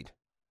one-game lead.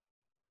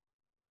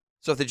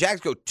 So if the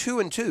Jags go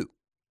 2-2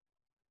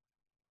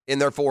 in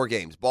their 4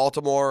 games,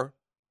 Baltimore,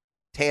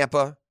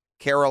 Tampa,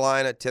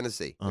 Carolina,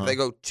 Tennessee, if they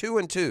go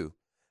 2-2,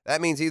 that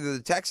means either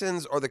the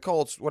Texans or the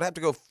Colts would have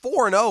to go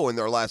 4-0 in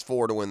their last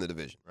 4 to win the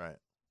division. Right.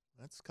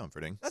 That's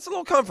comforting. That's a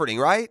little comforting,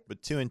 right?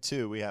 But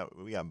 2-2,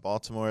 we got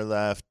Baltimore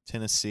left,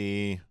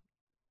 Tennessee,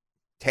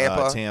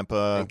 Tampa,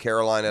 and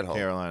Carolina at home.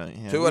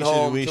 Yeah, 2 at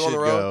home, 2 on the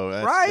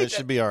road. Right. It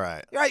should be all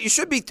right. Right. You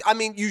should be. I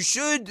mean, you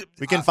should.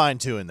 We can find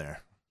 2 in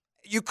there.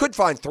 You could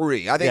find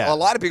 3. I think a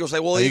lot of people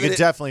say, well, you could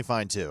definitely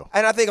find 2.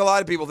 And I think a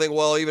lot of people think,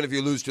 well, even if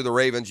you lose to the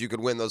Ravens, you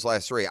could win those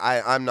last 3.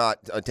 I'm not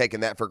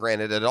taking that for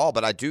granted at all,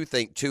 but I do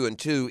think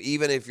 2-2,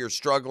 even if you're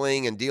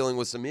struggling and dealing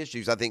with some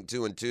issues, I think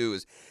 2-2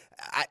 is.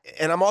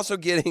 And I'm also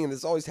getting, and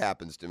this always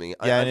happens to me.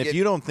 Yeah, if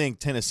you don't think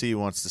Tennessee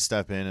wants to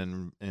step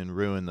in and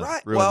ruin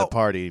the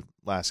party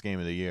last game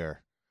of the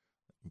year,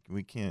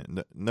 We can't.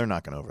 They're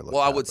not going to overlook.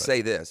 Well, I that, would but-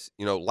 say this.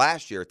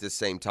 Last year at this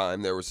same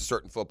time, there was a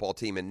certain football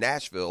team in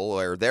Nashville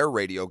where their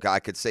radio guy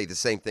could say the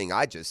same thing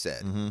I just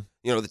said. Mm-hmm.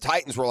 The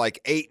Titans were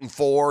like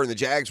 8-4, and the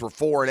Jags were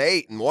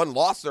 4-8, and one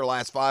lost their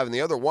last 5, and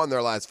the other won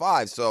their last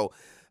 5. So,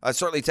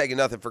 certainly taking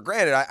nothing for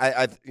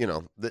granted.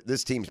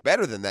 This team's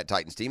better than that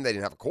Titans team. They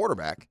didn't have a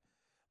quarterback,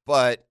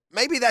 but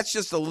maybe that's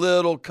just a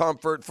little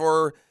comfort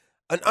for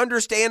an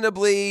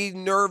understandably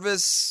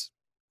nervous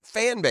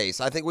fan base.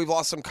 I think we've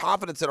lost some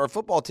confidence in our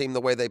football team the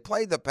way they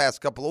played the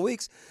past couple of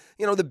weeks.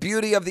 The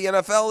beauty of the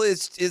NFL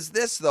is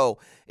this, though.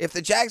 If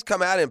the Jags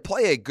come out and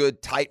play a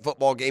good, tight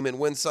football game and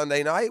win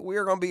Sunday night, we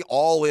are going to be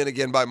all in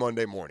again by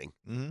Monday morning.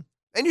 Mm-hmm.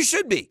 And you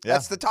should be. Yeah.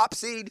 That's the top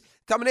seed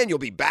coming in. You'll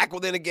be back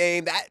within a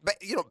game.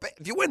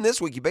 If you win this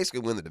week, you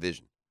basically win the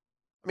division.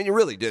 I mean, you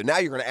really do. Now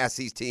you're going to ask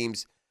these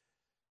teams.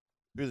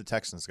 Who the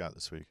Texans got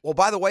this week? Well,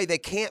 by the way, they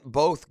can't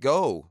both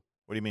go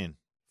What do you mean?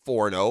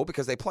 4-0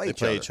 because they play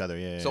Each other.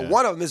 Yeah. So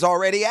one of them is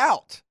already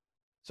out.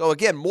 So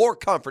again, more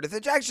comfort. If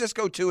the Jags just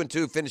go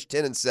 2-2, finish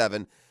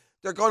 10-7,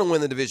 they're going to win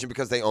the division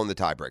because they own the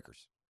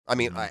tiebreakers. I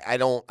mean, I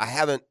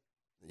haven't,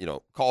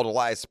 called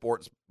Elias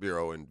Sports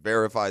Bureau and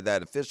verified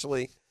that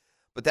officially,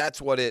 but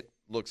that's what it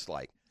looks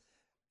like.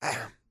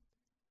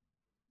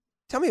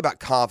 Tell me about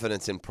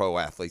confidence in pro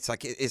athletes.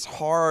 Like, it's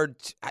hard.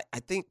 I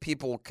think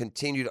people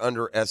continue to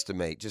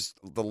underestimate just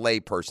the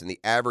layperson, the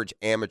average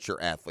amateur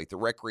athlete, the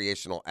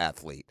recreational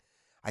athlete.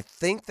 I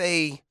think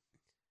they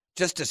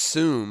just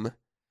assume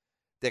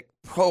that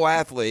pro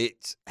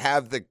athletes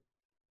have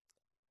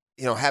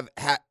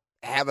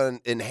have an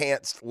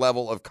enhanced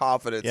level of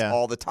confidence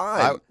all the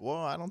time.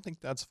 I don't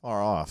think that's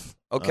far off.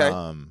 Okay.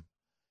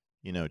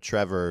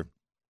 Trevor,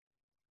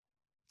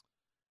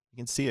 you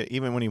can see it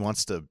even when he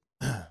wants to.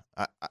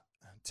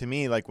 To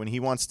me, like when he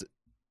wants to,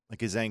 like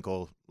his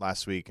ankle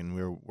last week, and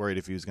we were worried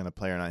if he was going to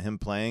play or not. Him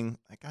playing,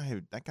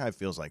 that guy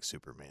feels like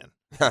Superman.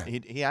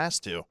 he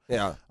has to.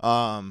 Yeah.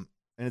 And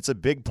it's a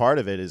big part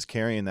of it is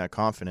carrying that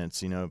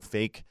confidence.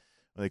 Fake.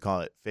 What do they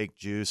call it? Fake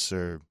juice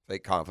or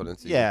fake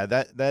confidence. Yeah,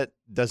 that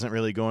doesn't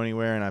really go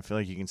anywhere, and I feel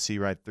like you can see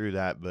right through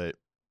that. But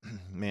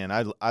man,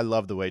 I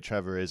love the way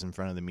Trevor is in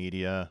front of the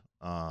media.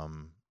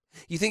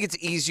 You think it's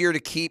easier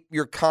to keep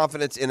your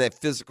confidence in a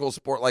physical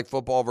sport like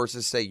football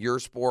versus, say, your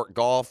sport,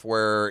 golf,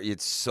 where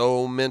it's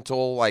so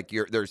mental? Like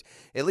there's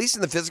at least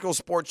in the physical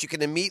sports, you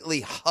can immediately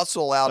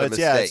hustle out a mistake.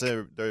 Yeah, it's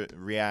the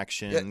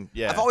reaction.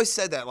 Yeah, I've always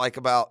said that,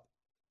 about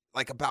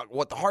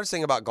what the hardest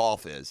thing about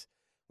golf is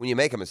when you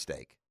make a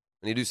mistake,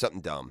 when you do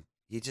something dumb,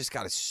 you just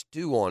got to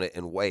stew on it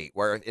and wait.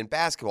 Where in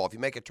basketball, if you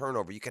make a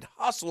turnover, you can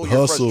hustle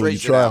your frustration. You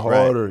try out,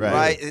 harder,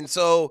 right? And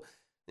so.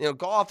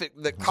 Golf,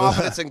 the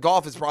confidence in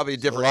golf is probably a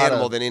different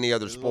animal than any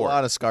other sport. A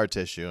lot of scar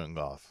tissue in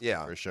golf.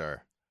 Yeah. For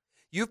sure.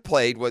 You've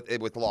played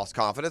with lost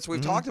confidence. We've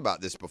talked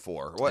about this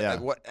before.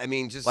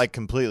 Just like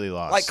completely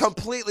lost. Like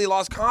completely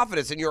lost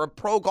confidence, and you're a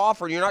pro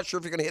golfer, and you're not sure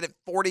if you're going to hit it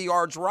 40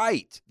 yards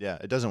right. Yeah,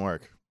 it doesn't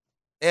work.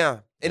 Yeah.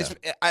 And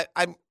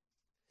I'm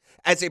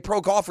as a pro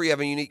golfer, you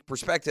have a unique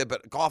perspective,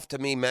 but golf to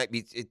me might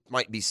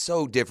be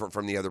so different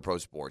from the other pro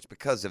sports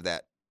because of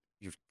that.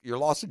 You're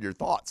lost in your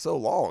thoughts so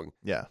long.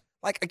 Yeah.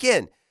 Like,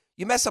 again,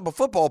 you mess up a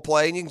football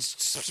play and you can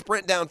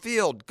sprint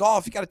downfield.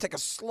 Golf, you got to take a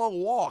slow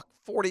walk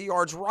 40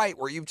 yards right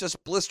where you've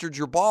just blistered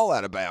your ball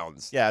out of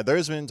bounds. Yeah,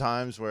 there's been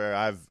times where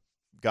I've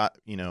got,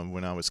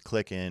 when I was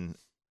clicking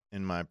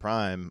in my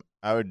prime,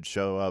 I would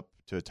show up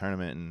to a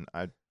tournament and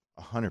I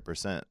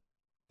 100%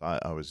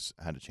 thought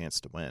I had a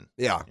chance to win.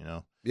 Yeah.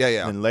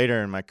 Yeah. And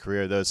later in my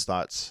career, those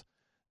thoughts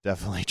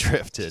definitely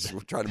drifted.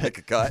 Just trying to make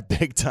a cut.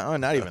 Big time.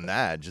 Not even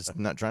that. Just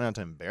trying not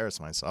to embarrass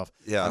myself.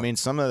 Yeah. I mean,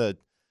 some of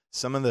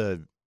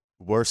the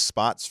worst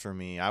spots for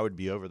me, I would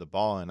be over the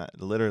ball and I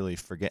literally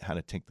forget how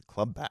to take the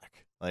club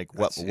back. Like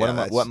what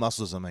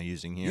muscles am I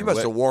using here? You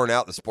must have worn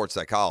out the sports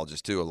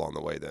psychologist too along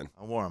the way. Then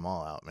I wore them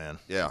all out, man.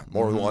 Yeah,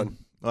 more than one.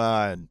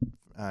 Well,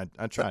 I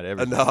tried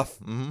everything. Enough.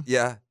 Mm-hmm.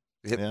 Yeah.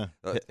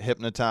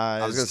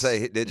 Hypnotized. I was gonna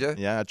say, did you?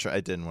 Yeah, I tried.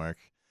 It didn't work.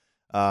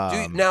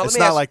 Now it's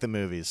not like the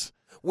movies.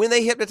 When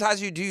they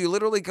hypnotize you, do you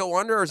literally go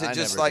under, or is it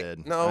just like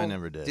did. no? I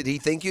never did. Did he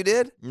think you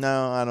did?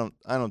 No,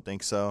 I don't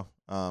think so.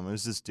 It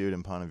was this dude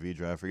in Ponte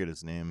Vedra. I forget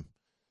his name.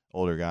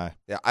 Older guy.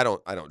 Yeah, I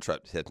don't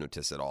trust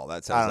hypnotists at all.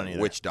 That sounds like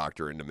witch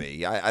doctoring to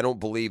me. I don't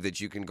believe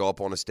that you can go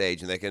up on a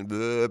stage and they can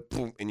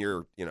boom, and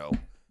you're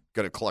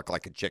gonna cluck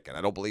like a chicken.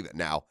 I don't believe it.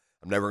 Now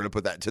I'm never gonna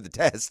put that to the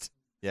test.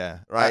 Yeah.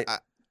 Right.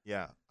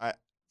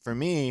 For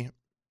me,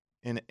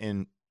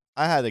 in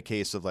I had a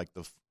case of like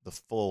the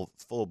full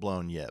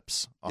blown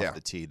yips off the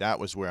tee. That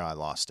was where I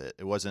lost it.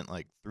 It wasn't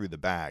like through the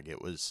bag.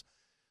 It was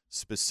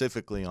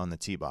specifically on the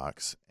tee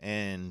box.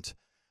 And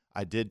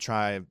I did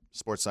try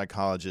sports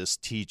psychologists,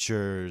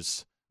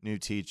 teachers, new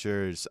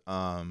teachers,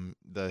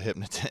 the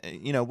hypnotist,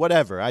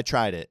 whatever. I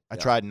tried it. I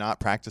tried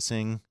not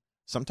practicing.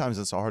 Sometimes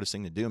it's the hardest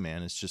thing to do,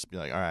 man. It's just be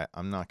like, all right,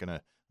 I'm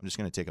just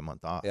gonna take a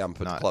month off. Yeah, I'm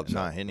putting the clubs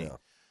not hitting.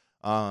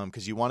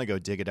 Because you want to go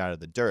dig it out of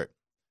the dirt.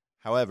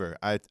 However,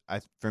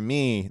 for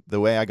me, the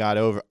way I got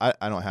over,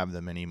 I don't have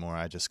them anymore.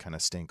 I just kind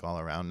of stink all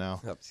around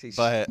now.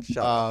 But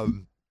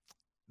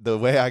the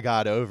way I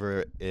got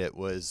over it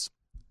was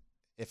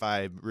if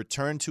I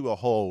returned to a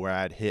hole where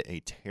I'd hit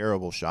a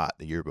terrible shot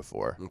the year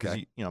before, because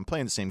Okay. I'm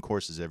playing the same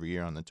courses every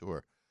year on the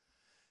tour,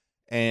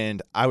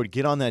 and I would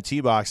get on that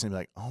tee box and be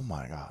like, "Oh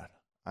my God,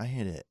 I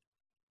hit it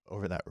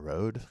over that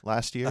road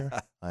last year.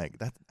 Like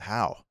that,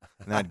 how?"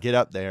 And I'd get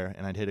up there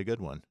and I'd hit a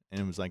good one,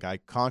 and it was like I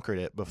conquered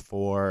it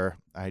before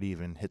I'd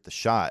even hit the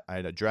shot.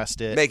 I'd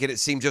addressed it, Making it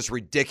seem just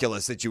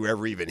ridiculous that you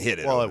ever even hit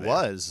it. well, over it there.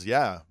 was,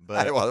 yeah,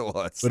 but Well, it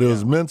was. But it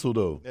was mental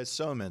though. it's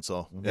so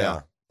mental.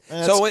 Yeah.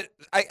 And So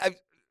I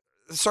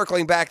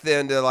circling back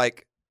then to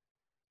like,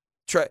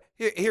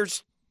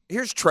 here's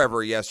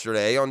Trevor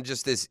yesterday on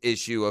just this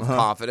issue of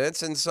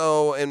confidence, and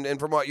so and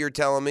from what you're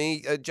telling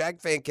me, a Jag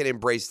fan can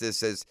embrace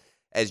this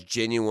as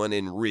genuine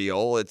and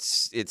real.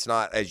 It's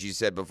not, as you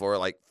said before,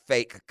 like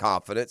fake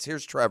confidence.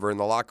 Here's Trevor in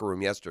the locker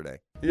room yesterday.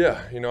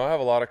 Yeah, I have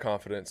a lot of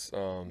confidence,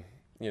 in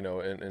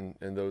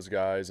those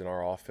guys in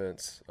our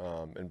offense,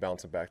 and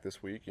bouncing back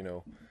this week.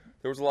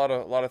 There was a lot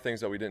of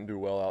things that we didn't do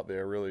well out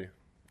there, really,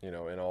 in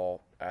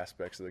all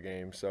aspects of the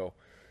game. So,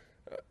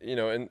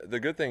 and the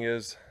good thing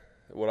is,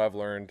 what I've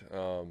learned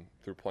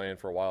through playing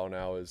for a while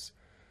now is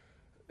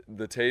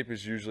the tape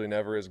is usually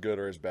never as good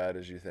or as bad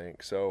as you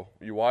think. So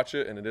you watch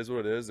it, and it is what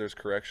it is. There's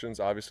corrections.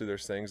 Obviously,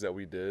 there's things that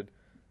we did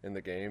in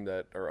the game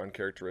that are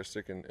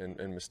uncharacteristic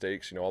and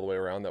mistakes, all the way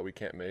around that we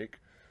can't make.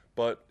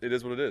 But it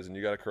is what it is, and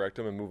you got to correct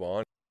them and move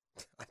on.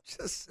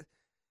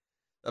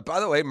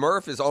 By the way,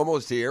 Murph is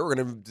almost here.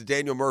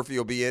 Daniel Murphy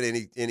will be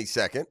in any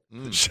second.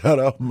 Shout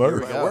out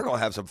Murph. We're going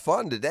to have some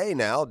fun today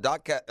now.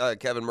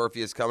 Kevin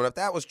Murphy is coming up.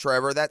 That was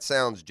Trevor. That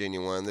sounds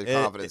genuine. The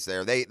confidence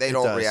there. They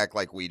don't does. react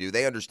like we do.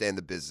 They understand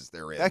the business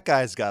they're in. that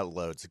guy's got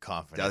loads of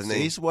confidence. Doesn't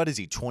he? He's, what is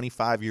he,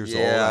 25 years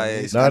Yeah,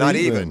 old? he's Not not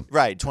even. even.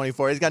 Right,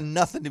 24. He's got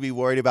nothing to be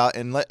worried about.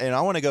 And I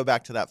want to go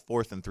back to that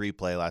 4th and 3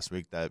 play last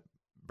week that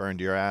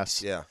burned your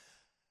ass. Yeah.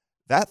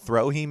 That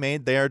throw he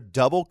made there,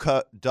 double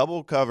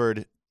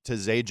covered to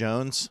Zay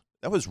Jones.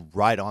 That was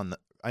right on the.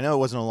 I know it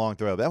wasn't a long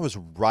throw, but that was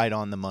right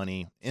on the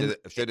money.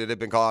 Should it have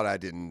been called? I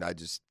didn't.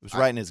 It It was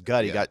right in his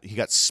gut. yeah. He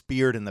got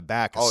speared in the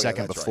back a yeah,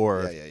 second that's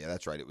before. Right. Yeah.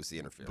 That's right. It was the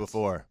interference.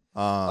 Before.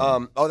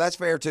 That's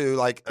fair too.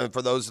 Like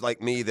for those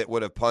like me that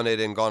would have punted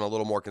and gone a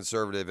little more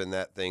conservative in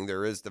that thing,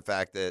 there is the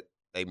fact that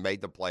they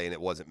made the play and it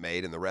wasn't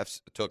made, and the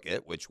refs took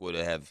it, which would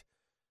have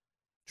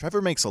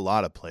Trevor makes a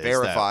lot of plays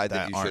verified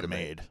that you aren't should have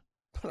made. made.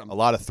 A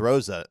lot of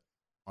throws that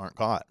aren't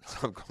caught.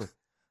 I'm going,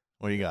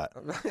 What do you got?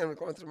 I'm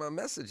going through my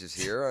messages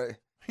here. Are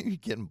you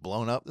getting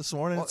blown up this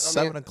morning? Well, It's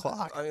I 7 mean,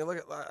 o'clock. I mean, look,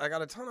 I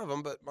got a ton of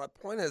them, but my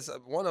point is,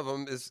 one of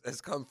them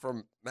has come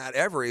from Matt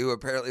Every, who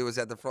apparently was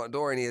at the front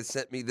door, and he has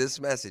sent me this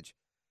message.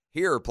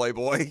 Here,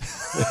 Playboy.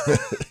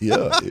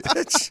 Yeah.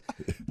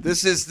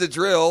 This is the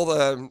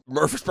drill.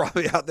 Murphy's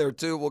probably out there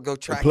too. We'll go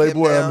track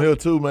Playboy, him down. I'm here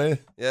too, man.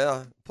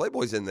 Yeah,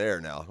 Playboy's in there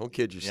now. Don't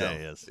kid yourself. Yeah,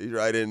 he is. He's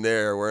right in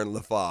there wearing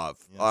Lefave.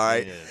 Yes, All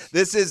right. he is.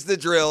 This is the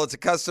drill. It's a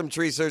custom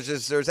tree search.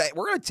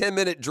 We're going to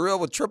 10-minute drill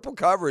with triple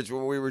coverage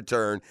when we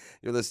return.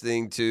 You're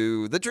listening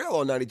to The Drill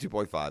on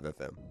 92.5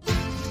 FM.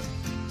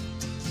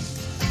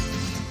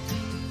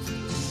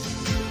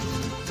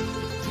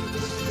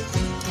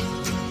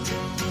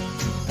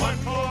 One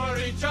for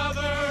each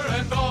other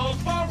and all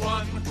for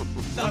one.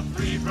 The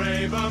three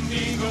brave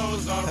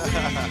amigos are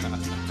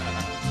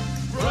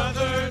we.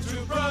 Brother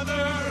to brother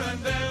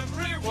and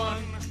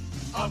everyone.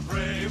 A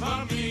brave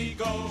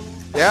amigo.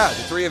 Yeah,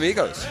 the three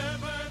amigos.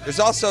 There's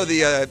also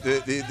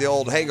the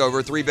old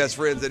hangover, three best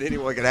friends that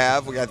anyone could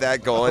have. We got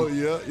that going.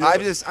 Oh,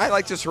 yeah. I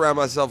like to surround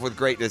myself with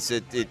greatness.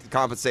 It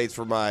compensates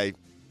for my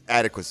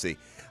adequacy.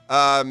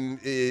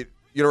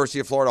 University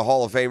of Florida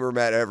Hall of Famer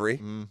Matt Every,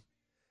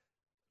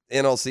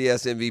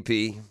 NLCS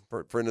MVP,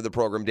 friend of the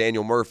program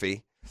Daniel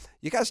Murphy.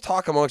 You guys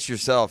talk amongst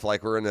yourself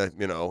like we're in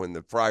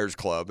the Friars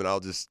Club, and I'll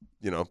just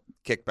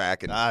kick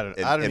back and I don't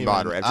even,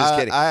 moderate. I'm just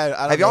kidding. I don't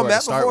Have know y'all where to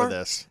met start before? with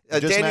this.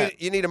 Just Daniel,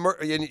 met.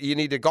 you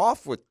need to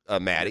golf with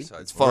Matty. Yes,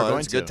 It's we're fun. going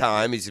It's a good to.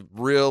 time. He's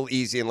real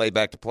easy and laid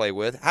back to play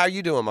with. How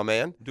you doing, my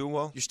man? Doing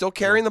well. You're still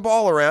carrying the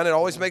ball around. It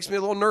always makes me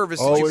a little nervous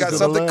that Always you've got gonna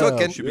something laugh.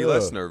 cooking. Should be Yeah.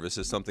 less nervous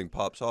if something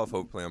pops off.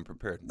 Hopefully, I'm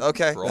prepared.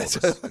 Okay. For all of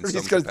us in He's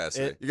some gonna-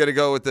 capacity. You're gonna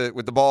go with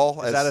the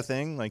ball. Is that a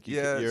thing? Like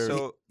Yeah, you're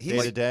so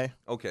day to day?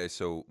 Okay,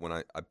 so when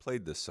I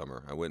played this summer,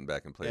 I went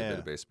back and played a bit Yeah.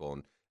 of baseball,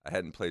 and I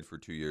hadn't played for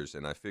 2 years,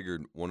 and I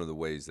figured one of the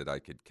ways that I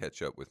could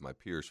catch up with my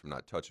peers from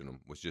not touching them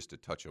was just to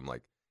touch them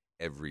like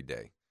every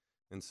day,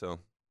 and so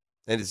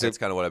And it's that's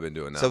kind of what I've been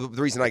doing now. so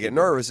the reason I get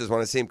nervous is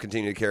when I see him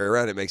continue to carry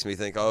around, it makes me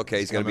think, oh, okay,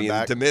 he's going to coming be in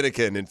back. the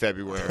Dominican in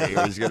February,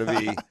 or he's going to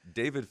be.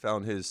 David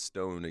found his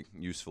stone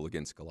useful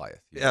against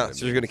Goliath. You know Yeah, what I so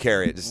mean? you're going to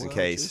carry it just in Well,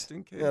 case. just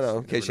in case. You know,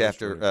 in You case never you know have what's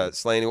to gonna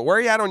slay anyone. Where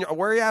are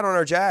you at on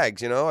our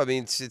Jags? I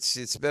mean,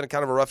 it's been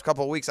kind of a rough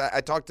couple of weeks.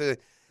 I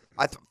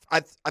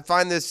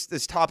find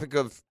this topic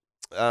of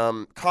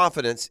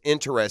confidence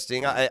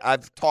interesting.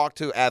 I've talked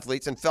to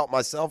athletes and felt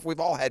myself. We've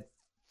all had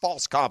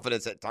false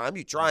confidence at times.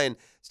 You try and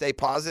stay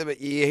positive,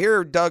 but you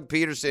hear Doug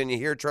Peterson, you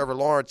hear Trevor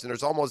Lawrence, and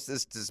there's almost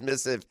this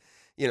dismissive,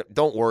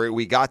 don't worry,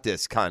 we got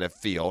this kind of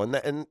feel,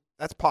 and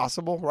that's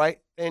possible, right,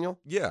 Daniel?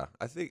 Yeah,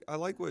 I think I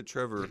like what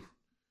Trevor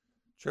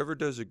Trevor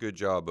does a good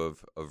job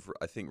of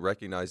I think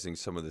recognizing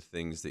some of the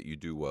things that you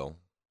do well.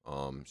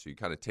 So you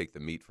kind of take the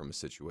meat from a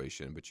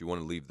situation, but you want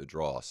to leave the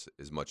dross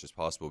as much as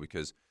possible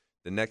because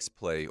the next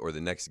play or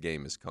the next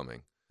game is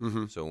coming.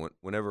 Mm-hmm. So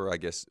whenever I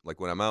guess like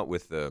when I'm out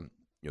with the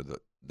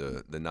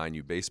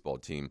 9U baseball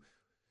team,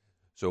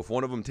 so if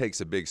one of them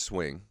takes a big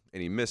swing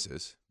and he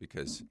misses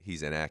because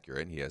he's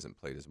inaccurate and he hasn't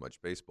played as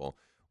much baseball,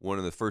 one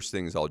of the first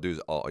things I'll do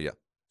is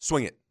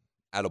swing it,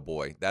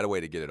 attaboy, that a way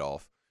to get it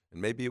off.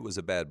 And maybe it was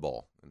a bad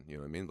ball. And you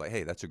know what I mean? Like,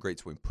 hey, that's a great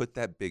swing. Put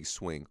that big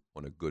swing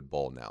on a good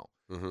ball now.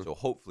 Mm-hmm. So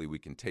hopefully we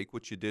can take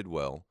what you did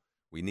well.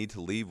 We need to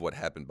leave what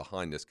happened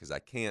behind us because I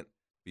can't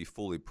be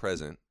fully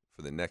present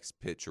for the next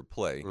pitch or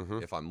play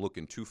if I'm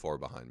looking too far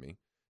behind me.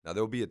 Now,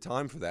 there'll be a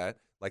time for that,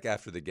 like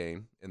after the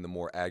game in the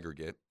more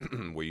aggregate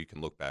where you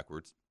can look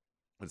backwards.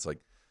 It's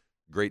like,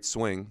 great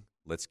swing.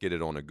 Let's get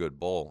it on a good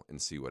ball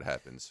and see what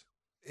happens.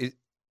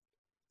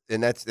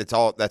 And that's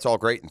all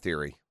great in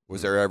theory.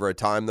 Was there ever a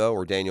time though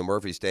where Daniel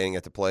Murphy's standing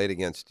at the plate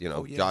against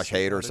Josh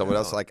Hader or someone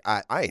else like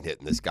I ain't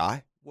hitting this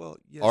guy? Well,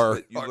 yes,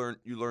 but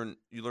you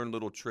learn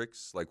little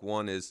tricks. Like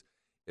one is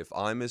if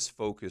I'm as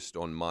focused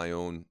on my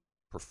own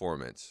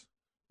performance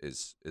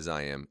as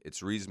I am,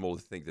 it's reasonable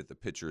to think that the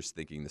pitcher is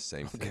thinking the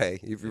same thing. Okay,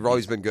 you've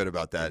always been good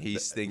about that.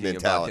 He's thinking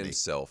mentality. about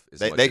himself.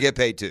 They get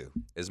paid too,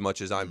 as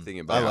much as I'm thinking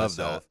about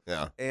myself.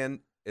 That. Yeah, and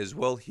as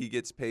well he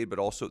gets paid, but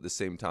also at the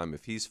same time,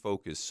 if he's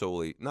focused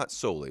not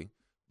solely,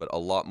 but a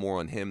lot more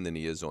on him than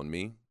he is on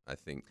me. I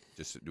think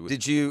just to do it.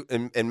 Did you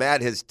and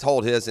Matt has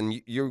told his,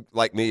 and you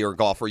like me, you're a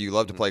golfer, you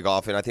love to play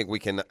golf, and I think we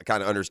can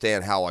kind of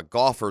understand how a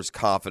golfer's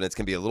confidence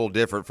can be a little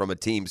different from a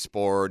team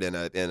sport and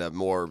a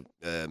more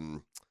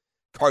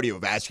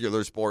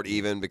cardiovascular sport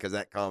even, because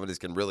that confidence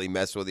can really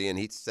mess with you, and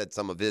he said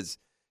some of his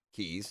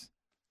keys.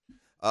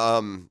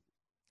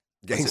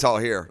 Gang's all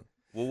here.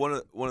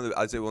 Well,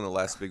 I'd say one of the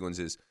last big ones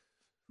is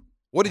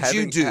what did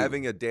you do?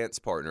 Having a dance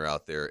partner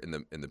out there in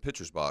the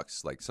pitcher's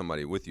box, like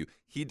somebody with you,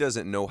 he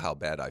doesn't know how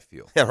bad I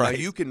feel. Yeah, right.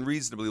 Now, you can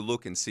reasonably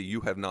look and see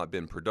you have not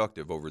been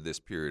productive over this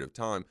period of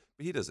time,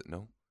 but he doesn't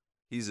know.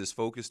 He's as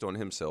focused on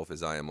himself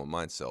as I am on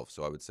myself.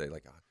 So I would say,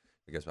 like,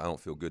 I guess I don't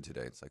feel good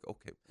today. It's like,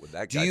 okay, well,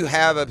 that guy. Do you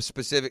have a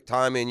specific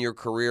time in your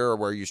career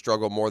where you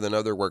struggled more than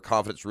other, where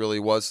confidence really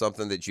was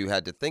something that you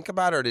had to think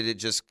about, or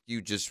did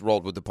you just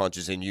rolled with the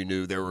punches and you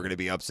knew there were going to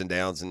be ups and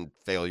downs and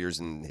failures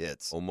and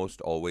hits?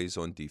 Almost always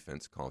on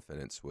defense,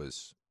 confidence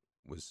was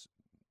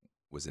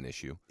an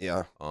issue.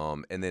 Yeah.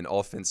 And then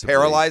offensively,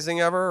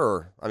 paralyzing ever,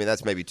 or I mean,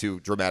 that's maybe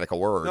too dramatic a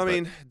word. I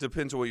mean,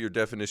 depends on what your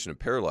definition of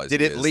paralyzing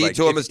is. Did it lead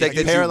to a mistake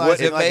that you would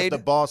have made? If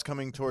the ball's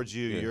coming towards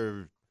you,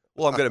 you're.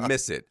 Well, I'm going to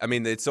miss it. I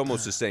mean, it's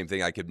almost the same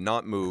thing. I could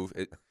not move.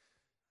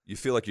 You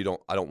feel like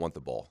I don't want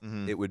the ball.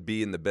 Mm-hmm. It would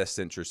be in the best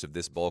interest of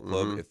this ball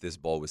club if this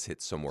ball was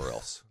hit somewhere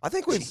else. I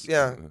think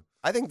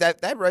I think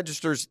that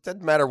registers.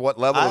 Doesn't matter what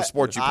level of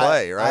sport you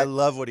play, right? I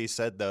love what he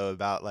said though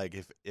about like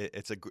if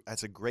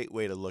that's a great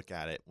way to look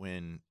at it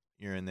when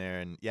you're in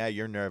there and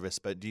you're nervous,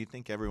 but do you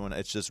think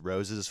it's just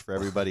roses for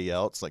everybody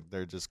else? Like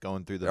they're just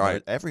going through the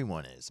right.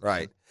 Everyone is, man.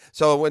 Right.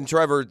 So when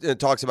Trevor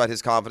talks about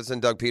his confidence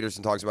and Doug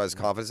Peterson talks about his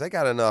confidence, they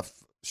got enough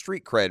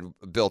street cred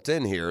built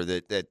in here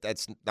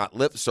that's not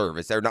lip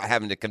service. They're not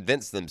having to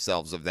convince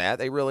themselves of that.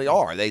 They really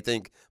are. They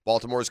think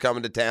Baltimore's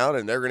coming to town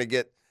and they're going to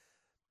get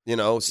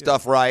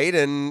stuff right,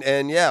 and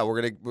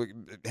we're going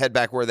to head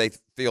back where they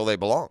feel they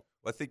belong.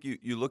 Well, I think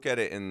you look at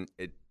it and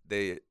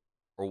they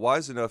are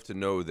wise enough to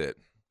know that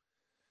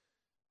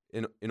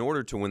in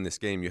order to win this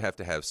game, you have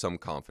to have some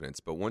confidence.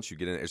 But once you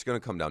get in, it's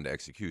going to come down to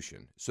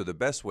execution. So the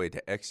best way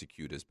to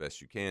execute as best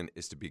you can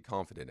is to be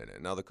confident in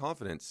it. Now, the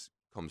confidence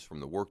comes from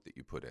the work that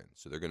you put in.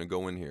 So they're going to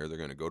go in here, they're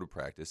going to go to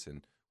practice,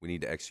 and we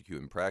need to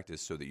execute in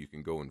practice so that you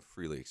can go and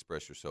freely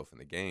express yourself in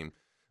the game.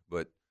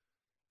 But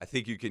I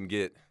think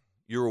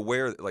you're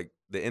aware that, like,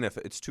 the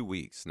NFL, it's 2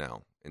 weeks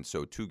now. And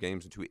so 2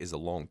 games in 2 weeks is a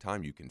long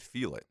time. You can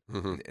feel it.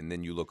 Mm-hmm. And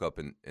then you look up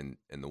and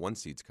the 1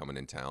 seed's coming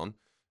in town,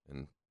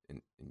 and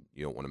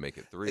you don't want to make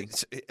it 3.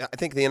 I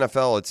think the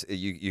NFL,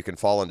 you can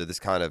fall into this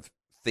kind of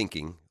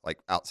thinking, like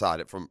outside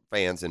it from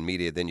fans and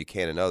media than you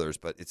can in others.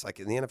 But it's like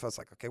in the NFL, it's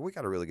like, okay, we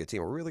got a really good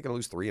team. We're really going to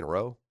lose 3 in a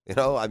row.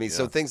 I mean,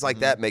 so things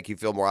like that make you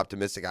feel more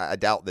optimistic. I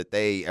doubt that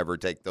they ever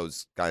take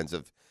those kinds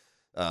of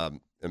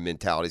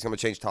mentalities. I'm going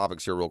to change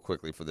topics here real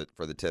quickly for the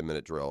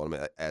 10-minute drill. I'm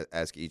going to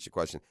ask each a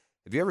question.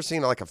 Have you ever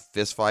seen like a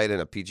fist fight in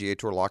a PGA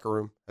Tour locker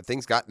room? Have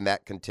things gotten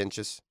that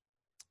contentious?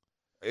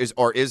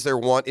 Is there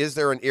one? Is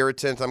there an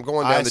irritant? I'm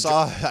going down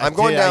I'm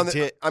going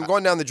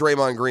down the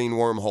Draymond Green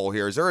wormhole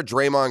here. Is there a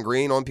Draymond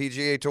Green on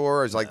PGA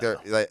Tour? Is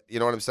you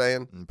know what I'm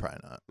saying? Probably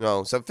not.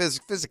 No. So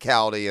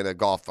physicality in a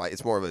golf fight,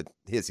 it's more of a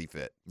hissy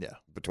fit. Yeah.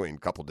 Between a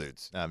couple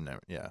dudes. I've never.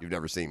 Yeah. You've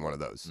never seen one of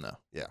those. No.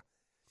 Yeah.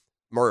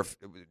 Murph,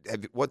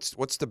 what's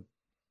the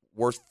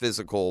worst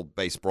physical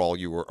base brawl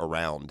you were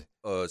around?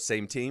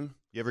 Same team.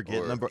 You ever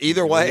get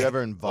either way? Were you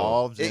ever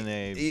involved in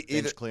a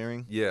bench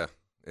clearing? Yeah.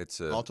 It's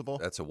Multiple?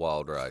 That's a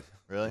wild ride.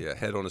 Really? Yeah,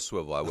 head on a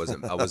swivel. I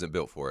wasn't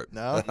built for it.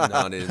 No?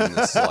 Not in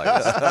the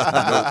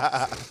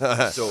slightest.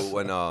 Nope. So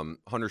when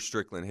Hunter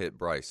Strickland hit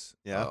Bryce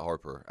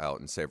Harper out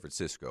in San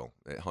Francisco,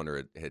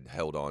 Hunter had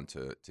held on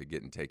to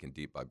getting taken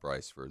deep by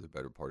Bryce for the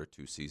better part of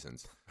 2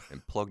 seasons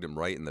and plugged him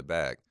right in the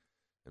back.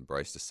 And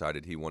Bryce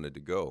decided he wanted to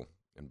go.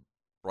 And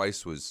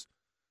Bryce was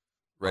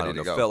ready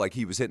to go. Felt like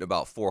he was hitting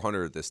about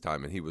 400 at this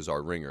time, and he was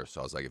our ringer. So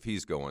I was like, if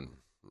he's going,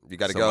 you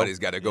got to go. Somebody's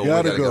got to go. You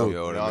gotta go. You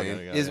know what I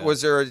mean?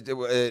 Was there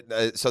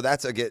so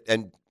that's a get,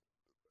 and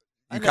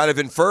you kind of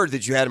inferred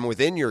that you had him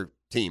within your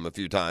team a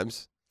few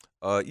times.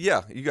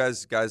 Yeah, you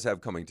guys have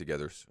coming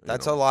together.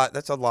 That's a lot.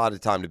 That's a lot of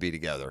time to be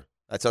together.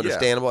 That's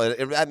understandable.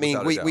 I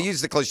mean, we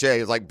use the cliche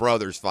as like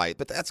brothers fight,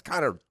 but that's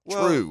kind of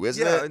true,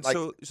 isn't it? And like,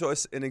 so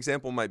an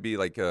example might be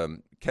like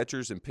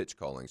catchers and pitch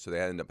calling. So they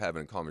end up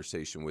having a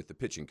conversation with the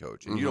pitching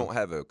coach, and you don't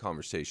have a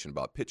conversation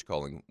about pitch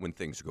calling when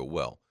things go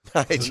well.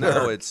 Right, so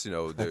now it's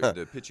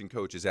the pitching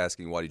coach is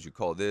asking, why did you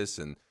call this?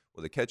 And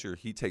well, the catcher,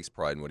 he takes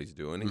pride in what he's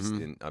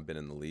doing. I've been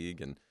in the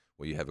league, and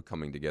you have a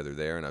coming together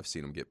there, and I've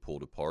seen them get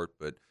pulled apart.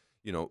 But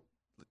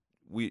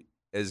we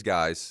as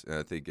guys, and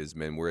I think as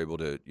men, we're able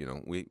to,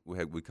 we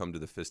come to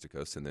the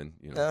fisticuffs, and then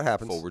that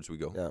happens. Forwards we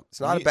go. Yeah,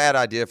 it's not a bad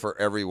idea for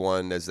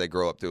everyone as they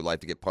grow up through life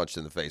to get punched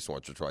in the face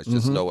once or twice.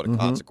 Just know what a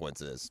consequence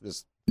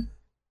is.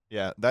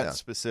 That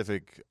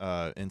specific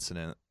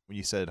incident when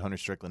you said Hunter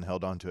Strickland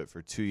held on to it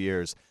for 2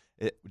 years.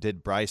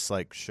 Did Bryce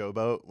like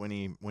showboat when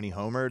he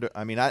homered?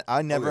 I mean,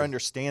 I never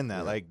understand that.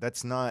 Yeah. Like,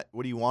 that's not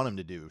what do you want him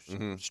to do?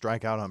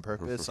 Strike out on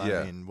purpose?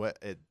 I mean,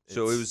 what?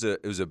 So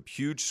it was a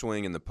huge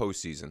swing in the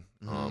postseason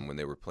when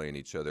they were playing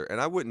each other, and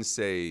I wouldn't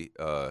say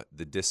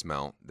the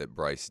dismount that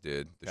Bryce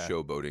did, the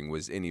showboating,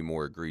 was any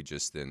more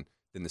egregious than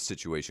the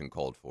situation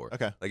called for.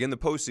 Okay, like in the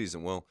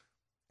postseason, well,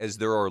 as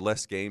there are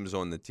less games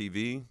on the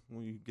TV,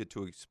 you get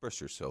to express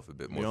yourself a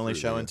bit more. The only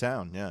show in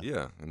town,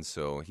 yeah, and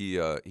so he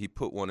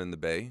put one in the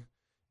bay.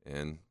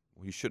 And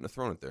he shouldn't have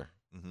thrown it there.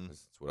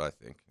 That's what I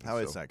think. How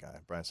is that guy,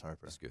 Bryce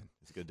Harper? He's good.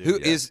 He's a good dude. Who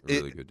is a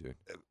really good dude.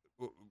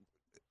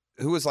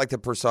 Who was like the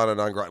persona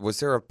non grata? Was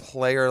there a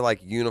player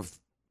like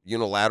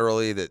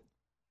unilaterally that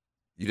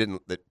you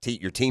didn't,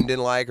 your team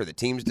didn't like, or the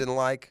teams didn't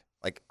like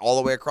all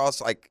the way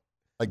across, like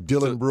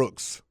Dylan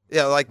Brooks?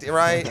 Yeah, like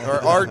right,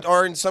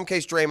 or in some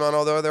case Draymond.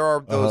 Although there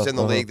are those in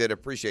the league that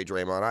appreciate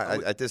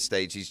Draymond. At this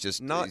stage, he's he's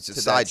a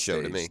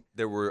sideshow to me.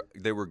 There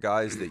were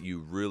guys that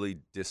you really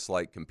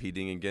dislike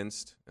competing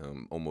against,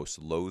 almost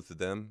loathe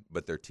them,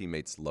 but their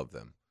teammates love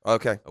them.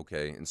 Okay,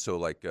 and so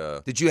like,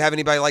 did you have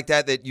anybody like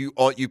that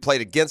you played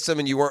against them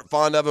and you weren't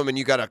fond of them and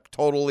you got a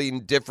totally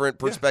different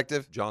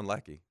perspective? John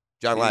Lackey.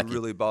 He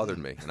really bothered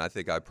me, and I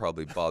think I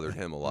probably bothered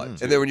him a lot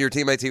too. And then when you were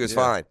teammates, he was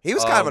fine. He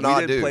was kind of an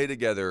odd dude. We didn't play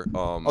together.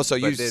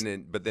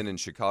 But then in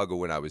Chicago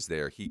when I was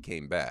there, he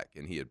came back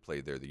and he had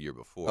played there the year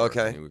before.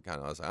 Okay, and I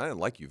was like, I didn't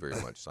like you very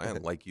much. So I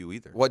didn't like you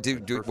either. What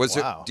do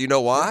you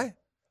know why?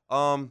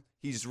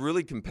 He's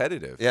really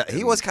competitive. Yeah,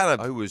 he was kind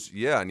of.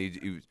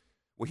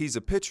 He's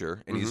a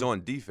pitcher and he's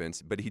on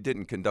defense, but he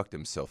didn't conduct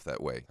himself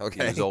that way.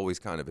 Okay, he was always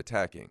kind of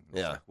attacking.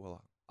 Yeah. Like,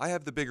 well, I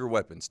have the bigger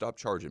weapon. Stop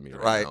charging me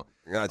right now.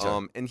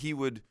 Gotcha. And he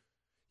would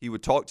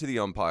talk to the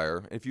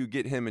umpire. If you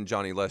get him and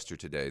Johnny Lester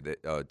today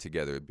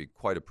together, it'd be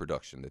quite a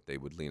production that they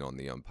would lean on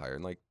the umpire.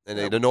 And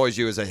it annoys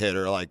you as a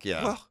hitter, like,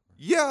 Well,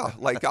 yeah,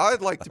 like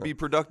I'd like to be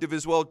productive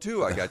as well,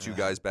 too. I got you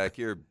guys back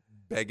here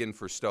begging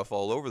for stuff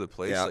all over the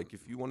place. Yeah. Like,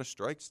 if you want to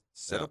strike,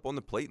 set up on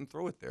the plate and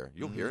throw it there.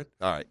 You'll hear it.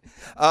 All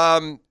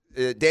right.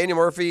 Daniel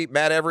Murphy,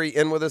 Matt Every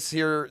in with us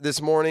here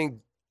this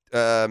morning.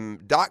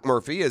 Doc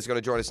Murphy is going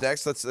to join us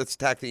next. Let's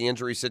attack the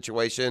injury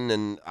situation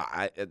and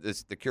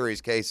the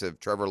curious case of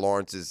Trevor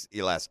Lawrence's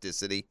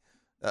elasticity,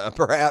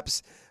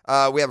 perhaps.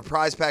 We have a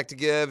prize pack to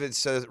give.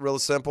 It's real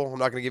simple. I'm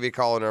not going to give you a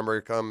caller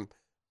number. Come,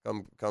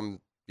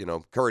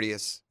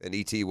 courteous, and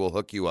ET will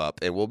hook you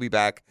up. And we'll be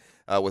back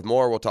with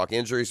more. We'll talk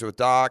injuries with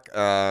Doc.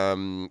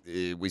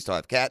 We still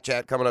have Cat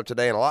Chat coming up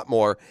today and a lot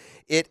more.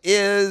 It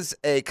is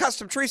a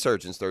Custom Tree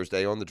Surgeons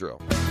Thursday on The Drill.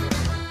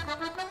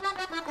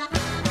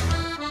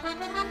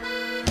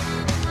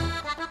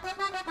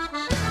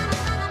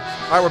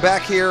 All right, we're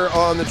back here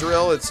on The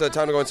Drill. It's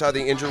time to go inside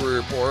the injury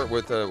report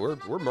with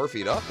we're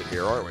Murphy'd up in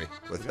here, aren't we?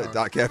 With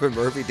Doc Kevin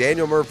Murphy.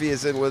 Daniel Murphy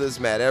is in with us.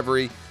 Matt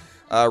Every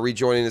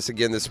rejoining us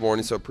again this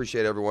morning, so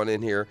appreciate everyone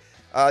in here.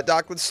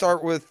 Doc, let's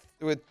start with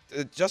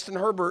Justin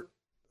Herbert.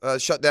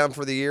 Shut down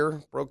for the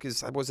year. Broke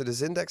his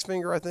index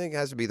finger, I think. It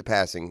has to be the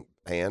passing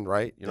hand,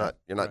 right? You're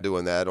not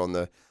doing that on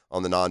the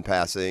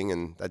non-passing,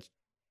 and that's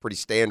pretty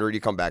standard.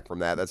 You come back from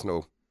that. That's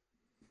no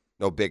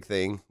big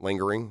thing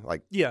lingering.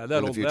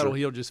 That'll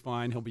heal just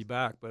fine. He'll be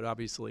back. But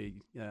obviously,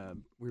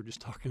 we were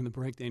just talking in the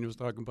break. Daniel was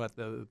talking about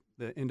the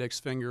index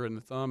finger and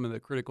the thumb and the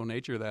critical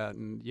nature of that.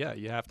 And yeah,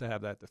 you have to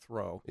have that to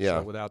throw. Yeah.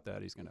 So without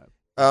that, he's going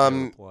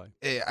to play.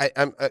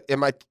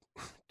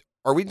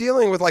 Are we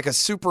dealing with like a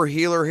super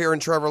healer here in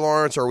Trevor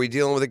Lawrence? Or are we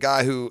dealing with a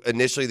guy who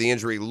initially the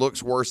injury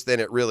looks worse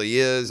than it really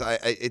is?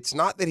 It's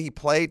not that he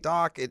played,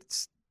 Doc.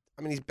 He's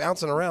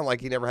bouncing around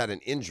like he never had an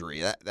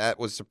injury. That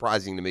was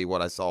surprising to me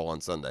what I saw on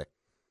Sunday.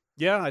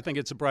 Yeah, I think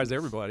it surprised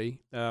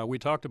everybody. We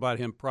talked about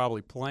him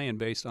probably playing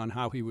based on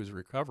how he was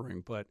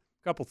recovering, but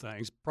a couple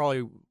things.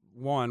 Probably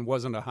one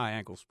wasn't a high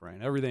ankle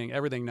sprain.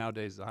 Everything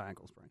nowadays is a high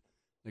ankle sprain.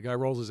 The guy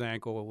rolls his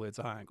ankle, it's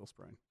a high ankle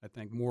sprain. I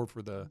think more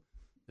for the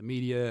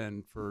media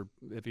and for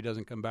if he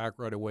doesn't come back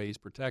right away, he's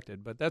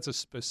protected. But that's a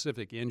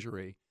specific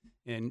injury,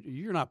 and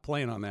you're not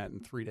playing on that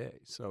in 3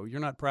 days. So you're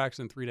not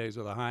practicing 3 days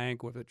with a high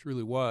ankle. If it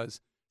truly was,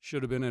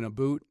 should have been in a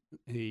boot.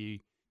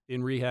 He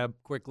in rehab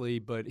quickly,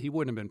 but he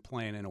wouldn't have been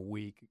playing in a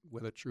week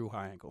with a true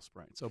high ankle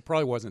sprain. So it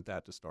probably wasn't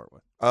that to start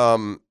with.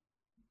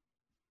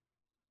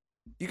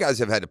 You guys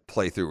have had to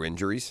play through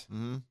injuries,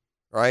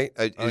 right?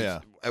 Yeah.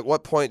 At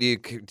what point do you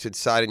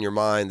decide in your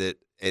mind that,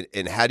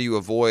 and how do you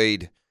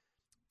avoid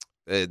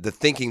the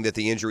thinking that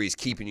the injury is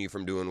keeping you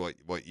from doing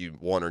what you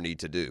want or need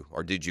to do?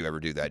 Or did you ever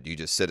do that? Do you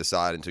just sit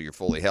aside until you're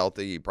fully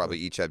healthy? You probably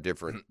each have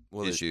different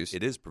issues.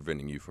 It is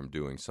preventing you from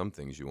doing some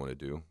things you want to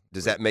do.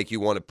 Does that make you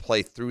want to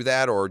play through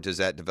that, or does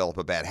that develop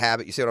a bad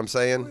habit? You see what I'm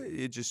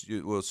saying?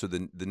 So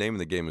the name of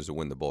the game is to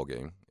win the ball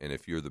game, and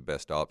if you're the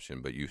best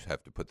option, but you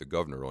have to put the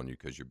governor on you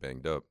because you're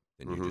banged up,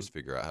 then you just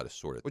figure out how to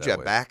sort it. What'd you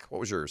have, back? What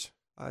was yours?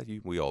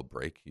 We all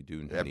break. You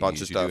do a bunch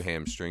of stuff. You do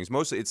hamstrings.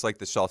 Mostly, it's like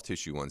the soft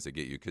tissue ones that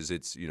get you because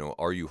it's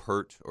are you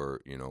hurt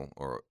or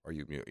are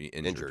you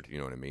injured? You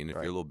know what I mean? If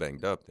you're a little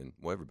banged up, then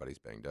everybody's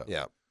banged up.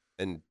 Yeah,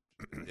 and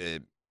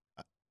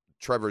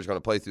Trevor's going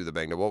to play through the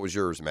banged up. What was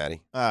yours,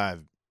 Matty?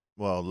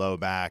 Low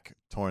back,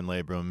 torn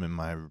labrum in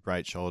my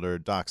right shoulder.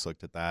 Docs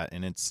looked at that,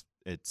 and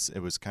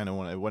it was kind of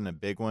one. It wasn't a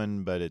big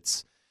one, but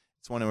it's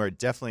one where it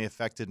definitely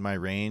affected my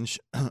range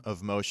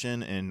of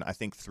motion, and I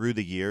think through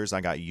the years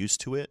I got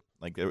used to it.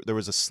 Like there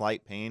was a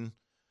slight pain,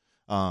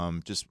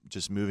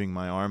 just moving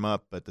my arm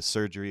up, but the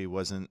surgery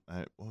wasn't.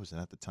 What was it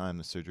at the time?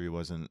 The surgery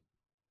wasn't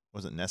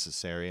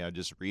necessary. I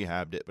just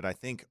rehabbed it, but I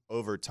think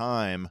over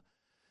time,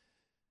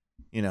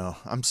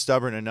 I'm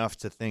stubborn enough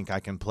to think I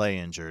can play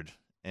injured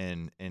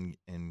and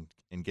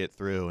get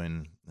through,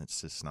 and it's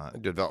just not.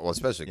 Well,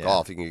 especially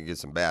golf, you can get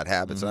some bad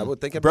habits. And I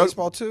would think in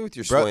baseball too, with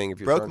your swing. If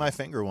you broke my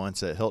finger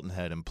once at Hilton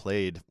Head and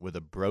played with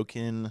a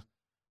broken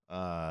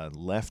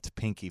left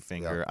pinky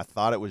finger. Yeah. I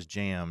thought it was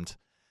jammed.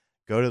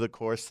 Go to the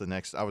course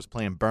I was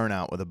playing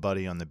burnout with a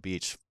buddy on the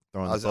beach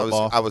throwing the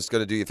football. I was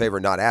going to do you a favor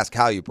and not ask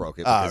how you broke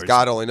it, because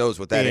God only knows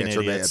what that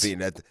answer may have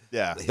been at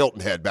the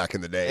Hilton Head back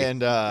in the day.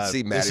 And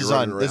see Matty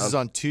this is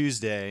on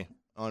Tuesday.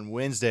 On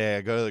Wednesday,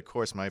 I go to the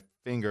course. My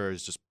finger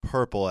is just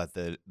purple at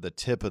the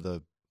tip of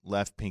the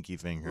left pinky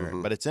finger,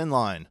 but it's in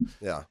line.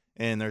 Yeah.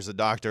 And there's a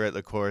doctor at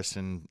the course,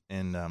 and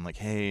I'm like,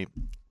 hey,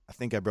 I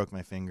think I broke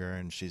my finger.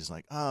 And she's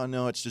like, oh,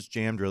 no, it's just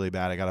jammed really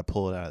bad. I got to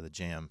pull it out of the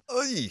jam.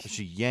 So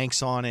she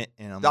yanks on it.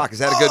 And I'm Doc, like, is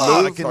that a good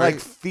move? I can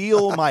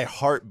feel my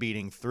heart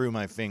beating through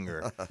my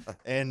finger.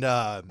 And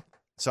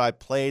so I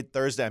played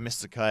Thursday. I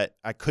missed the cut.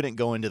 I couldn't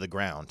go into the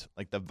ground.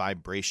 Like the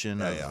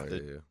vibration of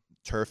the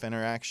turf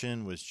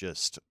interaction was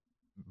just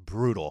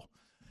brutal.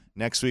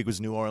 Next week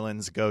was New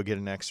Orleans. Go get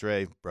an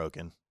X-ray.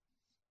 Broken.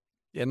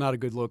 Yeah, not a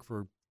good look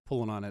for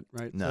pulling on it,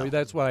 right? No. So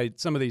that's why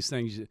some of these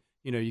things,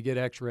 you get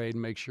X-rayed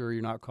and make sure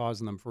you're not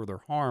causing them further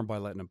harm by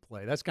letting them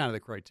play. That's kind of the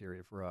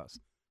criteria for us.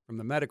 From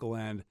the medical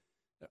end,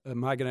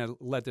 am I going to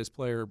let this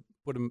player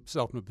put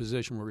himself in a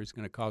position where he's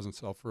going to cause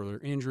himself further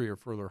injury or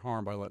further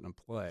harm by letting him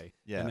play?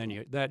 Yeah. And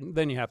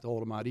then you have to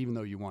hold him out, even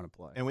though you want to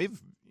play. And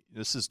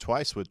this is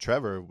twice with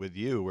Trevor, with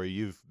you, where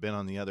you've been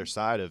on the other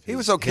side of he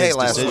was okay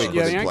last decision. week.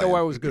 Yeah, the ankle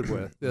I was good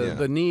with.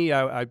 The knee,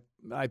 I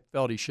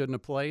felt he shouldn't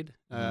have played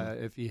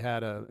if he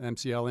had a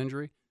MCL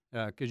injury,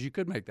 because you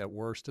could make that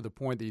worse to the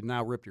point that you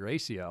now ripped your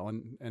ACL,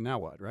 and now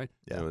what, right?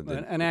 Yeah.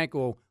 An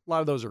ankle, a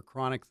lot of those are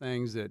chronic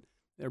things that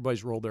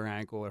everybody's rolled their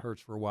ankle. It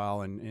hurts for a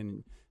while,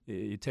 and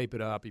you tape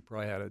it up. You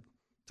probably had a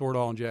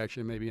Toradol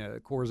injection, maybe a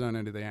cortisone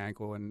into the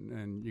ankle,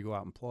 and you go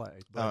out and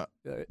play. But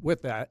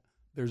with that,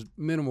 there's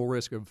minimal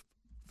risk of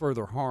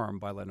further harm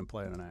by letting him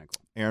play on an ankle.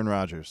 Aaron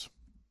Rodgers,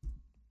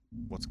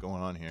 what's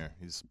going on here?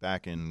 He's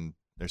back in,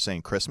 they're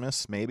saying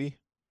Christmas, maybe?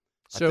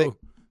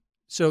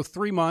 So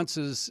 3 months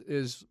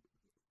is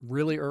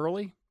really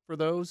early for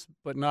those,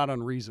 but not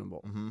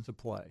unreasonable to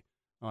play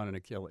on an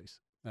Achilles.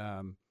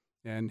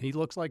 And he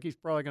looks like he's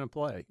probably going to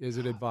play. Is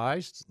it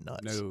advised?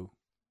 Nuts.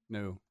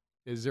 No.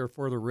 Is there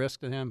further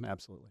risk to him?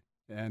 Absolutely.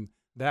 And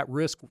that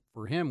risk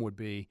for him would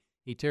be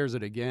he tears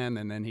it again,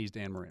 and then he's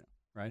Dan Marino,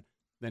 right?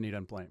 Then he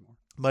doesn't play anymore.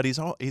 But he's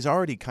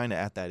already kind of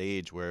at that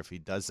age where if he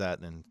does that,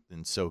 then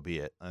so be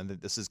it. And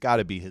this has got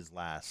to be his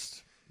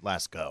last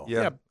go.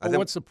 Yeah, but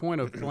what's the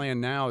point of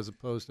playing now as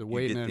opposed to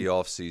waiting? You get the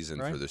off season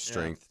for the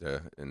strength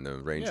and the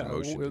range of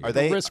motion. Are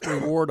the risk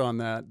reward on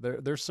that?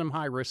 There's some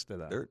high risk to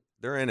that.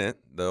 They're in it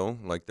though.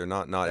 Like they're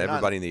not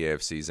everybody in the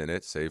AFC's in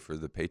it, save for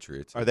the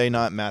Patriots. Are they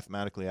not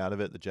mathematically out of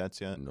it, the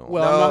Jets yet? No.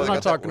 Well, I'm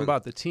not talking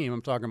about the team.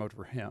 I'm talking about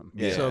for him.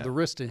 Yeah. So the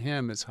risk to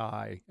him is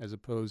high as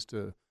opposed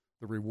to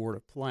the reward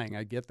of playing.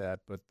 I get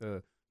that, but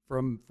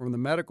from the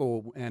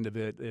medical end of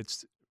it,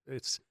 it's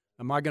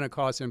Am I going to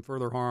cause him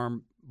further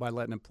harm by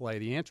letting him play?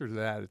 The answer to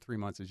that at 3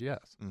 months is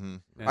yes.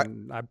 Mm-hmm.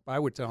 And I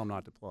would tell him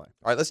not to play.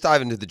 All right, let's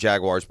dive into the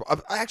Jaguars.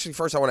 Actually,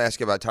 first I want to ask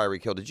you about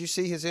Tyreek Hill. Did you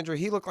see his injury?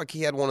 He looked like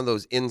he had one of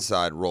those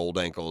inside rolled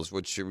ankles,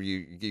 which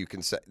you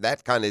can say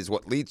that kind of is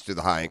what leads to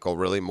the high ankle,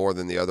 really, more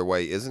than the other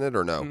way, isn't it?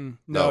 Or no?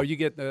 No, you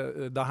get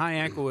the high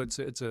ankle. It's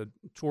a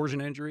torsion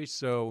injury,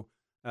 so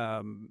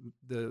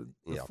the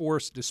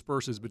force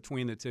disperses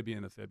between the tibia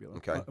and the fibula.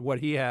 Okay. What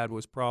he had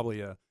was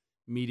probably a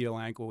medial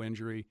ankle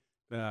injury.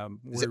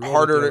 Is it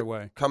harder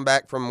to come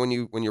back from when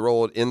you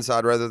roll it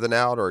inside rather than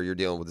out, or you're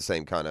dealing with the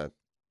same kind of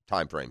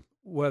time frame?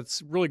 Well, it's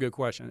a really good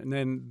question. And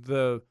then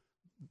the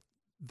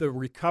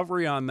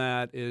recovery on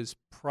that is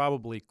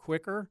probably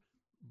quicker,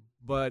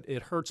 but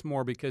it hurts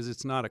more because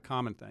it's not a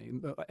common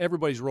thing.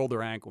 Everybody's rolled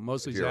their ankle.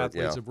 Most of these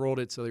athletes have rolled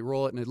it, so they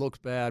roll it and it looks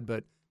bad,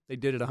 but they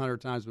did it 100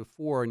 times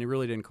before and it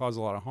really didn't cause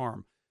a lot of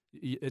harm.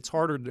 It's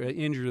harder to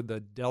injure the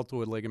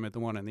deltoid ligament,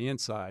 the one on the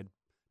inside,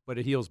 but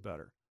it heals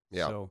better.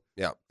 Yeah. So,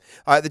 yeah.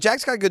 All right. The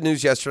Jags got good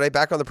news yesterday.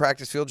 Back on the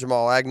practice field,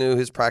 Jamal Agnew,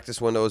 his practice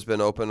window has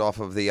been opened off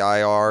of the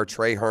IR.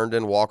 Trey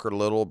Herndon, Walker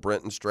Little,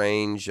 Brenton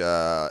Strange,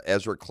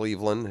 Ezra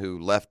Cleveland, who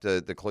left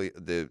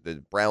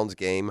the Browns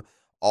game,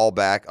 all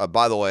back.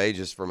 By the way,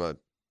 just from a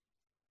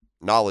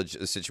knowledge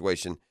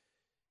situation,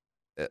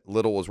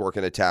 Little was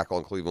working at tackle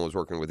and Cleveland was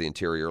working with the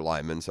interior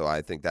lineman, so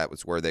I think that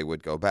was where they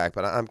would go back.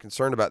 But I'm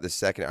concerned about this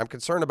second. I'm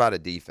concerned about a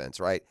defense,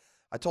 right?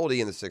 I told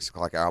Ian the 6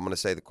 o'clock hour, I'm going to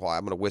say the quiet.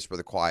 I'm going to whisper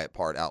the quiet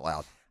part out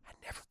loud. I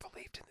never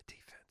believed in the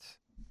defense,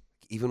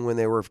 even when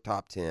they were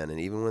top 10, and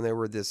even when they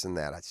were this and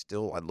that.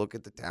 I look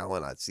at the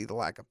talent. I see the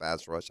lack of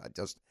pass rush. I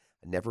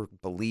never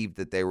believed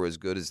that they were as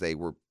good as they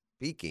were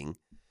peaking.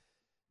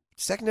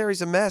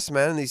 Secondary's a mess,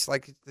 man. And these,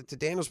 like to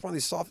Daniel's point,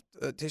 these soft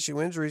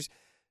tissue injuries.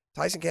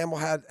 Tyson Campbell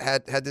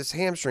had this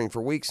hamstring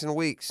for weeks and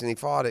weeks, and he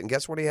fought it. And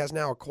guess what he has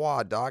now? A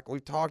quad, Doc.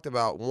 We've talked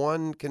about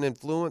one can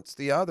influence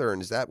the other,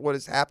 and is that what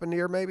has happened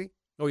here? Maybe.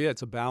 Oh yeah,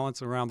 it's a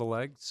balance around the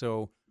leg.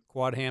 So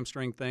quad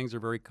hamstring things are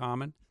very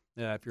common.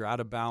 If you're out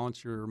of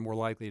balance, you're more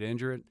likely to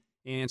injure it.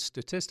 And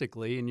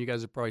statistically, and you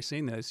guys have probably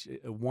seen this,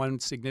 one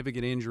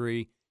significant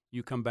injury,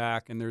 you come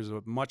back and there's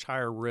a much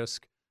higher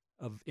risk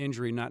of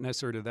injury, not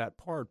necessarily to that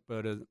part,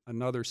 but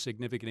another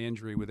significant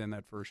injury within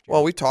that first year.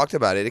 Well, we talked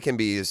about it. It can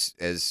be as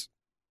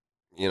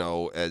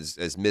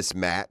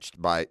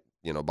mismatched by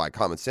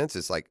common sense.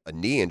 It's like a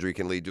knee injury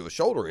can lead to a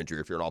shoulder injury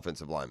if you're an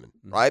offensive lineman,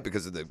 right?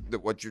 Because of the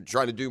what you're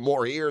trying to do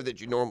more here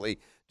that you normally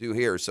do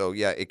here. So,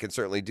 yeah, it can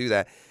certainly do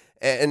that.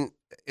 And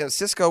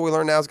Cisco, we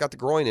learned now, has got the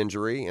groin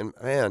injury. And,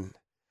 man,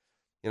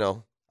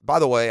 by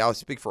the way, I'll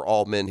speak for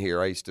all men here.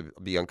 I used to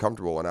be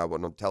uncomfortable when I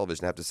went on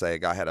television have to say a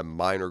guy had a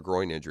minor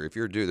groin injury. If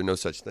you're a dude, there's no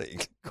such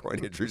thing.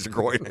 Groin injury is a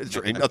groin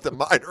injury. Nothing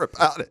minor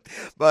about it.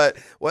 But,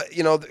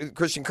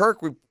 Christian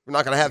Kirk, we're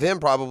not going to have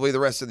him probably the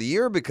rest of the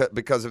year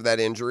because of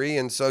that injury.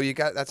 And so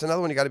that's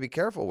another one you got to be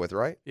careful with,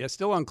 right? Yeah,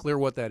 still unclear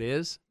what that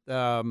is.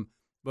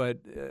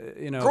 But,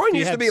 groin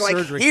used to be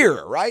surgery, like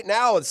here. Right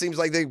now it seems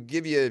like they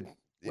give you –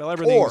 well,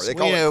 everything's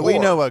core. We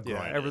know what groin.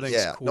 Yeah,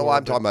 everything's core. No,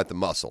 I'm talking about the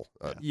muscle.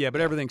 But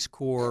everything's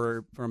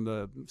core, from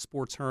the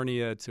sports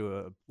hernia to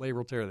a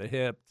labral tear of the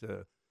hip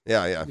to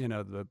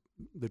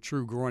the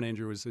true groin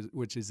injury,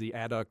 which is the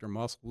adductor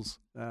muscles.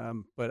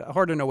 But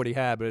hard to know what he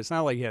had. But it's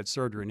not like he had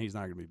surgery and he's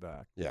not going to be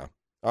back. Yeah.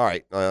 All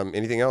right.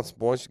 Anything else,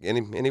 boys?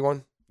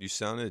 Anyone? You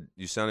sounded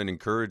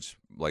encouraged,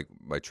 like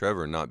by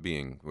Trevor not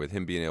being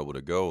able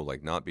to go,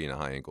 like not being a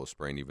high ankle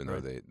sprain, even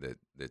though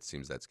that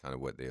seems that's kind of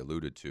what they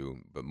alluded to,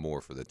 but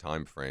more for the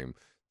time frame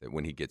that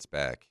when he gets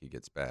back,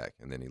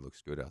 and then he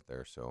looks good out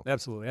there. So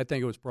absolutely, I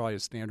think it was probably a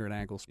standard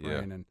ankle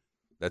sprain, and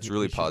that's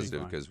really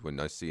positive because when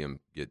I see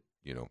him get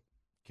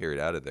carried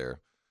out of there,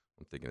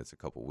 I'm thinking it's a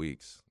couple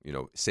weeks.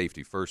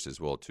 Safety first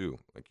as well too,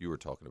 like you were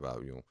talking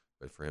about.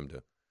 But for him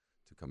to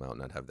come out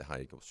and not have the high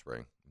ankle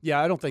sprain. Yeah,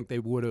 I don't think they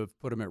would have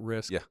put him at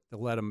risk to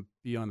let him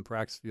be on the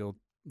practice field,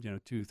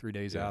 2-3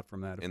 days out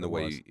from that. And the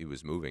way he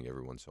was moving,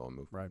 everyone saw him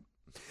move. Right.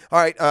 All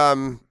right,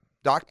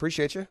 Doc,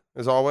 appreciate you,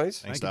 as always.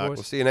 Thanks, Doc.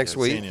 We'll see you next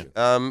week.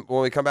 When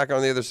we come back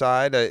on the other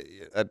side,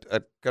 I'm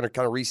going to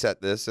kind of reset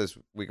this as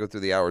we go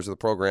through the hours of the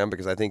program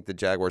because I think the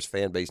Jaguars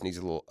fan base needs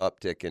a little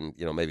uptick in,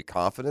 maybe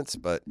confidence.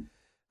 But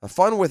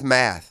fun with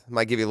math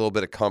might give you a little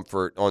bit of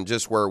comfort on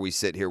just where we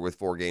sit here with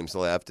 4 games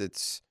left.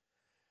 It's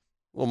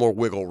a little more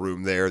wiggle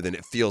room there than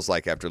it feels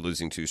like after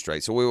losing 2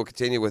 straight. So we will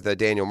continue with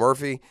Daniel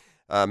Murphy,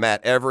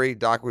 Matt Every.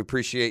 Doc, we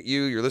appreciate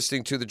you. You're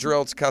listening to The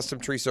Drill. It's Custom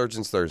Tree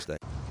Surgeons Thursday.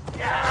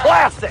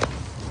 Classic!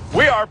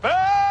 We are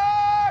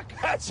back!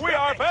 We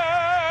are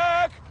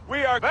back!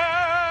 We are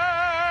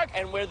back!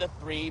 And we're the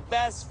 3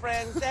 best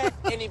friends that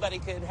anybody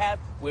could have.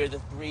 We're the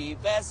 3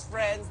 best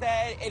friends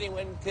that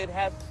anyone could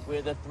have.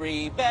 We're the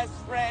 3 best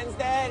friends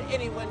that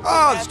anyone could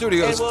have. The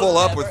studio is full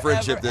up with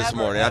friendship this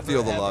morning. I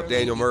feel the love.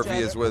 Daniel Murphy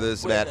is with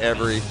us. Matt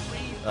Every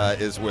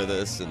is with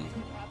us. And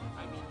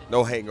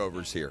no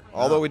hangovers here.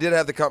 Although we did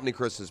have the company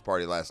Christmas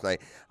party last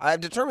night. I've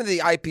determined the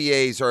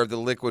IPAs are the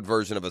liquid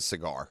version of a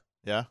cigar.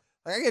 Yeah.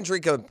 I can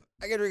drink a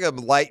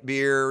light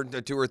beer,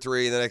 2 or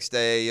 3, and the next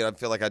day, I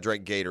feel like I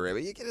drank Gatorade.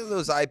 But you get into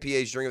those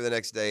IPAs, drink them the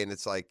next day, and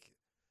it's like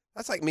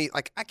That's like me.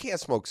 Like, I can't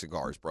smoke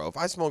cigars, bro. If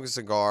I smoke a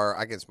cigar,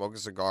 I can smoke a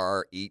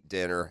cigar, eat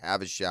dinner,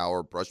 have a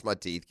shower, brush my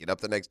teeth, get up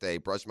the next day,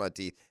 brush my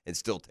teeth, and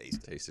still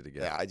taste it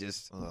again. Yeah, I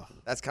just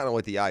that's kind of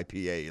what the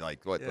IPA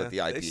what the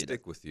IPA they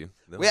stick with you.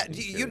 Yeah,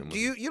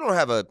 you don't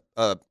have a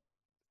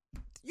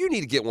you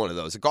need to get one of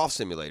those, a golf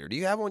simulator. Do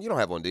you have one? You don't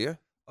have one, do you?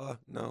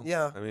 No.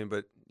 Yeah. I mean,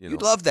 but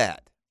You'd love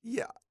that.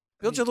 Yeah.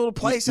 Build your little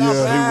place out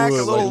Yeah, he back, would,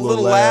 a like a little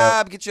little lab.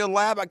 lab. Get you a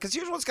lab. Because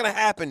here's what's going to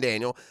happen,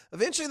 Daniel.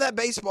 Eventually, that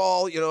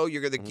baseball, you're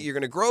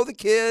gonna grow the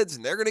kids,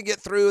 and they're gonna get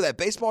through. That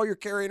baseball you're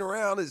carrying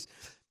around is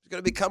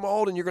gonna become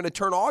old, and you're gonna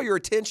turn all your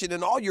attention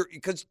and all your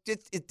because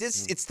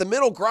it's the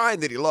mental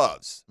grind that he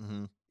loves.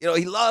 Mm-hmm.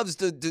 He loves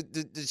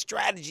the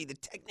strategy, the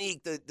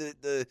technique,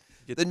 the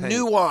Gets paid.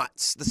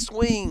 nuance, the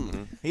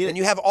swing, and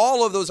you have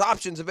all of those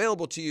options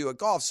available to you at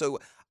golf. So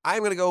I'm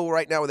going to go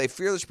right now with a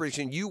fearless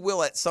prediction. You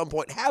will at some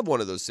point have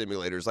one of those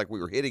simulators like we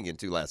were hitting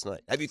into last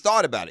night. Have you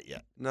thought about it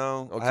yet?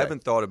 No, Okay. I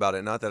haven't thought about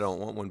it. Not that I don't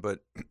want one, but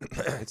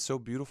it's so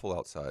beautiful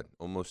outside,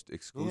 almost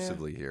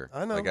exclusively here.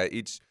 I know.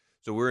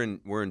 So we're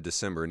in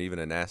December, and even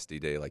a nasty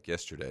day like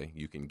yesterday,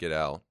 you can get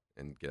out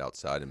and get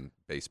outside and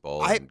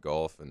baseball and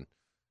golf, and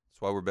that's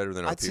why we're better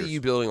than our I'd peers. see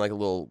you building like a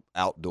little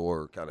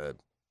outdoor kind of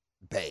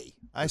bay.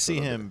 I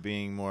see him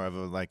being more of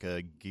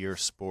a gear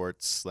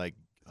sports, like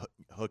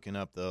hooking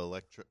up the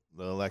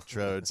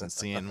electrodes and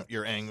seeing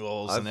your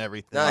angles and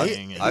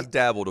everything. I've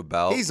dabbled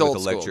about he's with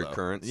old school, electric though.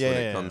 currents Yeah,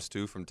 when yeah, it comes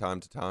to from time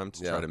to time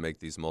to try to make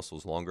these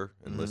muscles longer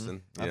and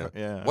listen.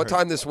 Yeah. What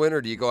time this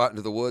winter do you go out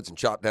into the woods and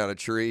chop down a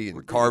tree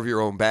and carve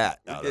your own bat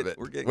out of it?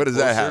 We're getting When does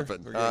that closer.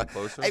 happen? We're getting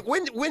closer. Hey,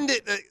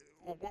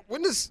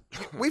 when does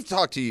we've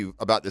talked to you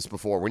about this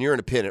before? When you're in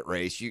a pennant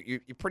race, you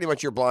pretty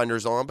much your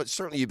blinders on, but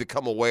certainly you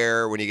become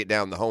aware when you get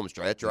down the home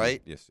stretch,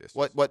 right? Yes.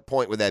 What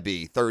point would that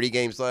be? 30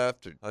 games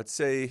left? I'd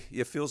say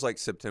it feels like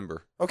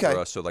September. Okay. For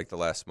us, so like the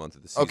last month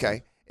of the season.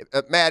 Okay.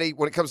 Maddie,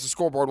 when it comes to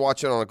scoreboard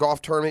watching on a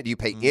golf tournament, do you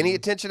pay any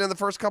attention in the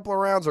first couple of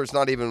rounds, or it's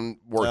not even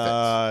worth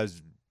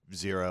it?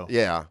 Zero.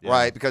 Yeah,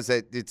 right, because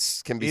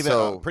it can be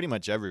even pretty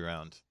much every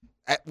round.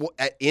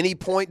 At any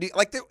point,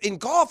 in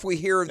golf, we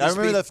hear of this. I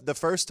remember the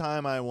first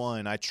time I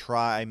won,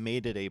 I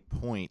made it a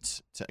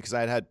point because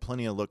I had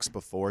plenty of looks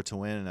before to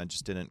win, and I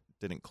just didn't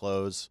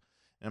close.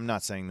 And I'm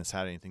not saying this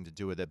had anything to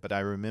do with it, but I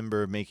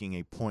remember making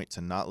a point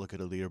to not look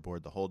at a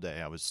leaderboard the whole day.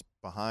 I was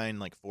behind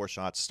like 4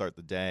 shots to start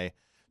the day,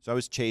 so I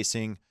was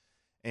chasing,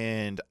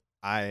 and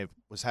I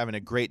was having a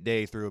great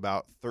day through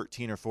about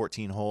 13 or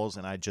 14 holes,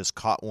 and I just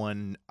caught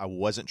one. I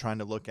wasn't trying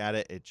to look at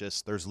it.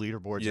 There's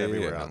leaderboards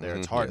everywhere out there.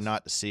 It's hard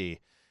not to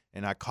see.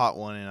 And I caught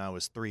one, and I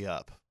was 3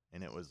 up,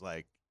 and it was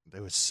like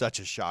there was such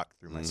a shock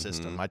through my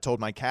system. I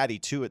told my caddy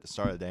too at the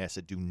start of the day. I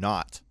said, "Do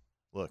not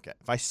look at.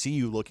 If I see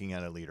you looking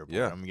at a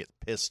leaderboard, I'm gonna get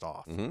pissed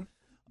off."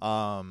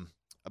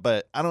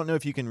 But I don't know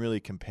if you can really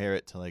compare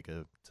it to like.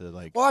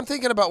 Well, I'm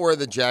thinking about where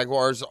the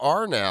Jaguars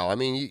are now. I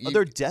mean,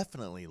 they're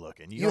definitely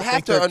looking. You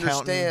have to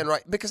understand,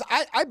 right? Because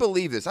I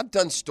believe this. I've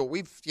done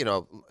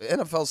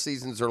NFL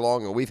seasons are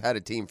long, and we've had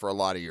a team for a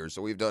lot of years,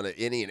 so we've done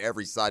any and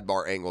every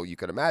sidebar angle you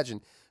can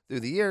imagine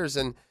through the years,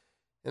 and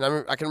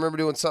I can remember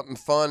doing something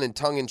fun and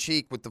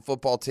tongue-in-cheek with the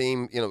football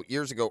team,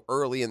 years ago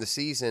early in the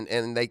season,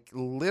 and they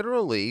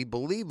literally,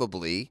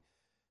 believably,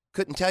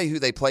 couldn't tell you who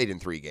they played in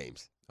 3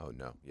 games. Oh,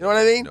 no. You know what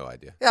I mean? No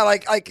idea. Yeah,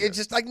 it's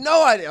just like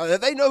no idea.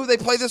 They know who they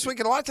play this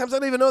week, and a lot of times I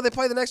don't even know who they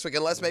play the next week,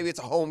 unless maybe it's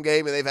a home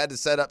game and they've had to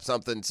set up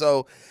something.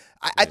 So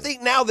I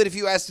think now that if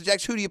you ask the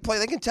Jacks, who do you play,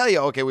 they can tell you,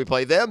 okay, we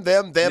play them,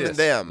 and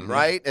them,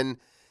 right? And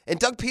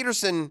Doug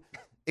Peterson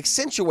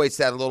accentuates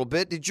that a little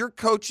bit. Did your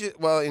coach,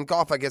 well, in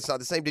golf, I guess not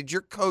the same, did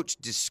your coach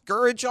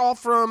discourage y'all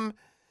from,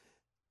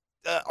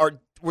 or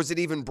was it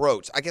even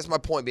broached? I guess my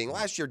point being,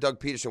 last year, Doug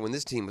Peterson, when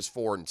this team was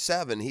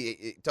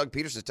 4-7, Doug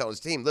Peterson's telling his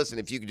team, listen,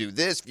 if you can do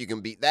this, if you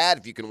can beat that,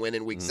 if you can win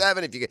in week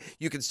 7, if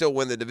you can still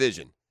win the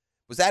division.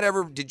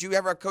 Did you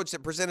ever have a coach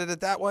that presented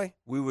it that way?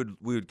 We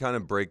would kind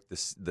of break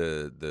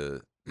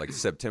the like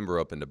September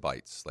up into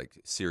bites, like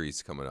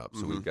series coming up.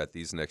 So we've got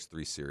these next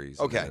 3 series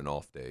and then an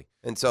off day.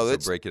 And so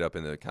break it up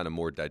into kind of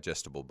more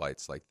digestible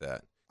bites like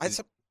that. I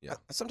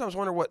sometimes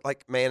wonder what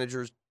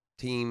managers,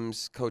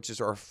 teams,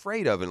 coaches are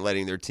afraid of in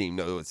letting their team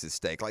know it's at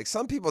stake. Like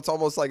some people, it's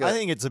almost like I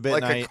think it's a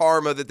bit a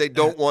karma that they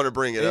don't want to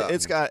bring it up.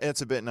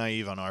 It's a bit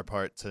naive on our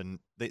part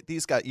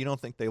these guys. You don't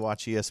think they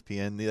watch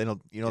ESPN?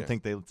 You don't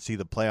think they see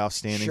the playoff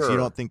standings? Sure. You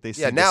don't think they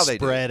see now the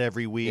spread they do.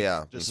 every week?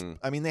 Yeah,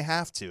 I mean they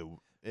have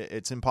to.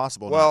 It's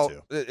impossible not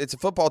to. It's a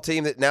football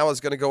team that now is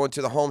going to go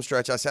into the home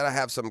stretch. I said I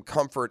have some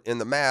comfort in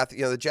the math.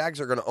 The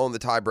Jags are going to own the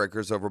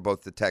tiebreakers over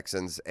both the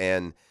Texans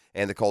and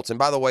the Colts. And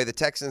by the way, the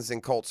Texans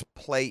and Colts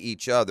play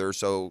each other,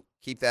 so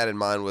keep that in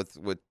mind with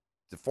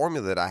the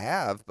formula that I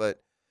have.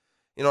 But,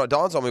 it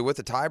dawns on me with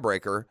the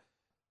tiebreaker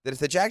that if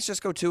the Jags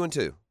just go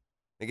 2-2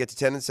 and get to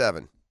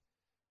 10-7,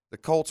 the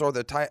Colts or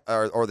the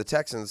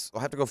Texans will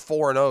have to go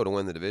 4-0 to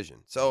win the division.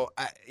 So,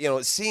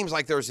 it seems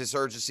like there's this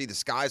urgency. The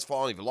sky's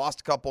falling. You've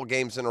lost a couple of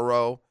games in a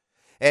row.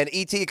 And,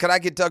 E.T., could I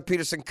get Doug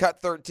Peterson cut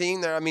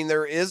 13?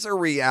 There is a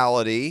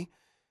reality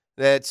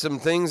that some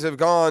things have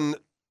gone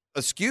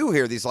askew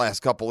here these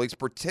last couple weeks,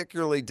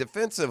 particularly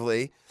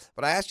defensively.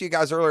 But I asked you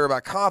guys earlier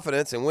about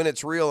confidence and when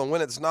it's real and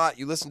when it's not.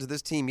 You listened to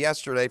this team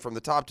yesterday from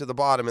the top to the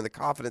bottom, and the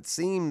confidence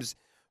seems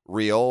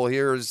real.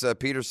 Here's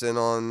Peterson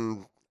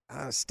on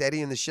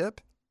steadying the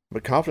ship.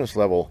 But confidence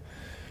level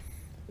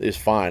is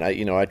fine.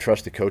 I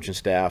trust the coaching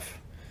staff.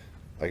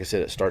 Like I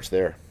said, it starts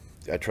there.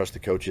 I trust the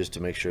coaches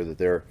to make sure that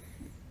they're,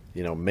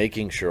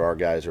 making sure our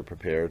guys are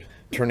prepared,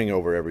 turning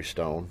over every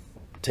stone,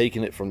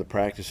 taking it from the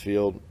practice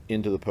field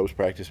into the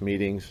post-practice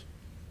meetings,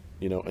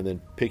 and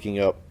then picking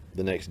up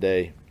the next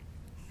day,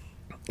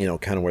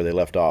 kind of where they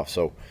left off.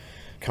 So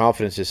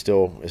confidence is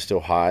still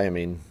high. I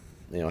mean,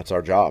 it's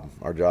our job.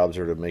 Our jobs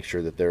are to make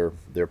sure that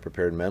they're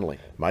prepared mentally.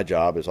 My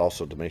job is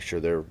also to make sure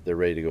they're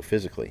ready to go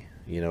physically,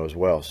 as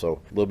well. So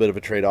a little bit of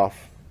a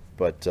trade-off,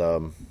 but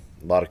a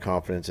lot of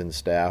confidence in the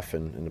staff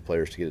and the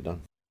players to get it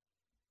done.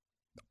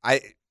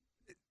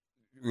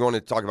 You want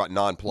to talk about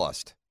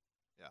nonplussed.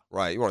 Yeah.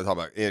 Right. You want to talk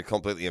about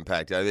completely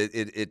impacted.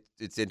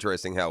 It's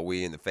interesting how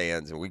we and the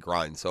fans, and we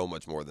grind so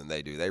much more than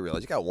they do. They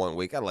realize you got 1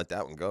 week, got to let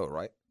that one go,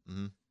 right?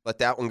 Mm-hmm. Let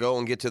that one go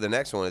and get to the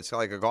next one. It's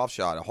like a golf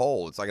shot, a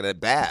hole. It's like an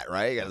at-bat,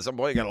 right? At some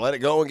point, you got to let it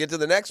go and get to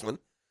the next one.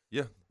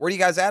 Yeah. Where are you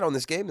guys at on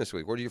this game this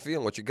week? What are you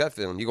feeling? What's your gut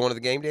feeling? You going to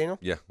the game, Daniel?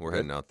 Yeah, we're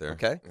heading out there.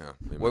 Okay. Yeah.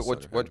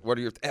 What are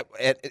your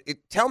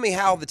tell me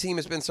how the team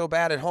has been so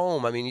bad at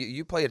home. I mean,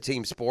 you play a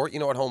team sport. You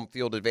know what home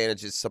field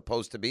advantage is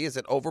supposed to be. Is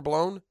it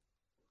overblown?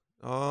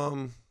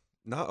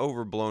 Not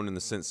overblown in the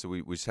sense that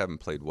we just haven't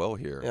played well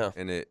here. Yeah.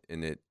 And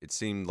it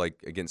seemed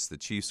like against the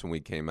Chiefs when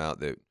we came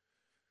out that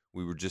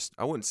we were just,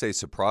 I wouldn't say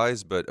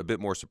surprised, but a bit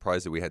more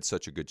surprised that we had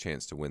such a good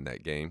chance to win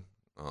that game.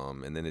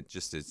 And then it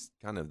just is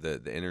kind of the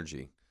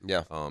energy.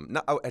 Yeah.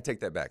 I take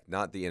that back.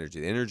 Not the energy.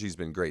 The energy's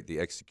been great. The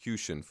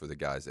execution for the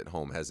guys at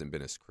home hasn't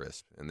been as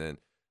crisp. And then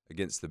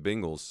against the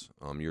Bengals,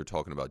 you were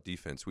talking about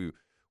defense. We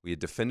had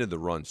defended the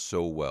run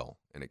so well,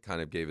 and it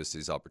kind of gave us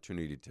this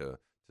opportunity to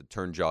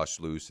turn Josh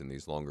loose in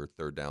these longer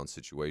third down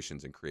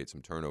situations and create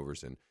some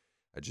turnovers. And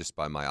just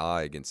by my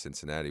eye against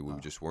Cincinnati, we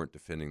just weren't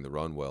defending the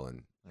run well.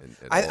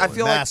 I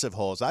feel massive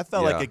holes. I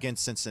felt like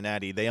against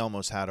Cincinnati, they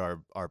almost had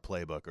our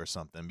playbook or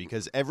something,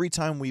 because every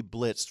time we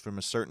blitzed from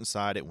a certain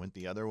side, it went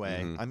the other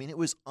way. Mm-hmm. I mean, it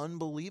was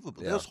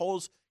unbelievable. Yeah. Those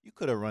holes, you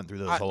could have run through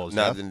those holes.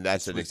 No,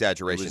 that's an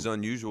exaggeration. It was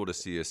unusual to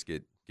see us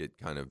get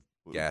kind of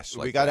gashed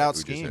like that. We got out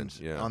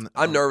schemed.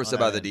 I'm nervous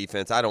about the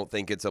defense. I don't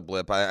think it's a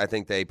blip. I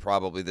think the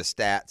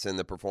stats and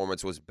the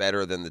performance was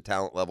better than the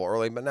talent level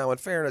early. But now, in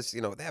fairness,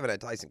 they haven't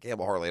had Tyson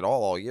Campbell hardly at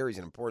all year. He's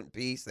an important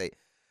piece. They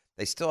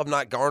still have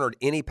not garnered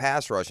any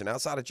pass rush, and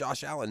outside of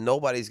Josh Allen,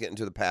 nobody's getting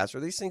to the passer.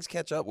 These things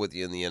catch up with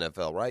you in the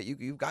NFL, right?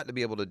 You've got to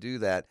be able to do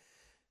that.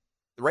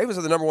 The Ravens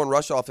are the number one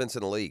rush offense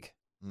in the league.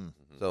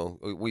 Mm-hmm. So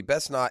we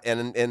best not,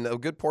 and a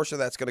good portion of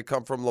that's going to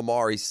come from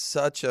Lamar. He's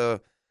such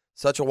a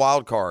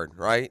wild card,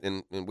 right?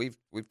 And we've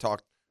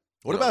talked.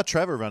 What about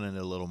Trevor running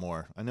it a little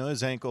more? I know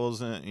his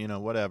ankles,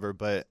 whatever,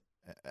 but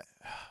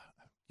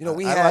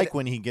I like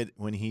when he takes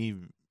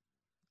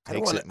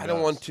it. I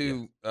don't want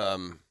to.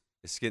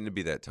 It's getting to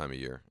be that time of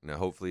year now.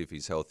 Hopefully, if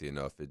he's healthy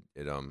enough,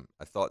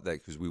 I thought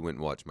that because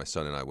my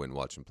son and I went and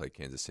watched him play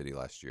Kansas City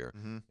last year,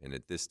 mm-hmm. and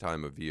at this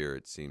time of year,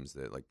 it seems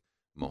that like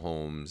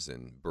Mahomes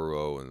and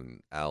Burrow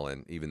and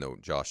Allen, even though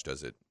Josh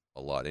does it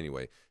a lot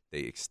anyway, they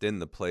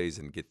extend the plays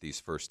and get these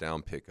first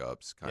down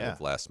pickups kind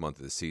of last month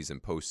of the season,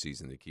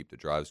 postseason, to keep the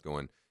drives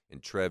going.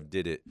 And Trev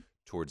did it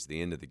towards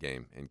the end of the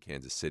game in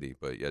Kansas City.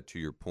 But yeah, to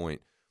your point,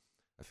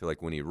 I feel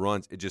like when he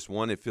runs,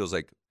 it feels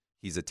like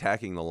he's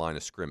attacking the line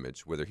of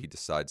scrimmage, whether he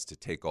decides to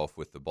take off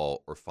with the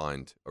ball or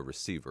find a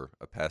receiver,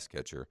 a pass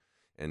catcher.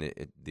 And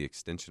the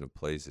extension of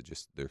plays,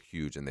 they're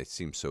huge, and they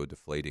seem so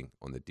deflating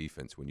on the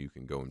defense when you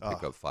can go and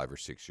pick up 5 or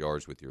 6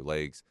 yards with your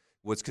legs.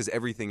 Well, it's because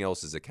everything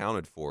else is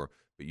accounted for,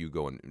 but you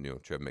go and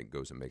Trev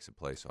goes and makes a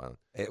play. So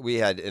we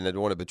had, and I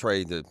don't want to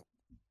betray the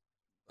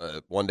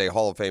one-day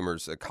Hall of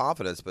Famers'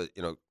 confidence, but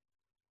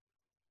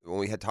when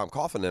we had Tom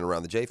Coughlin in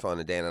around the J Fund,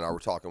 and Dan and I were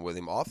talking with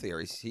him off the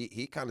air,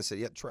 he kind of said,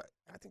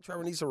 I think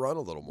Trevor needs to run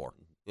a little more.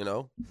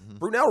 Mm-hmm.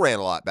 Brunell ran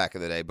a lot back in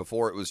the day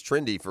before it was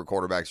trendy for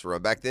quarterbacks to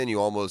run. Back then, it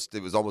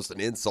was almost an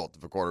insult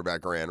if a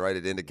quarterback ran, right?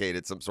 It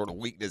indicated some sort of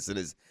weakness in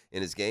his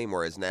game,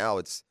 whereas now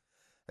it's,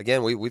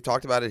 again, we've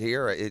talked about it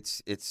here. I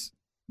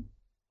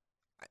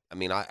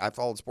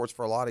followed sports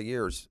for a lot of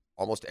years.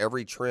 Almost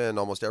every trend,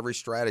 almost every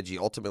strategy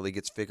ultimately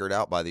gets figured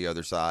out by the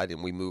other side,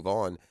 and we move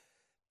on.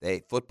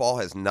 Football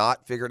has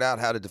not figured out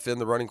how to defend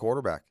the running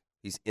quarterback.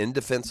 He's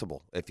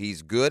indefensible. If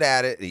he's good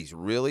at it, he's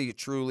really,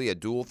 truly a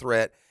dual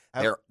threat.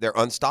 They're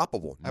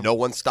unstoppable. No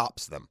one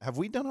stops them. Have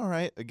we done all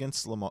right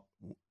against Lamar?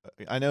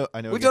 I know.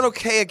 We've done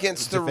okay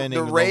against the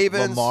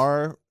Ravens.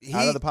 Lamar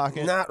out of the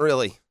pocket? Not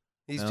really.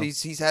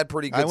 He's had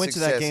pretty good success. I went to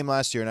that game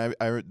last year, and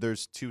I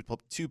there's two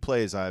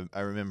plays I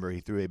remember.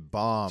 He threw a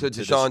bomb to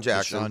Deshaun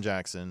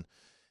Jackson,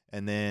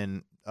 and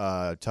then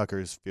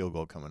Tucker's field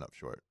goal coming up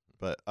short.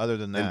 But other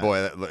than that,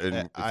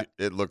 and boy,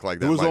 it looked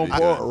like that. It was on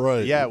par,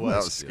 right? Yeah, it was.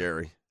 That was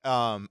scary.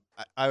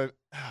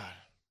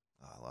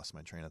 I lost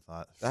my train of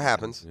thought. That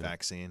happens.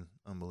 Vaccine,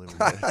 unbelievable.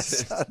 That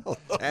was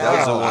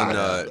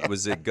the one.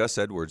 Was it Gus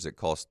Edwards that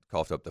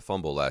coughed up the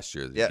fumble last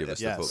year? That gave us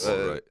the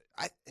football,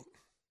 right?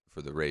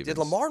 For the Ravens. Did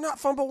Lamar not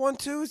fumble one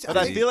too? But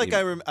I feel like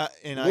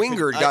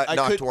Wingard got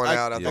knocked one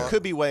out. I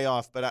could be way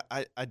off, but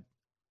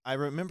I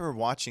remember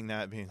watching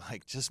that being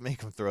like, just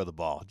make him throw the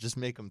ball. Just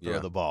make him throw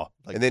the ball.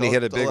 Like, and then he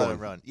hit a big one.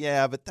 Run.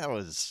 Yeah, but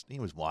he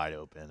was wide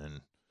open.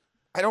 And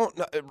I don't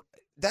know.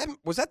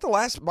 Was that the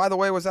last, by the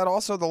way, was that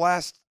also the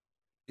last,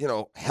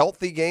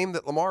 healthy game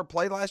that Lamar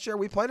played last year?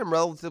 We played him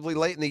relatively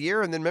late in the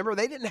year. And then remember,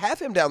 they didn't have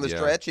him down the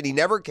stretch and he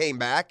never came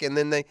back. And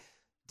then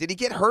did he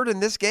get hurt in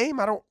this game?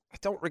 I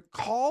don't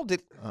recall.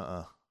 It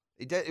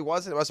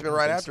wasn't. It must have been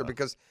right after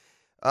because,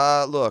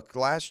 look,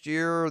 last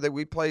year that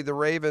we played the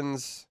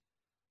Ravens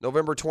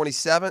November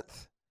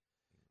 27th.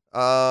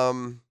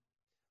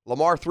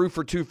 Lamar threw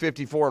for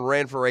 254 and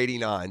ran for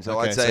 89. So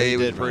I'd say he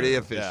was pretty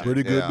efficient. Yeah.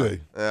 Pretty good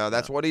day. Yeah,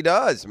 that's what he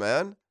does,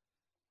 man.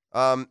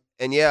 And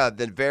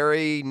the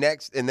very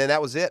next, and then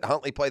that was it.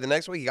 Huntley played the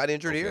next week. He got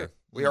injured here.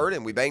 We heard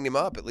him. We banged him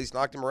up, at least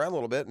knocked him around a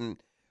little bit,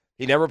 and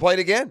he never played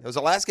again. It was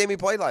the last game he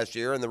played last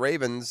year, and the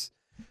Ravens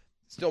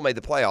still made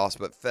the playoffs,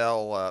 but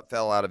fell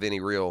out of any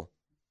real,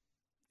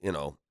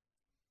 It's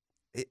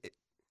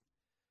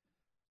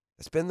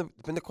been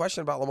the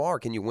question about Lamar.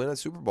 Can you win a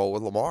Super Bowl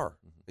with Lamar?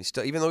 He's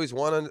still, even though he's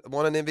won an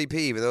MVP,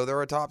 even though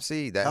they're a top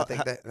seed. How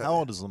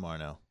old is Lamar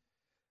now?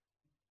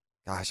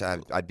 Gosh,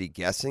 I'd be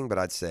guessing, but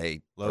I'd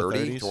say low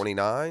 30, 30s?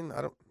 29.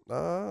 I don't.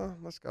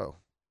 Let's go.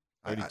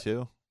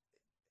 32.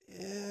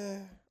 Yeah,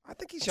 I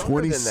think he's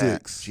younger than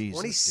that. 26. Jesus,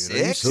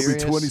 26. He'll be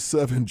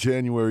 27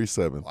 January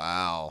 7th.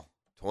 Wow.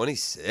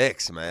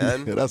 26,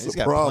 man. Yeah, that's He's a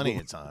got problem. plenty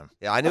of time.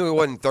 Yeah, I knew he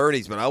wasn't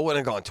 30s, but I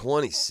wouldn't have gone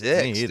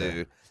 26,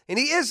 dude. And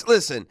he is.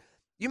 Listen,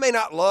 you may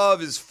not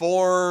love his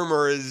form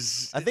or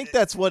his. I think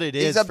that's what it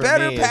is. He's a for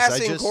better me,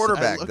 passing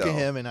quarterback. I look though. at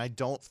him and I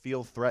don't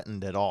feel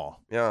threatened at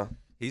all. Yeah.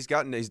 He's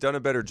done a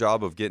better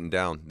job of getting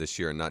down this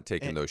year and not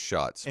taking those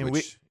shots, and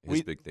which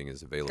his big thing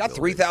is availability. Got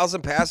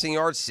 3,000 passing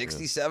yards,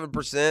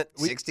 67%,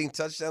 16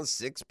 touchdowns,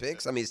 6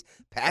 picks. I mean, his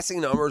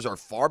passing numbers are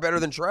far better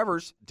than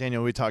Trevor's.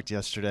 Daniel, we talked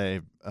yesterday,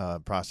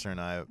 Prosser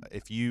and I.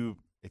 If you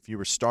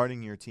were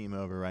starting your team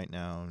over right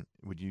now,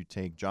 would you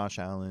take Josh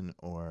Allen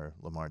or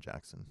Lamar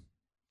Jackson?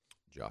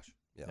 Josh.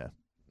 Yeah.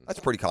 That's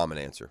a pretty common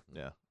answer.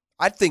 Yeah.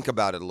 I'd think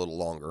about it a little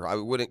longer. I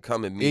wouldn't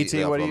come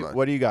immediately. ET,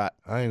 what do you got?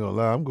 I ain't gonna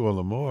lie, I'm going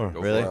Lamar.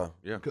 Really?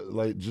 Yeah.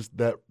 Like just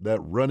that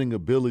running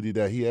ability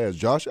that he has.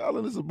 Josh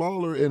Allen is a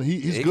baller, and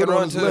he's he good can on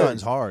run his too. legs.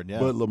 Runs hard, yeah.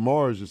 But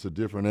Lamar is just a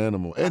different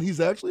animal, and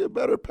he's actually a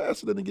better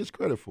passer than he gets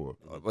credit for.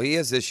 Well, he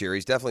is this year.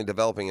 He's definitely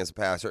developing as a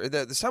passer.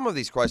 Some of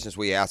these questions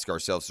we ask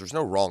ourselves, there's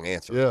no wrong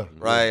answer. Yeah.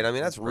 Right? I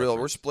mean, that's real.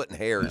 We're splitting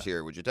hairs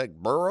here. Would you take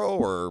Burrow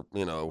or,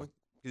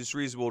 It's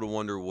reasonable to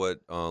wonder what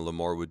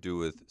Lamar would do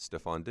with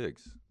Stephon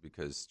Diggs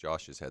because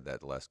Josh has had that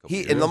the last couple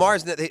years. And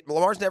Lamar's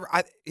never,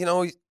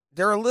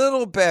 they're a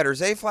little better.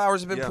 Zay Flowers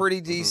have been pretty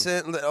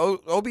decent.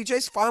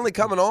 OBJ's finally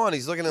coming on.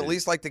 He's looking at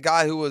least like the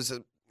guy who was,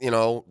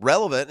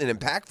 relevant and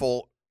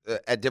impactful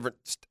at different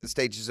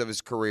stages of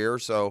his career.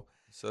 So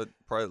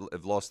probably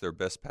have lost their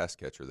best pass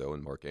catcher, though,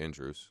 in Mark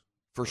Andrews.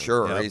 For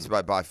sure. Yeah. He's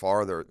by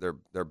far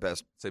their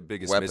best It's a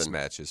biggest weapon.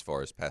 Mismatch as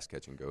far as pass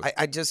catching goes.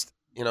 I just,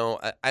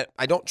 I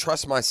don't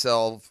trust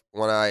myself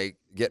when I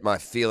get my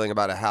feeling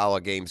about how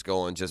a game's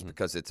going just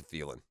because it's a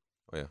feeling.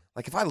 Oh, yeah.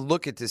 Like if I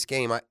look at this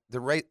game, the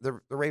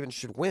Ravens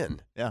should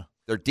win. Yeah.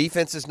 Their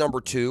defense is number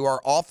 2. Our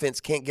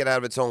offense can't get out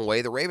of its own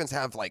way. The Ravens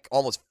have like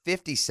almost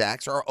 50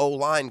 sacks. Our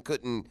O-line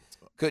couldn't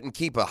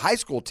keep a high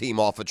school team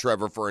off of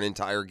Trevor for an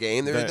entire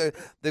game.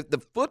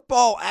 The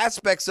football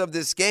aspects of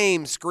this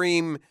game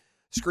scream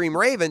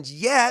Ravens,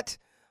 yet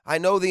I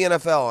know the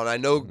NFL and I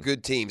know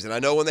good teams and I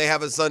know when they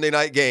have a Sunday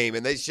night game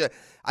and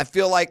I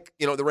feel like,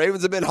 the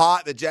Ravens have been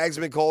hot, the Jags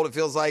have been cold. It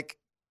feels like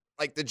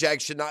the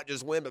Jags should not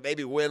just win, but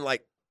maybe win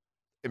like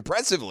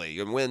impressively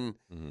and win.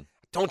 Mm-hmm.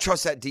 Don't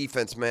trust that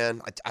defense,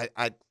 man.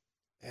 I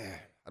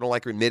don't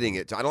like admitting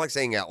it. I don't like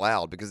saying it out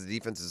loud because the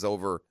defense is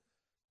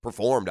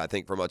overperformed, I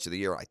think, for much of the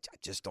year. I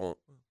just don't.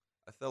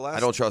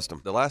 I don't trust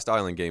them. The last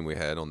Island game we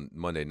had on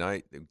Monday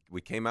night, we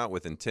came out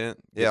with intent.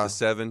 Get the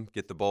 7,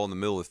 get the ball in the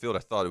middle of the field. I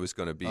thought it was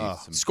going to be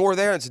some score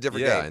there. It's a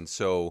different game. Yeah, and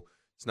so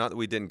it's not that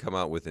we didn't come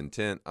out with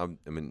intent. I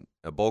mean,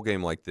 a bowl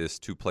game like this,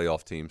 2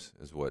 playoff teams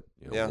is what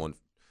one.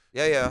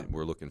 Yeah.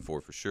 We're looking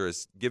for sure.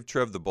 Is give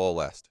Trev the ball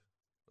last.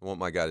 I want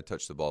my guy to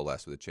touch the ball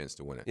last with a chance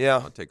to win it. Yeah,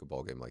 I'll take a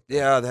ball game like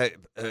that.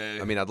 Yeah,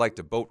 I mean, I'd like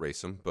to boat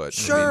race him, but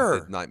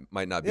sure, it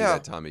might not be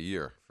that time of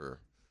year for.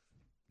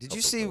 Did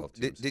you see?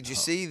 Did you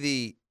see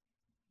the?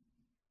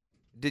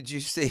 Did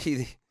you see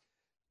the?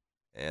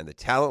 And the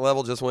talent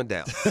level just went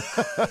down.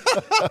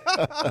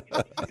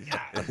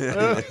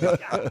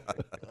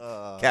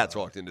 Cats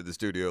walked into the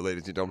studio,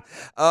 ladies and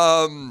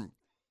gentlemen.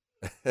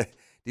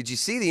 Did you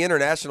see the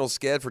international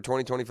sched for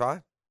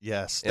 2025?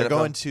 Yes, they're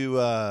going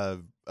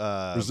to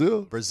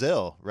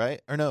Brazil,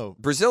 right? Or no?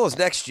 Brazil is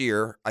next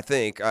year, I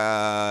think.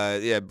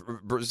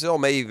 Brazil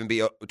may even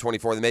be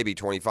 24. They may be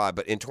 25,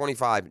 but in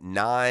 25,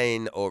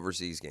 9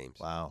 overseas games.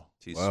 Wow.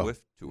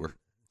 Swift tour.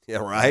 Yeah,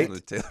 right. On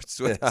the Taylor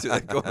Swift.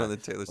 Going on the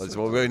Taylor Swift.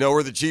 Well, we know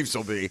where the Chiefs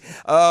will be.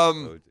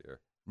 Oh dear.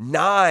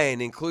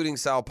 9, including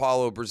Sao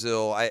Paulo,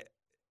 Brazil.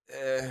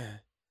 Did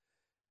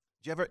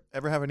you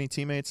ever have any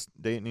teammates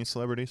date any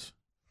celebrities?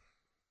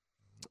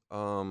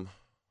 Trying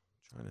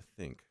to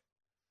think.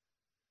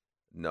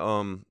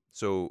 No,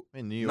 so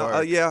in New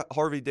York. yeah,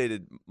 Harvey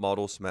dated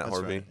models. Matt That's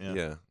Harvey. right,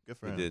 yeah. Good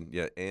for he him. did.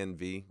 Yeah, Ann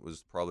V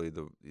was probably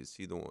is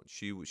he the one?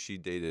 She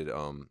dated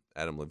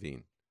Adam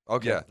Levine.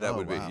 Okay, yeah, that Oh,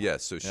 would wow. be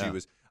yes. So she Yeah.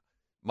 was.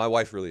 My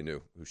wife really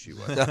knew who she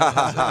was.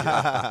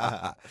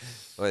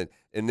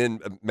 And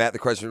then Matt, the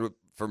question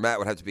for Matt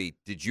would have to be,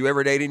 did you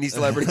ever date any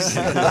celebrities?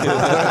 All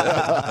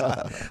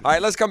right,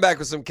 let's come back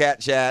with some cat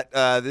chat.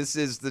 This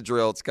is the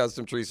drill. It's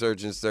Custom Tree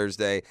Surgeons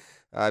Thursday.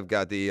 I've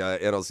got the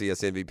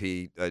NLCS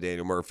MVP,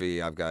 Daniel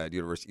Murphy. I've got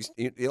University.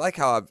 You like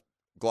how I've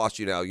glossed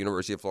you now,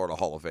 University of Florida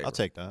Hall of Famer. I'll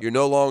take that. You're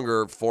no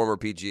longer former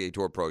PGA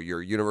Tour pro.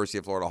 You're University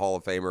of Florida Hall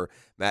of Famer,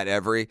 Matt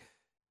Every.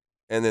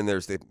 And then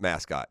there's the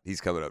mascot.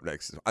 He's coming up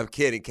next. I'm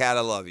kidding. Cat, I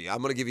love you. I'm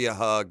going to give you a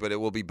hug, but it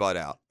will be butt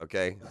out,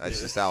 okay?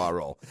 That's just how I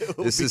roll.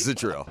 This is the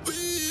drill. Oh,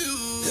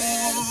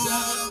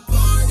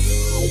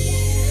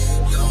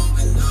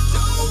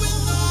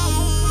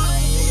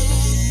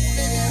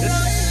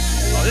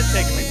 this is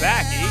taking me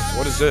back, E.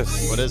 What is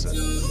this? What is it?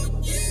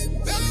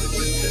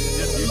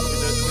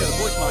 The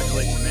voice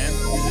modulation, man.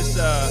 Is this,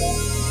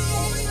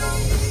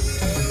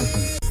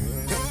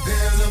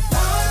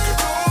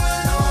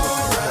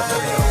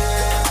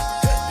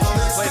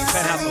 play the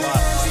Penthouse a lot.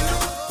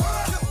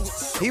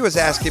 He was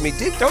asking me,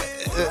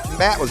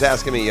 Matt was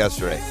asking me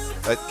yesterday.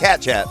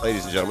 Cat chat,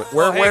 ladies and gentlemen.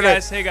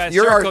 Hey guys,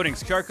 You're Shark our,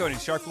 Coatings,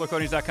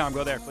 sharkflowcoatings.com.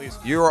 Go there, please.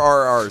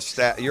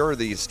 you're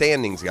the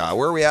standings guy.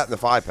 Where are we at in the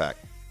 5-pack?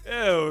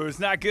 Oh, it's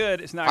not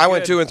good. It's not I good.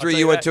 went 2 and 3.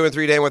 You went 2 and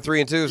 3. Dan went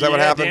 3 and 2. Is that what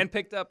happened? Dan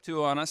picked up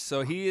 2 on us,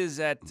 so he is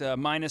at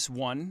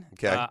 -1.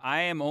 Okay. I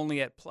am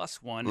only at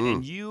 +1,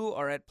 and you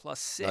are at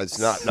 +6. It's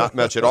not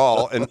much at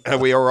all. And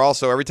we are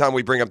also, every time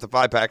we bring up the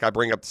 5-pack, I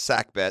bring up the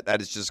sack bet.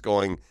 That is just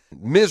going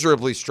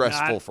miserably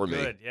stressful Not for me.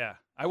 good, yeah.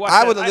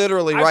 I would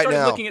literally I right started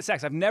now. looking at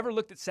sacks. I've never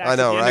looked at sacks I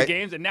know, at the end right? of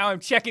games, and now I'm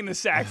checking the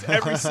sacks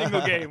every single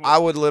game. I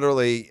would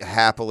literally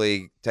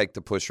happily take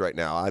the push right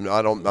now. I'm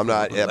not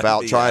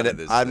about trying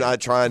to. I'm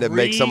not trying to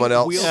make someone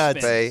else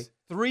pay.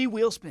 3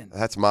 wheel spins.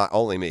 That's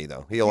only me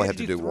though. He only had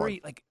to do 3. 1.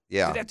 Like,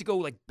 yeah. did they have to go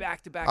like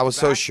back to back? I was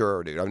so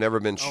sure, dude. I've never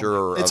been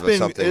sure of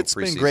something. It's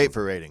been great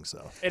for ratings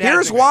though.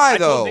 Here's why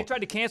though. They tried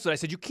to cancel it. I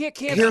said you can't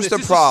cancel Here's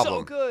this. the problem.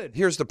 This is so good.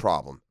 Here's the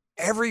problem.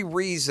 Every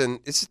reason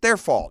it's their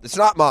fault. It's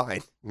not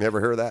mine. You ever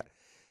hear that?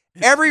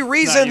 Every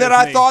reason that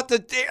I thought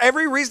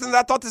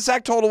the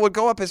sack total would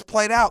go up has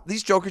played out.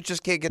 These jokers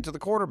just can't get to the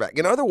quarterback.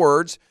 In other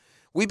words,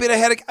 we've been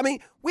ahead of. I mean,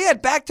 we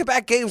had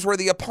back-to-back games where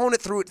the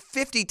opponent threw it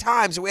 50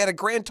 times, and we had a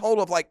grand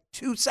total of like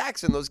 2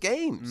 sacks in those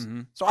games.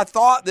 Mm-hmm. So I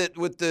thought that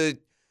with the,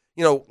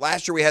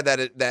 last year we had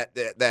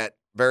that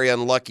very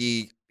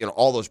unlucky,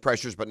 all those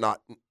pressures, but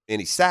not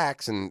any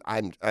sacks, and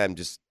I'm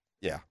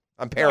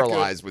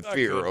paralyzed with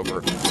fear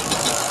over.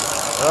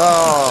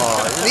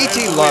 Oh, and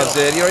E.T. loves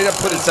it. He doesn't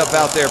put himself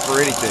out there for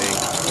anything.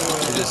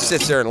 He just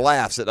sits there and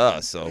laughs at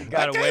us. So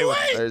got away with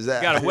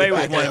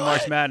one in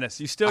March Madness.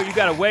 You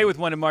got away with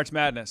one in March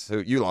Madness.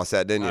 You lost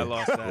that, didn't you? I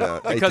lost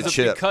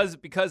that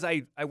because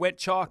I went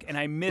chalk and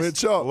I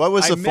missed. What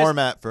was the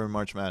format for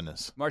March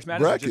Madness? March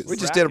Madness. We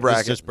just did a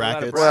bracket. Just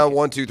brackets. Well,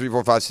 1, 2, 3,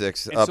 4, 5,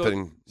 6 up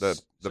in the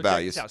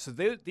values. So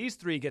these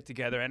 3 get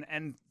together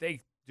and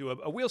they do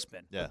a wheel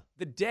spin. Yeah.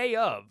 The day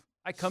of,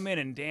 I come in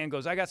and Dan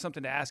goes, I got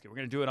something to ask you. We're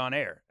going to do it on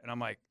air. And I'm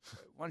like,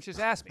 why don't you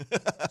just ask me?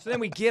 So then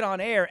we get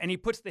on air, and he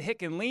puts the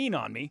hick and lean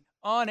on me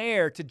on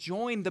air to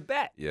join the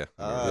bet. Yeah.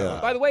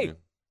 By the way, the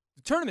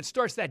tournament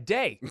starts that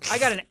day. I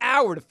got an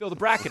hour to fill the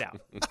bracket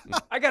out.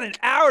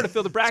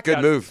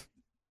 Good move.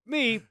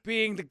 Me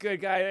being the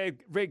good guy,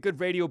 good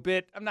radio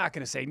bit, I'm not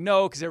going to say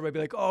no because everybody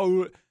will be like,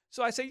 oh.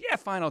 So I say, yeah,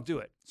 fine, I'll do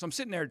it. So I'm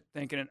sitting there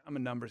thinking, I'm a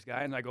numbers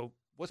guy, and I go,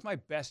 what's my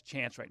best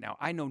chance right now?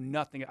 I know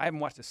nothing. I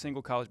haven't watched a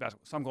single college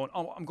basketball. So I'm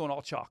going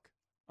all chalk.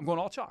 I'm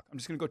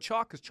just going to go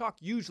chalk because chalk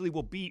usually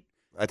will beat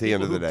at the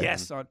end of the day.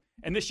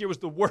 And this year was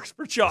the worst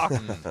for chalk.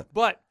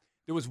 But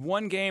there was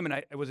one game,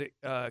 and was it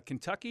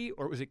Kentucky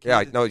or was it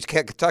Kansas? Yeah, no,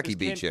 Kentucky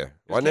beat you,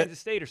 wasn't it? Kansas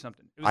State or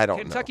something. It was I don't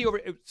Kentucky know.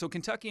 So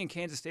Kentucky and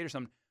Kansas State or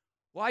something.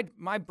 Well,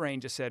 my brain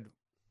just said,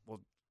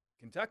 well,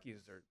 Kentucky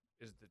is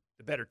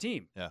the better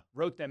team. Yeah.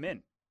 Wrote them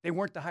in. They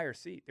weren't the higher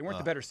seed. They weren't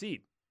the better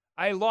seed.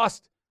 I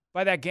lost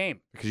by that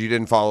game. Because you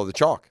didn't follow the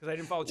chalk. Because I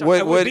didn't follow the chalk.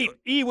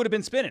 E would have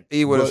been spinning.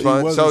 E would have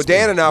spun. So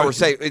Dan and I were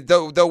safe.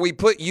 Though we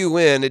put you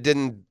in, it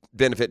didn't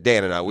benefit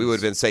Dan and I. We would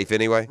have been safe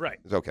anyway. Right.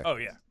 It's okay. Oh,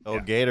 yeah.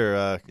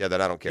 Gator.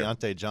 That I don't care.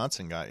 Deontay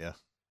Johnson got you.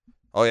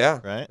 Oh, yeah.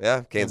 Right?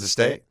 Yeah. Kansas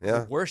State. Yeah.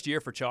 The worst year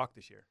for chalk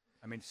this year.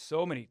 I mean,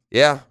 so many.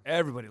 Yeah.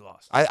 Everybody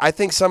lost. I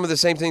think some of the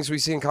same things we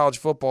see in college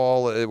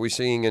football, we're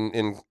seeing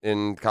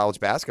in college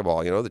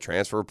basketball. The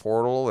transfer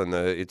portal, and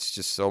it's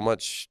just so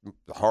much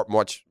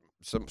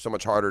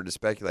harder to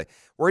speculate.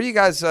 Where do you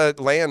guys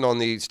land on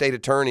the state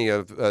attorney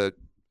of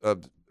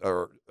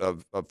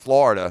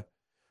Florida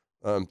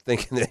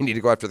thinking they need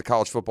to go after the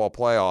college football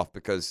playoff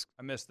because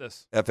I missed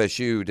this.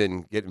 FSU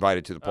didn't get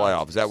invited to the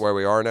playoff. Is that where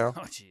we are now?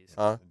 Oh, jeez.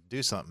 Huh?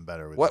 Do something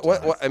better with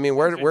What? I mean,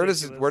 where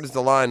does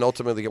the line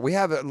ultimately get? We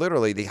have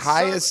literally the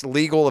highest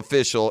legal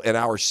official in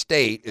our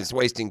state is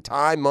wasting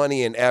time,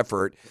 money, and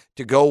effort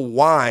to go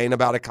whine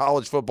about a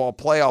college football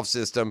playoff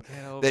system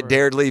that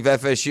dared leave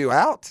FSU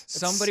out.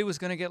 Somebody was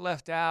going to get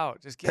left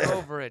out. Just get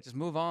over it. Just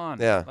move on.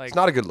 Yeah, it's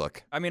not a good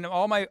look. I mean,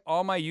 all my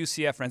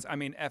UCF friends,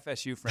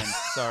 FSU friends,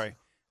 sorry.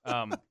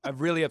 I'm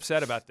really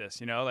upset about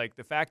this, like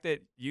the fact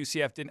that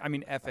UCF didn't. I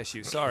mean,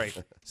 FSU. Sorry.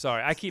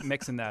 I keep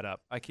mixing that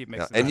up.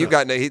 And you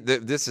got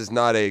this is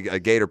not a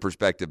Gator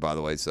perspective, by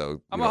the way.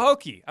 So I'm a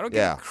Hokie. I don't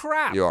give a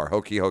crap. You are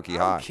Hokie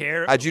high. I don't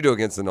care. How'd you do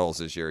against the Knowles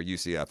this year?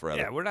 UCF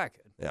rather. Yeah, we're not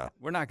good. Yeah,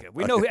 we're not good.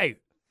 We know. Hey,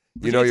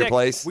 you know your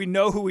place. We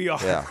know who we are.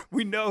 Yeah.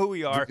 We know who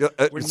we are.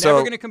 We're never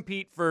going to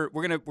compete for.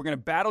 We're gonna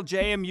battle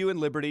JMU and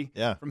Liberty.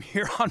 Yeah. From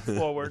here on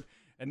forward.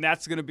 And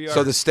that's going to be our.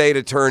 So the state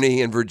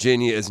attorney in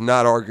Virginia is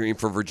not arguing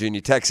for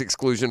Virginia Tech's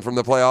exclusion from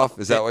the playoff?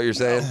 Is that what you're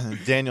saying?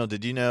 Daniel,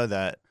 did you know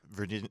that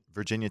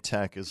Virginia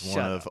Tech is one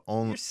of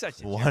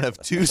You're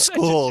two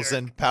schools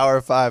in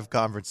Power 5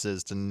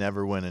 conferences to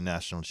never win a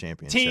national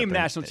championship? Team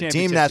national championship.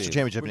 Team national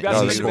championship. We've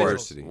got some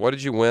university. What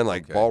did you win?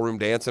 Like ballroom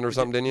dancing or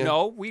something, didn't you?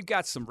 No, we've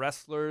got some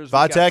wrestlers.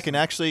 Vodtech and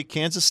actually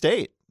Kansas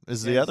State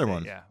is the other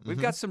one. Yeah,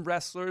 we've got some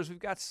wrestlers. We've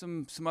got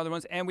some other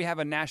ones, and we have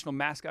a national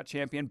mascot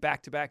champion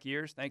back-to-back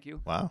years. Thank you.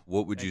 Wow.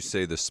 What would you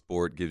say the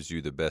sport gives you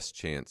the best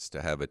chance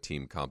to have a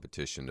team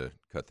competition to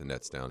cut the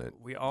nets down at?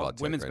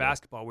 Women's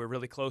basketball. We're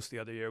really close the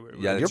other year.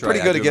 You're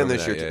pretty good again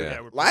this year too.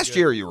 Yeah, last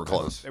year you were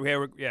close.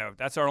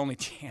 That's our only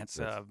chance.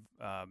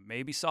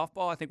 Maybe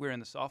softball. I think we were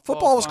in the softball.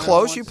 Football was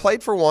close. You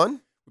played for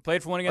one. We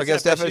played for one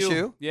against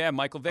FSU. Yeah,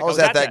 Michael Vick. I was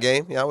at that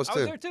game. Yeah, I was too.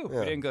 I was there too.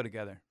 Yeah. We didn't go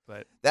together,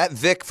 but that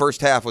Vick first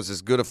half was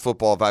as good a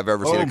football as I've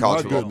ever seen in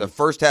college football. The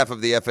first half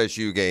of the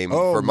FSU game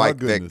for Mike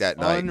Vick that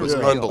night was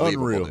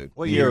unbelievable. Dude.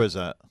 What year was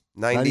that?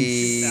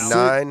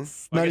 99.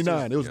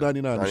 99. It was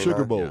 99. The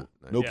Sugar Bowl.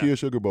 Yeah. Nokia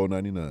Sugar Bowl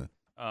 99.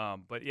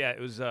 But yeah, it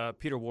was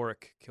Peter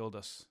Warwick killed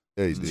us.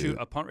 Yeah, he did.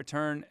 A punt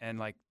return and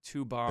like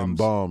two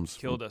bombs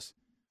killed us.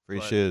 Free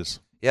shiz.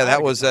 Yeah,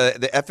 that was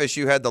the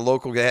FSU had the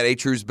local. They had A.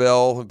 Trues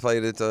Bell who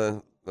played at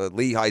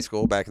Lee High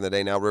School back in the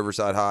day. Now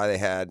Riverside High. They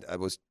had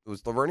was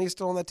Lavergne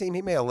still on that team?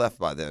 He may have left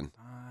by then.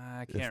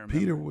 I can't remember.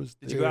 Peter was.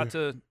 Did you go out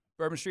to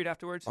Bourbon Street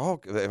afterwards?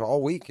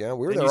 All week. Yeah,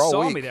 we were and there all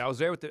week. You saw me there. I was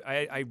there with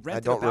I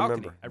rented a balcony.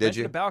 Remember. I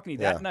rented a balcony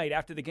that night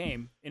after the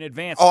game in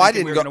advance. Oh, I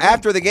didn't go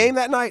after the game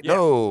that night. Yeah.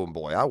 No,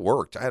 boy, I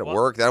worked. I had to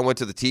work. Then I went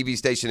to the TV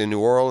station in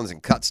New Orleans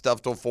and cut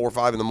stuff till 4 or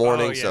 5 in the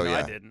morning.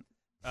 I didn't.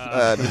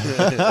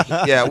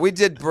 Yeah, we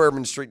did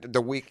Bourbon Street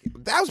the week.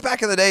 That was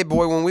back in the day,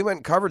 boy, when we went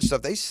and covered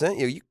stuff. They sent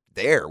you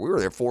there. We were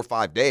there 4 or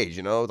 5 days,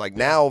 Like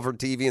now for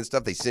TV and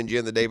stuff, they send you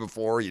in the day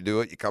before. You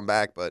do it, you come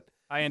back. But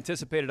I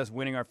anticipated us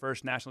winning our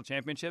first national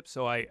championship.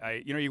 So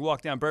I you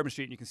walk down Bourbon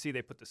Street and you can see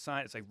they put the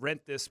sign. It's like,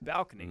 rent this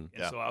balcony.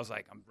 And so I was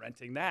like, I'm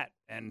renting that.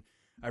 And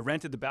I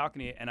rented the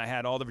balcony, and I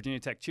had all the Virginia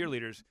Tech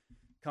cheerleaders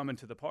coming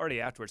to the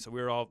party afterwards. So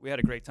we had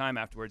a great time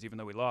afterwards, even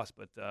though we lost.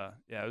 But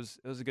it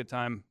was a good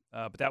time.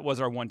 But that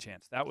was our one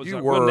chance. That was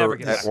we'll never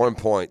get at back. one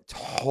point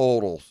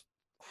total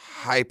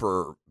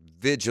hyper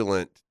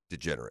vigilant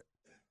degenerate.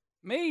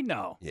 Me?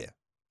 No. Yeah.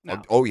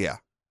 No. Oh yeah.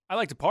 I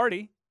like to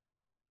party.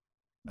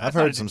 I've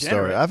heard some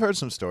stories. I've heard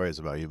some stories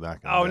about you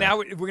back. Oh, now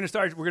we're gonna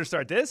start. We're gonna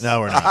start this. No,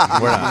 we're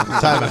not. We're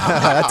not. Time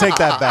I take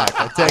that back.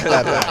 I take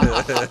that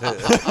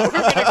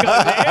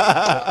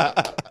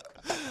back.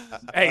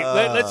 Hey,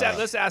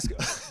 let's ask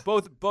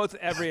both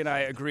Every and I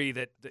agree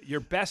that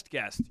your best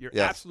guest, your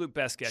absolute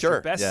best guest,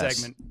 your best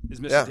segment is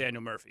Mr.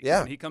 Daniel Murphy. Yeah.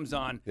 When he comes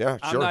on,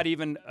 I'm not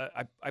even.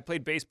 I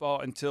played baseball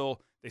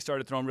until they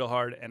started throwing real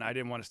hard, and I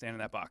didn't want to stand in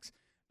that box.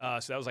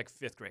 So that was like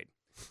 5th grade.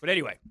 But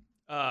anyway.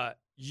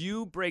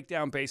 You break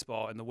down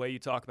baseball and the way you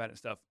talk about it and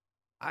stuff.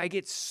 I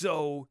get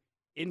so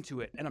into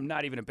it, and I'm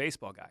not even a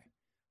baseball guy.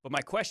 But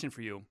my question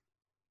for you,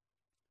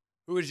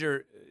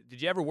 did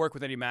you ever work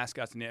with any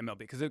mascots in the MLB?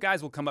 Because the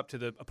guys will come up to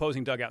the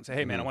opposing dugout and say,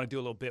 hey, man, I want to do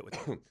a little bit with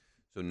you.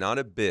 So not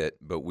a bit,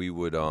 but we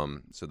would,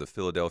 so the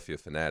Philadelphia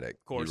Fanatic,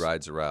 he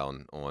rides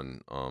around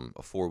on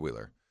a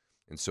 4-wheeler.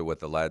 And so what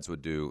the lads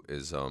would do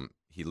is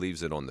he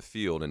leaves it on the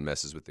field and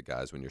messes with the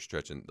guys when you're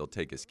stretching. They'll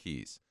take his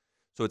keys.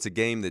 So it's a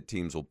game that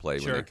teams will play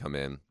when they come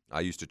in. I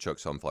used to chuck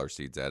sunflower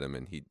seeds at him,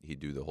 and he'd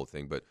do the whole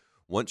thing. But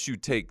once you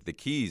take the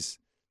keys,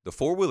 the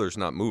 4-wheeler's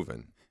not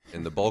moving,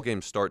 and the ball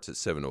game starts at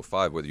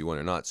 7:05, whether you win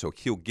or not. So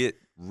he'll get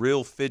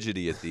real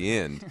fidgety at the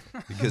end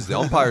because the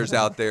umpire's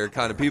out there,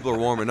 kind of people are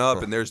warming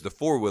up, and there's the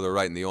 4-wheeler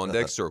right in the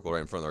on-deck circle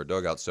right in front of our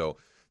dugout. So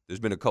there's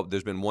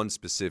been one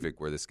specific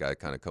where this guy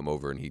kind of come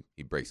over and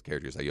he breaks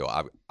character. He's like, yo,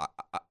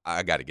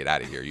 I got to get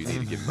out of here. You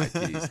need to give me my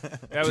keys.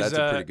 That's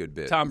a pretty good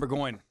bit. Tom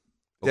Burgoyne.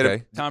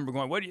 Okay. Tom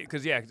Burgoyne. What do you?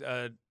 Because Yeah.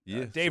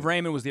 Dave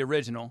Raymond was the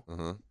original.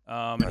 Uh-huh.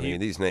 I mean,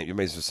 these names. You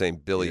may as well say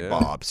Billy Yeah.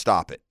 Bob.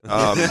 Stop it.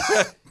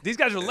 These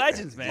guys are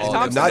legends, man. Oh,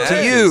 Tom's Not a to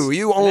legend.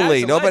 you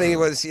only. That's a Nobody legend.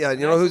 was. Yeah, you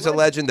know That's who's a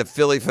legend? The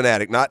Philly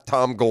Fanatic, not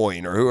Tom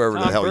Goyne or whoever the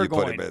Tom hell Burgoyne.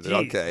 you put him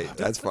in. Jeez. Okay,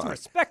 that's Put some fine.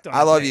 respect on I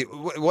his love name.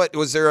 you. What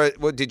was there?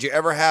 What did you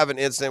ever have an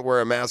incident where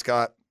a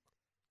mascot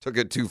took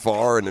it too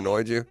far and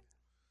annoyed you?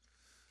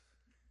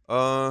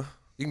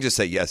 You can just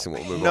say yes and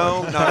we'll move No,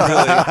 on.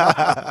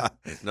 not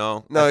really.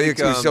 No. No, I you're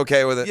think,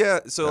 okay with it? Yeah.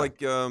 So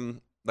Yeah.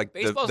 like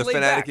Baseball's the laid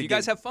Fanatic. back. You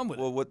guys have fun with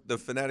it. Well, what the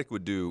Fanatic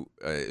would do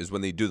is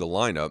when they do the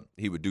lineup,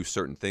 he would do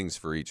certain things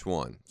for each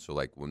one. So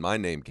like when my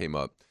name came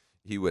up,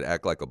 he would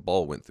act like a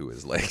ball went through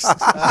his legs.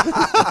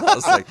 I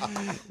was like,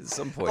 at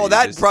some point. Well,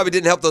 that probably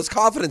didn't help those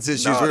confidence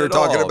issues we were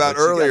talking about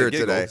earlier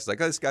today. It's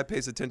like, oh, this guy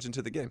pays attention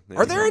to the game.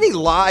 Are there any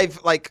live,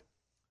 like,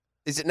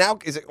 is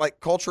it like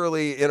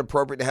culturally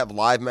inappropriate to have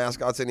live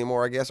mascots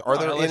anymore, I guess? Are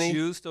there any?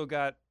 LSU still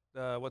got,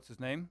 what's his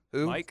name?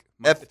 Who? Mike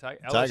F- the Tiger.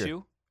 Tiger.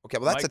 LSU? Okay,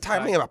 well, that's Mike a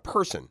title name of a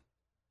person.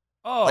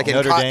 Oh. Like in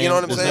Notre Dame. you know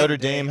what I'm Does saying? Notre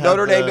Dame have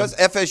Notre Dame the- does.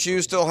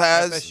 FSU still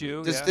has.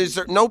 FSU, Does, yeah. Is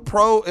there no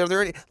pro? Are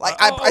there any? Like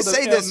I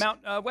say this.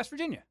 West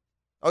Virginia.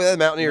 Oh, yeah, the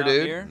Mountaineer,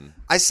 Mountaineer. dude.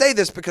 I say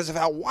this because of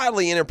how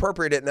wildly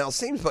inappropriate it now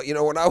seems. But, you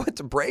know, when I went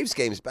to Braves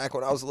games back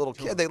when I was a little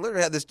kid, they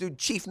literally had this dude,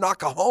 Chief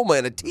Nakahoma,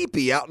 in a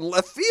teepee out in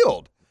left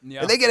field.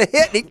 Yeah. And they get a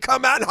hit, and he'd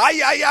come out and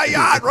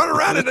hi-ya-ya-ya and run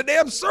around in a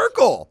damn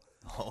circle.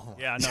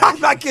 Yeah, no. I'm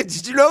not kidding.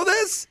 Did you know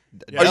this?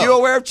 Yeah. Are you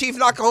aware of Chief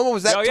Nakahoma?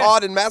 Was that Oh, yeah.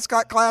 taught in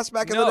mascot class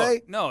back in the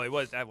day? No,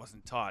 that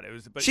wasn't taught. It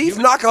was but Chief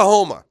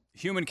Nakahoma.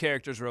 Human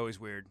characters are always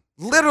weird.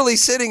 Literally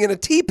sitting in a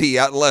teepee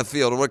out in left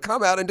field and would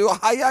come out and do a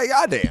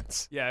hi-ya-ya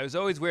dance. Yeah, it was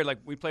always weird. Like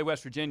we play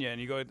West Virginia,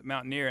 and you go to the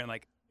Mountaineer, and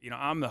like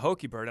I'm the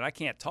Hokey Bird, and I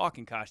can't talk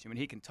in costume, and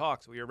he can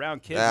talk. So you're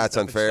around kids. That's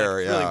and stuff,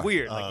 unfair. It's like, yeah, really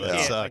weird. Like, Oh, you that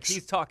can't, like sucks.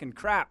 he's talking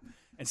crap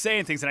and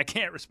saying things, and I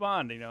can't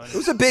respond. You know. It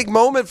was a big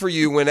moment for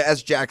you when,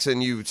 as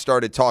Jackson, you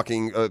started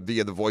talking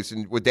via the voice,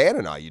 and with Dan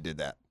and I, you did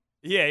that.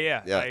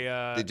 Yeah.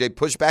 Yeah. Did they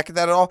push back at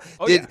that at all?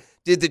 Oh,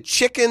 Did the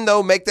chicken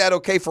though make that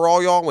okay for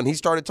all y'all when he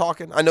started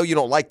talking? I know you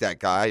don't like that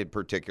guy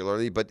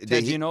particularly, but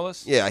Ted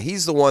Gianolis? Yeah,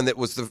 he's the one that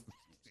was the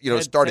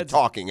started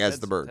talking as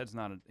the bird.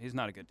 He's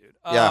not a good dude.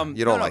 Yeah,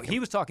 you don't like him. He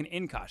was talking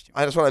in costume.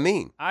 That's what I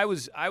mean. I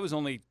was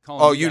only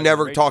calling. Oh, you you guys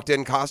never on radio. talked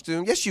in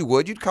costume? Yes, you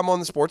would. You'd come on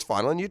the sports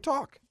final and you'd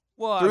talk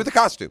Well, through the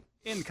costume.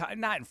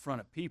 Not in front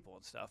of people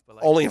and stuff, but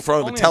like Only in front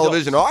of a only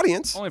television adults.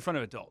 audience. Only in front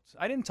of adults.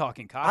 I didn't talk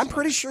in costume. I'm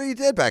pretty sure you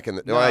did back in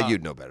the. No. Well,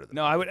 you'd know better than.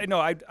 No, I would. No,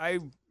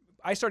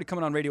 I started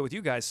coming on radio with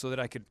you guys so that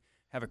I could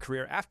have a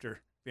career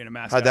after being a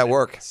mascot. How'd that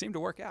work? It seemed to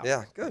work out.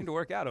 Yeah, good. It seemed to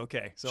work out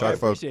okay. So I Shark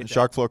floor, appreciate that.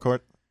 shark floor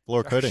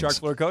coatings. Shark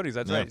floor coatings.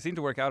 That's Yeah. right. It seemed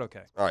to work out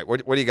okay. All right,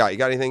 what do you got? You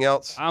got anything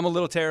else? I'm a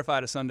little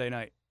terrified of Sunday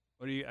night.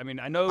 What do you? I mean,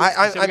 I know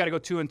I we got to go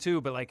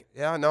 2-2, but like,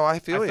 Yeah, no, I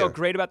feel I you. felt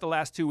great about the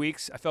last 2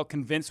 weeks. I felt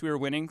convinced we were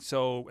winning,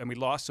 and we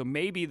lost. So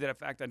maybe the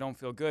fact I don't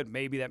feel good,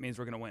 maybe that means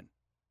we're going to win.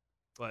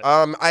 But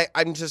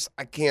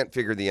I can't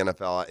figure the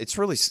NFL out.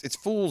 It's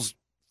fool's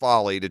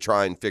folly to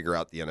try and figure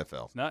out the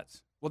NFL. it's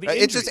nuts. Well, the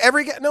It's just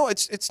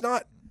injuries- it's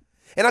not.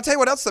 And I'll tell you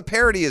what else the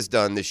parody has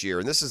done this year,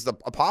 and this is a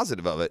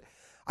positive of it.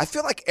 I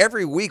feel like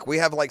every week we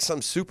have like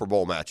some Super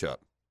Bowl matchup.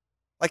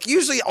 Like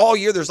usually all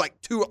year there's like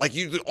two, like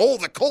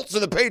the Colts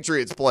and the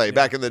Patriots play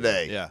back in the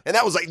day. Yeah. And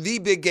that was like the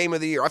big game of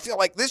the year. I feel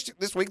like this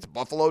week it's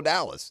Buffalo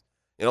Dallas.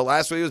 You know,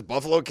 last week it was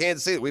Buffalo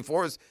Kansas City. The week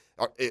before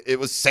it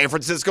was San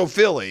Francisco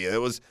Philly.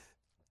 It was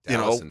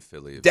Dallas and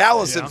Philly.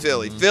 Dallas Yeah. and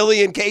Philly,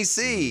 Philly and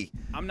KC.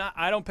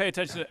 I don't pay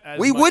attention to as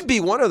We much, would be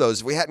one of those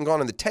if we hadn't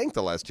gone in the tank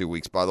the last 2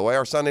 weeks, by the way.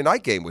 Our Sunday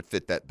night game would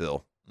fit that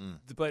bill.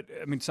 But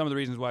I mean, some of the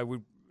reasons why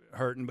we're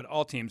hurting, but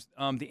all teams,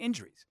 the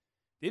injuries.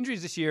 The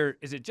injuries this year,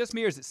 is it just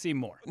me or does it seem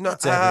more? No,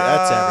 That's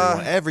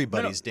everyone. No,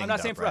 Everybody's I'm dinged not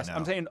saying up for right us. now.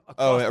 I'm saying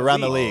Oh, across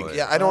around the league.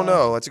 Yeah, I don't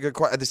know. That's a good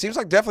question. It seems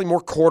like definitely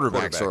more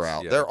quarterbacks are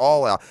out. yeah. They're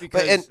all out.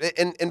 Because- But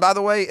and by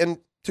the way, and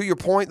to your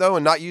point though,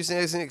 and not using it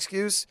as an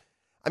excuse,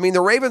 I mean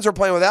the Ravens are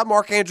playing without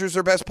Mark Andrews,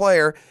 their best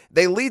player.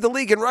 They lead the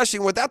league in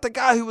rushing without the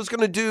guy who was going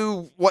to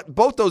do what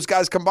both those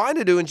guys combined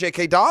to do in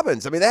J.K.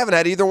 Dobbins. I mean, they haven't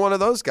had either one of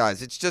those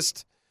guys. It's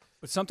just.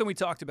 But something we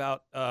talked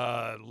about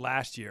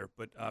last year,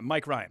 but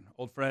Mike Ryan,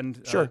 old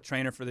friend, Sure.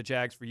 trainer for the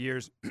Jags for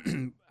years.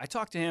 I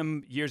talked to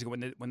him years ago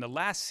when the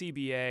last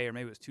CBA, or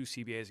maybe it was 2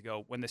 CBAs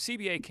ago, when the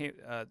CBA came,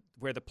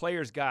 where the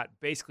players got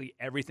basically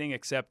everything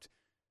except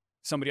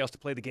somebody else to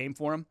play the game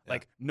for them,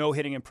 like no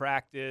hitting in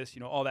practice,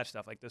 all that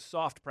stuff, like the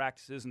soft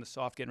practices and the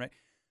soft getting right.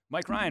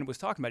 Mike Ryan was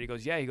talking about it.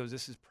 He goes,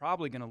 this is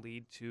probably going to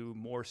lead to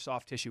more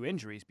soft tissue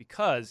injuries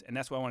because, and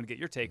that's why I wanted to get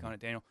your take on it,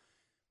 Daniel,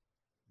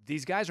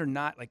 these guys are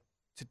not like,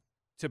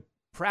 to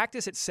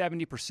practice at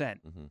 70%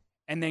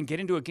 and then get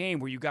into a game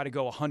where you got to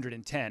go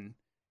 110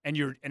 and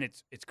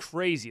it's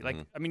crazy. Like,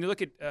 I mean, you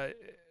look at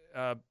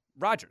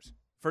Rodgers,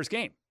 first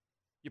game.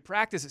 You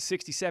practice at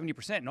 60,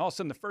 70%, and all of a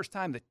sudden the first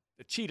time the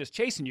cheetah's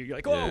chasing you, you're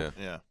like, oh.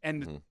 Yeah.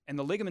 And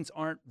the ligaments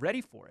aren't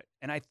ready for it.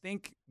 And I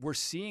think we're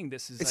seeing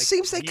this as It like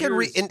seems they could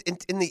years-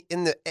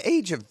 in the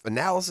age of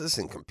analysis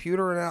and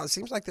computer analysis. It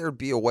seems like there would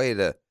be a way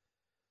to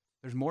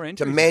there's more to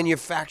injuries.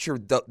 manufacture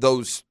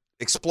those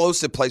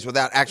explosive plays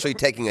without actually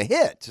taking a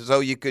hit. So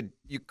you could.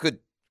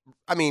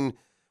 I mean,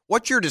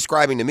 what you're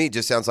describing to me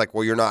just sounds like,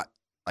 well, you're not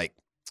like,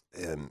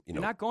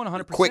 you're not going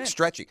 100%. Quick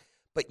stretching,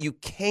 but you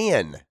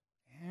can.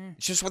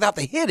 It's just without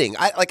the hitting.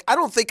 I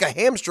don't think a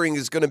hamstring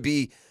is going to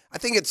be. I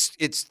think it's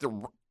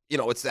the.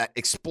 It's that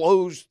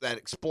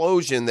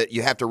explosion that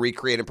you have to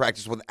recreate in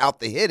practice without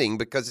the hitting,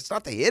 because it's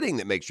not the hitting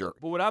that makes your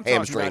But what I'm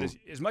talking about is,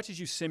 as much as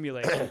you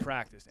simulate in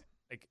practice,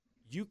 like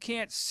you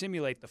can't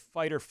simulate the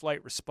fight or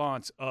flight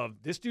response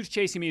of this dude's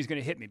chasing me, he's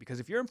going to hit me. Because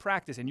if you're in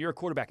practice and you're a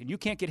quarterback and you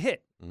can't get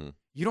hit,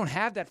 you don't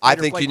have that. I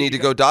think you need to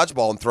go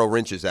dodgeball and throw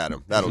wrenches at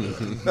him. That'll do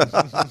it.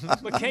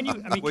 But can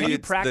you? I mean, can you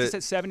practice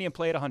at 70 and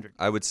play at 100?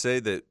 I would say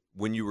that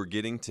when you were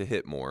getting to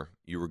hit more,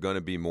 you were going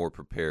to be more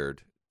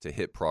prepared to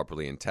hit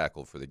properly and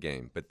tackle for the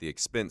game, but the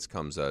expense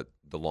comes at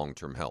the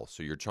long-term health.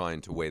 So you're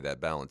trying to weigh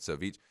that balance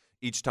of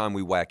each time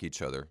we whack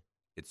each other,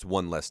 it's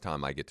one less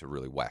time I get to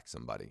really whack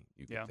somebody,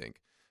 you can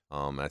think.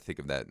 And I think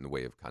of that in the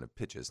way of kind of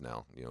pitches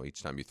now.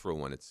 Each time you throw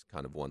one, it's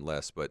kind of one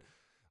less. But,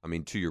 I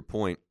mean, to your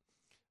point,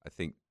 I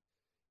think,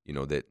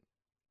 that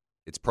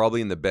it's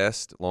probably in the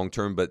best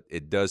long-term, but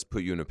it does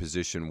put you in a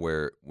position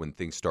where when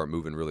things start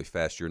moving really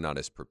fast, you're not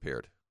as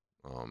prepared.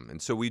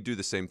 And so we do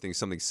the same thing,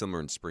 something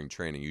similar in spring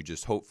training. You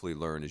just hopefully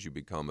learn as you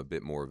become a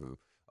bit more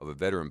of a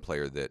veteran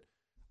player that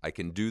I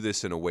can do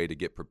this in a way to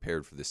get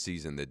prepared for the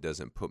season that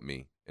doesn't put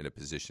me in a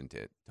position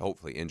to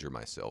hopefully injure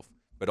myself,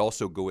 but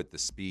also go at the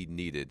speed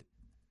needed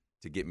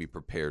to get me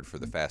prepared for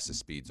the fastest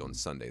speeds on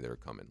Sunday that are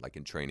coming, like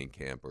in training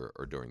camp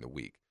or during the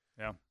week.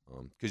 Yeah.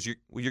 Because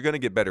you're going to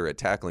get better at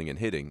tackling and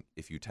hitting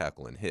if you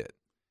tackle and hit,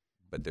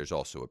 but there's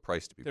also a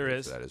price to be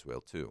paid for that as well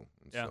too.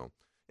 And so.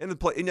 And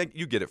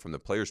you get it from the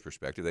player's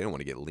perspective. They don't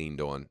want to get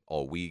leaned on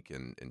all week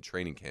and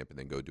training camp and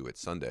then go do it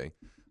Sunday.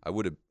 I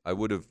would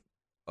have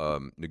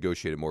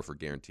negotiated more for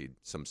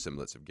some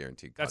semblance of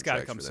guaranteed contracts. That's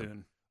got to come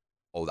soon.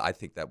 Oh, I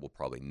think that will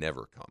probably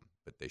never come,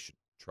 but they should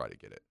try to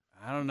get it.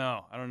 I don't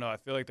know. I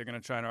feel like they're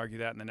going to try and argue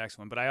that in the next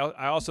one. But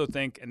I also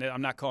think, and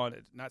I'm not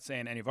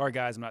saying any of our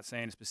guys, I'm not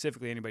saying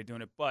specifically anybody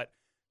doing it, but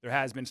there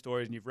has been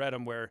stories, and you've read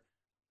them, where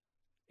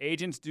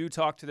agents do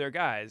talk to their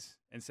guys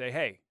and say,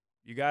 hey,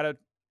 you got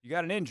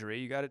an injury.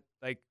 You got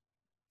to,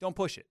 don't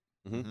push it.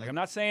 Mm-hmm. Like, I'm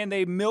not saying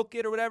they milk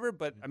it or whatever,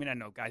 but, I mean, I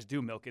know guys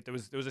do milk it. There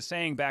was a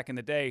saying back in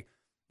the day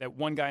that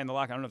one guy in the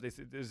locker, I don't know if this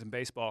is in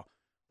baseball,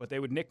 but they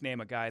would nickname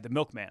a guy the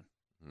milkman.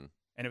 Mm-hmm.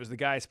 And it was the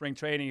guy spring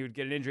training, he would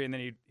get an injury, and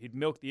then he'd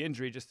milk the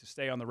injury just to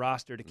stay on the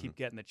roster to keep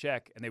getting the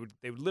check. And they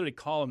would literally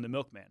call him the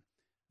milkman.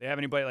 They have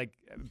anybody, like,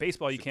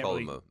 baseball, you can't call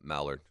really. him a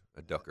mallard.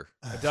 A ducker.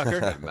 A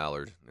ducker?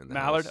 Mallard. In the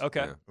Mallard? house.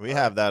 Okay. Yeah. We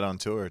have that on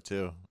tour,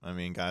 too. I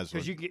mean, guys.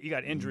 Because you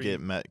got injury.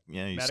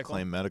 You just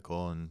claim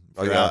medical. And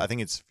I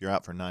think if you're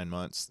out for 9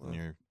 months, then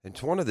you're.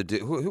 It's one of the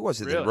who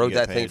was it Really? that rode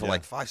that paid, thing for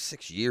like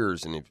 5-6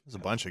 years? And there's a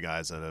bunch of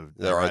guys that have.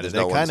 There's they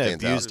no one kind of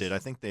stands abused out. it. I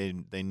think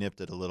they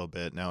nipped it a little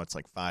bit. Now it's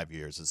like 5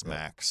 years is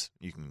max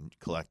you can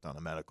collect on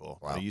a medical.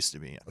 Wow. It used to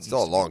be. It's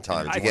still a long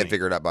time. If you can't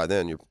figure it out by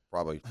then, you're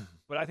probably.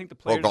 But I think the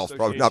Players golf's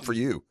probably not for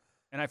Association- you.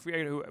 And I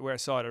forget where I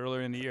saw it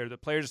earlier in the year. The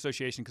Players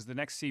Association, because the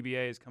next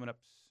CBA is coming up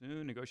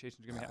soon.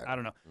 Negotiations are going to be. I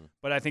don't know,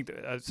 but I think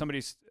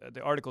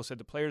the article said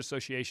the Players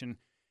Association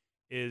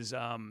is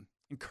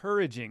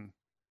encouraging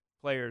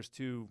players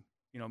to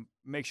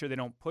make sure they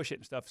don't push it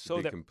and stuff, so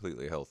Be that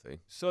completely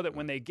healthy. So that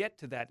when they get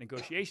to that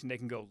negotiation, they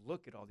can go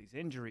look at all these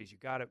injuries. You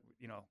got to,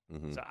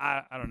 Mm-hmm. So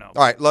I don't know.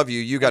 All right, love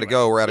you. You got to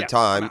go. We're out of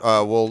time.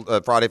 We'll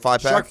Friday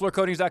 5-pack.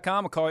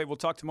 Sharkfloorcoatings.com. We'll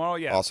talk tomorrow.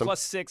 Yeah. Awesome.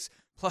 +6,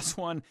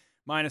 +1,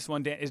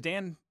 -1. Dan, is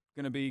Dan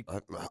going to be?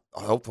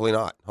 Hopefully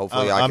not.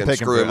 Hopefully I'm I can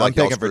picking screw for- him like I'm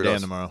y'all picking for screwed Dan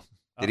us. tomorrow.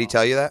 Did he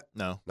tell you that?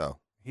 No.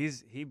 He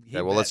Okay,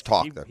 well, bets, let's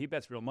talk then. He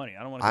bets real money.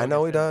 I don't want to. I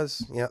know he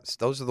does. Yeah,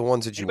 those are the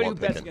ones that you Anybody want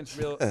who bets picking. against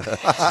real.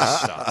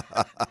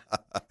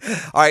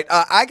 All right,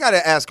 I got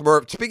to ask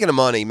Murph. Speaking of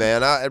money,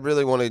 man, I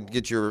really want to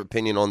get your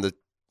opinion on the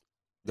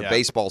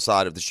baseball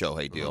side of the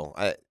Shohei deal.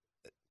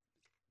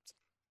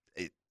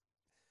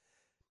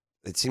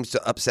 It seems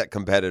to upset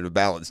competitive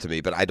balance to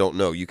me, but I don't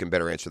know. You can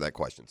better answer that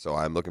question. So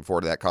I'm looking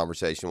forward to that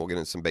conversation. We'll get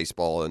into some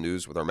baseball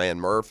news with our man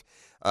Murph.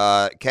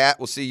 Kat,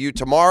 we'll see you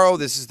tomorrow.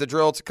 This is The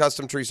Drill. It's a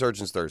Custom Tree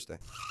Surgeons Thursday.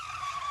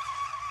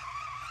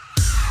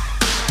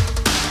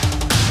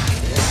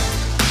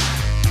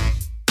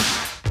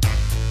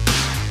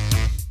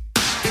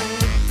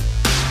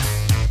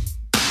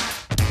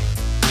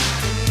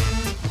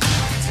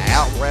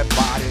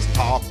 Everybody's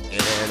talking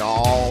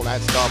all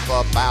that stuff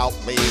about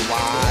me.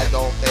 Why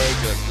don't they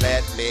just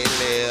let me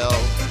live?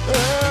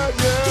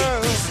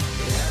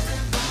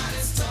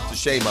 It's a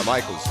shame my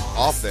mic was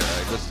off there.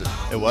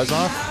 It was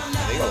off?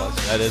 I think it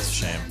was. That is a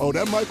shame. Oh,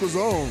 that mic was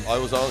on. Oh,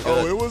 it was on?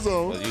 Oh, Good. it was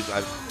on.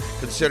 Well,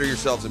 consider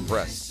yourselves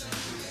impressed.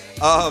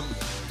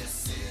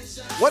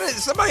 What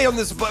is somebody on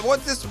this book?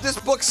 What this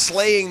book,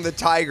 Slaying the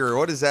Tiger?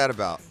 What is that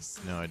about?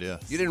 No idea.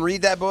 You didn't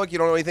read that book? You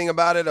don't know anything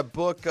about it? A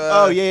book?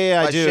 Oh,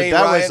 yeah, I by do. Shane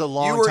That Ryan? was a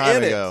long you were time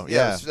in ago. It.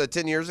 Yeah. It was,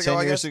 10 years ago, 10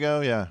 I years guess?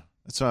 ago, yeah.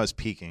 That's when I was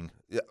peaking.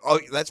 Yeah. Oh,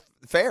 that's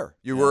fair.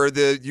 You were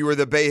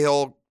the Bay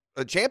Hill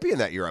champion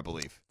that year, I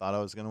believe. Thought I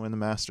was going to win the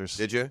Masters.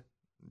 Did you?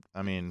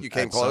 I mean, You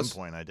came at close?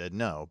 some point I did.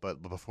 No,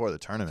 but before the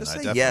tournament, Just I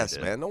say definitely yes,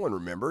 did. man. No one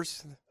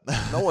remembers.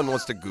 No one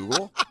wants to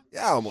Google.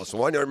 Yeah, I almost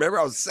won. You remember?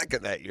 I was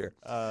second that year.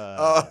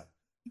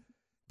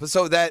 But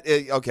so that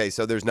okay.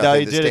 So there's nothing. No,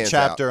 he that did a stands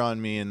chapter out.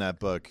 on me in that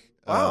book.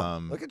 Wow,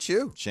 look at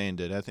you. Shane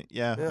did. I think.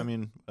 Yeah. I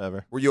mean,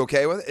 whatever. Were you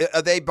okay with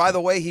it? They, by the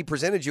way, he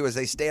presented you as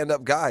a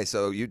stand-up guy,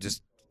 so you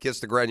just kiss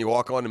the ground, you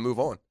walk on, and move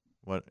on.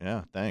 What?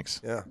 Yeah. Thanks.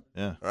 Yeah.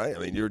 Yeah. Right. I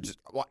mean, you're just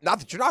not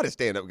that you're not a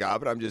stand-up guy,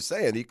 but I'm just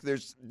saying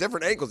there's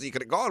different angles you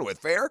could have gone with.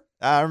 Fair.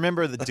 I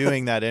remember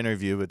doing that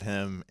interview with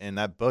him, and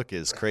that book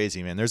is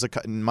crazy, man. There's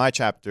my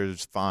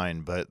chapter's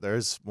fine, but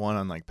there's one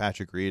on like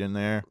Patrick Reed in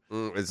there.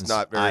 It's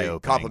not very eye-opening.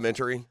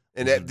 complimentary.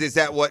 And is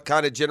that what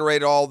kind of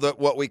generated all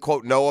what we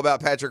quote know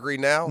about Patrick Reed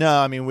now? No,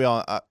 I mean we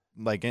all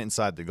like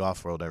inside the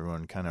golf world,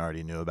 everyone kind of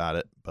already knew about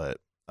it, but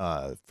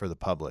for the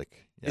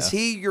public, yeah. Is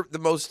he the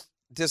most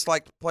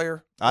disliked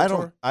player? I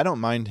don't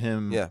mind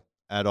him Yeah.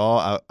 at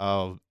all.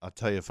 I'll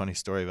tell you a funny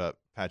story about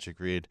Patrick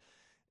Reed.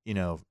 You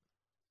know,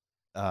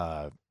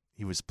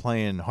 he was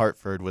playing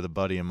Hartford with a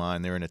buddy of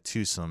mine. They were in a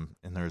twosome,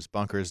 and there's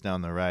bunkers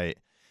down the right,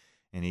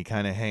 and he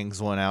kind of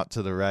hangs one out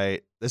to the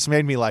right. This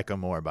made me like him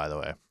more, by the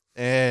way.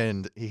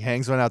 And he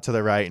hangs one out to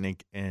the right,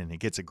 and he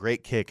gets a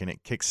great kick, and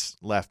it kicks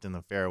left in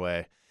the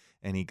fairway.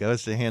 And he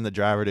goes to hand the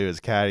driver to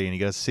his caddy, and he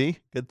goes, "See,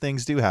 good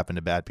things do happen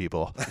to bad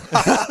people."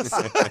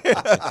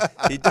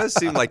 He does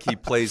seem like he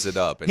plays it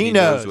up, and He he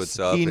knows knows. what's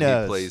up, He and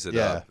knows. he plays it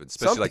Yeah. up,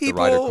 especially Some like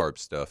people- the Ryder Carp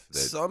stuff.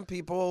 Some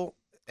people,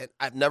 and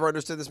I've never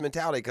understood this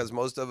mentality because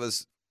most of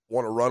us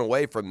want to run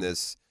away from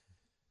this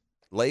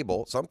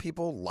label. Some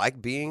people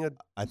like being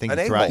I think an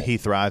he, a-hole. he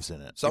thrives in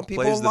it. Some He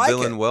people plays the like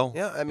villain it. well.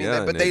 Yeah, I mean,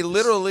 Yeah, but and they it's-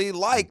 literally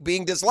like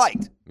being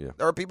disliked. Yeah.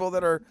 There are people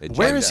that are.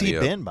 Where has he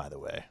been, by the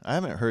way? I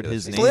haven't heard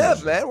his He's name.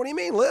 Live, man. What do you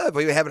mean Live?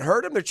 You haven't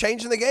heard him? They're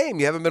changing the game.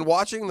 You haven't been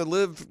watching the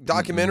Live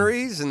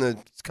documentaries and the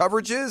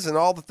coverages and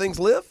all the things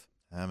Live?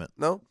 I haven't.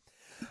 No.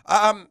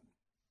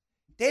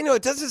 Daniel,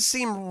 it doesn't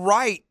seem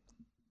right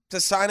to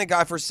sign a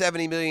guy for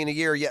 $70 million a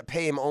year, yet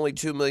pay him only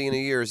 $2 million a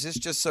year. Is this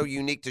just so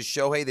unique to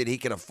Shohei that he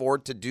can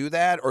afford to do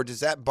that, or does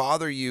that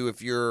bother you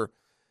if you're,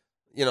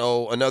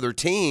 another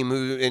team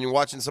and you're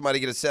watching somebody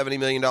get a $70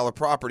 million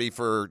property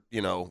for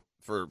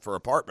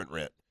apartment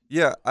rent?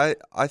 Yeah,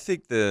 I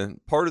think the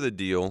part of the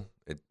deal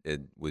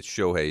with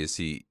Shohei is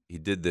he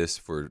did this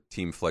for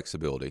team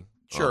flexibility,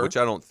 Sure. which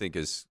I don't think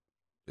is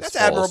That's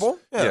false. admirable.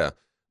 Yeah.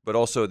 But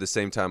also at the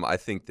same time, I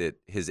think that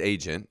his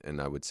agent,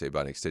 and I would say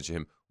by an extension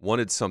him,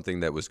 wanted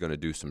something that was going to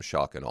do some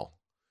shock and awe.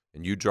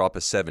 And you drop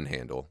a 7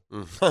 handle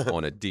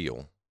on a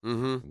deal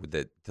with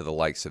that to the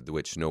likes of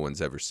which no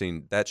one's ever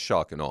seen. That's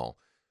shock and awe.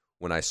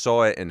 When I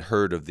saw it and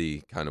heard of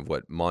the kind of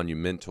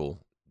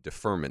monumental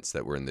deferments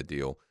that were in the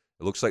deal,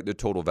 it looks like the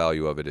total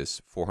value of it is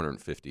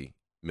 $450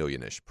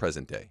 million-ish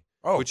present day,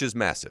 which is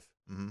massive,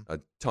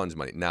 tons of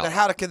money. Now, But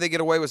how could they get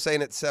away with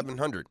saying it's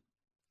 $700?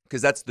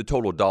 because that's the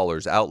total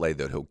dollars outlay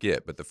that he'll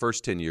get. But the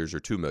first 10 years are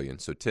 $2 million,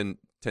 so 10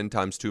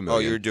 times $2 million. Oh,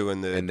 you're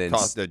doing the and then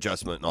cost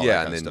adjustment and all that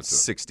yeah, kind and of then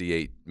stuff to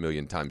it. $68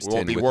 million times It 10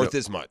 won't be with worth no-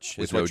 as much.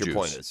 with Is no what your juice.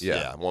 point is.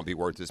 Yeah. It won't be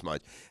worth as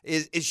much.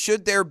 Is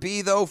should there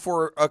be though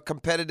for a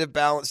competitive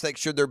balance? Like,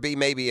 should there be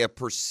maybe a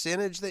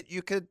percentage that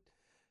you could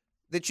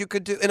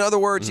do? In other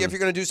words, if you're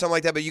going to do something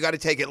like that, but you got to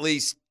take at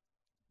least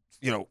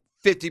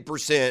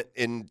 50%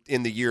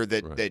 in the year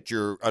that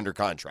you're under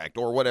contract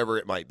or whatever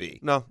it might be.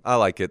 No, I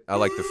like it. I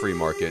like the free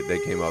market. They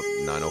came up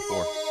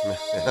 904.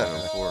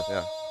 904.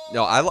 Yeah.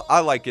 No, I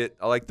like it.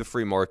 I like the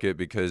free market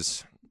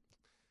because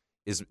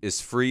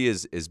as free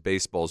as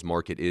baseball's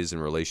market is in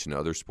relation to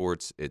other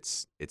sports,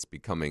 it's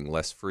becoming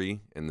less free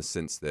in the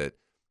sense that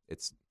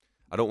it's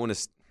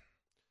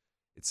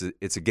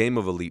a game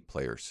of elite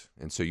players.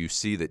 And so you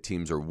see that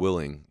teams are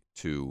willing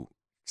to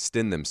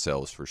extend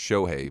themselves for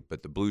Shohei,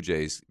 but the Blue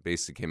Jays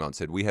basically came out and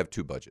said, we have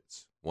 2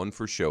 budgets, one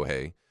for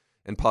Shohei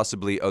and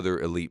possibly other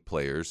elite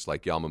players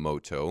like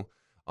Yamamoto,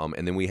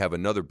 and then we have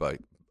another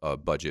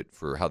budget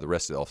for how the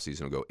rest of the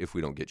offseason will go if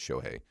we don't get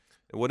Shohei.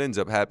 And what ends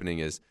up happening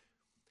is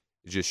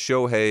just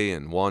Shohei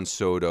and Juan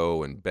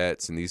Soto and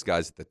Betts and these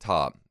guys at the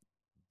top,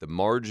 the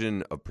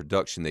margin of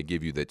production they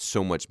give you that's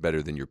so much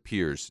better than your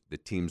peers, the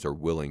teams are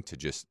willing to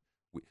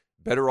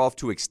better off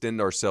to extend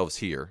ourselves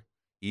here,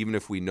 even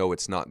if we know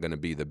it's not going to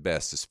be the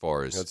best as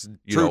far as That's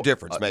true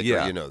difference maker.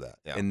 Yeah. You know that.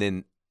 Yeah. And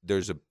then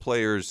there's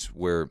players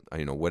where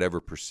whatever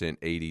percent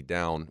 80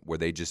 down where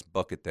they just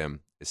bucket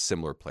them as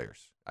similar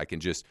players. I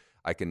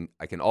can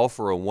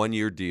offer a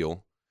 1-year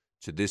deal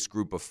to this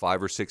group of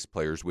 5 or 6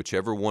 players,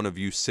 whichever one of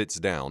you sits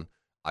down.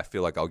 I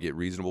feel like I'll get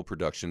reasonable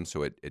production,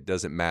 so it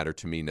doesn't matter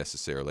to me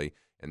necessarily.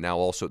 And now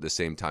also at the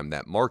same time,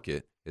 that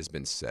market has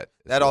been set.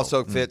 That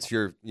also fits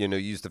your,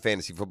 use the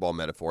fantasy football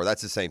metaphor.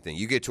 That's the same thing.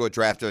 You get to a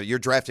draft, you're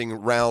drafting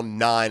round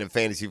 9 of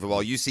fantasy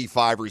football. You see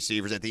 5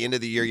 receivers. At the end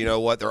of the year, you know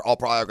what? They're all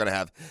probably going to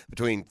have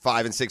between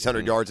 500 and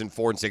 600 yards and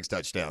 4 and 6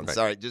 touchdowns. Right.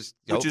 All right,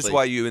 which is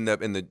why you end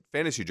up in the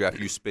fantasy draft,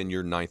 you spend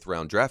your 9th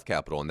round draft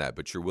capital on that,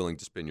 but you're willing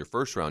to spend your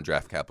 1st round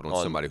draft capital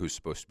on somebody who's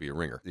supposed to be a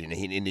ringer. And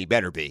he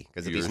better be,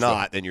 because if he's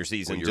not, then your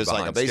season, just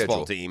like a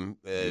baseball team.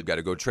 You've got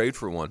to go trade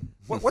for one.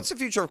 What's the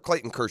future of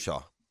Clayton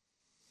Kershaw?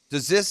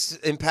 Does this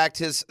impact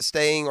his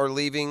staying or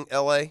leaving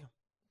L.A.?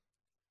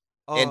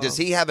 And does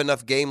he have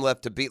enough game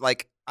left to beat?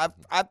 Like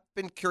I've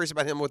been curious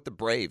about him with the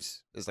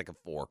Braves. It's like a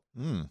 4.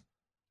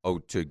 Oh,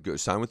 to go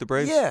sign with the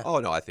Braves? Yeah. Oh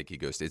no, I think he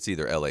goes. It's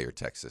either L.A. or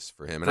Texas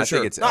for him, and For I sure.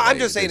 think it's. No, LA. I'm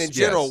just saying in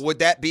general. Yes. Would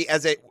that be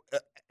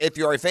if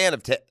you're a fan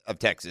of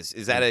Texas?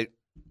 Is that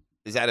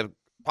a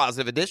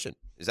positive addition?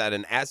 Is that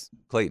an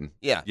Clayton?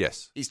 Yeah.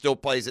 Yes. He still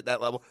plays at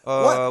that level.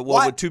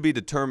 Well, to be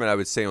determined, I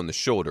would say on the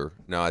shoulder.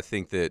 Now, I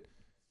think that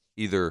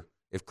either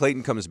if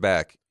Clayton comes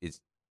back,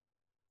 it's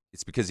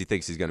because he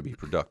thinks he's going to be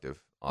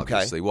productive.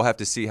 Obviously, we'll have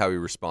to see how he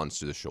responds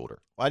to the shoulder.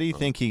 Why do you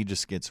think he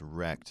just gets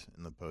wrecked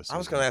in the postseason? I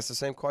was going to ask the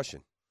same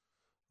question.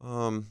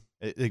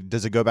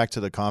 Does it go back to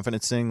the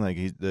confidence thing? Like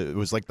it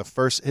was like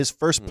his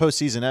first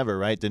postseason ever,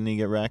 right? Didn't he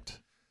get wrecked?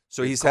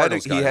 So he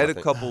had a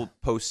couple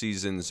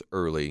postseasons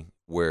early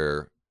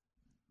where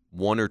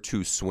one or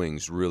two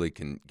swings really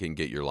can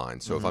get your line.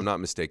 So if I'm not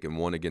mistaken,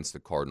 one against the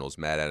Cardinals,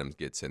 Matt Adams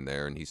gets in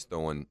there and he's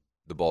throwing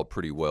the ball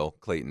pretty well.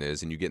 Clayton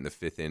is, and you get in the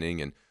 5th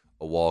inning and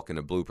a walk and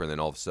a blooper, and then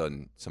all of a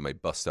sudden somebody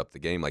busts up the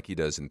game like he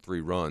does in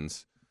 3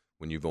 runs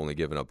when you've only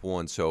given up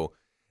 1. So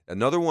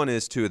another one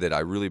is, too, that I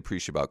really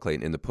appreciate about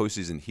Clayton. In the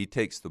postseason, he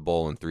takes the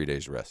ball in 3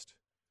 days rest,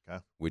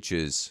 which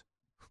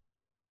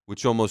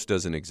almost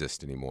doesn't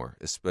exist anymore,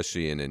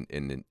 especially in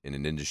an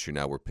industry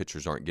now where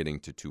pitchers aren't getting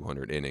to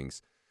 200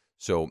 innings.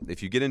 So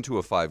if you get into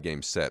a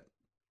 5-game set,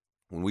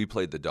 when we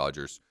played the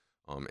Dodgers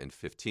in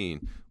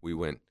 15, we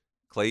went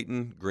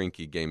Clayton,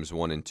 Greinke, games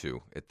 1 and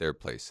 2 at their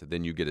place.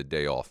 Then you get a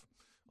day off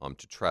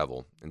to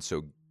travel. And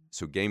so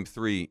game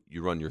 3,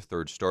 you run your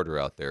 3rd starter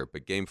out there.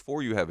 But game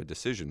 4, you have a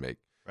decision make.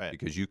 Right.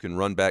 Because you can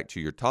run back to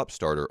your top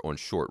starter on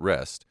short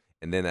rest,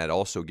 and then that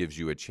also gives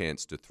you a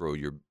chance to throw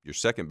your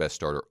second best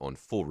starter on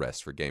full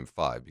rest for game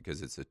 5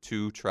 because it's a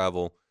 2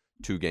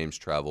 games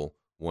travel,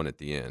 1 at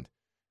the end.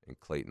 And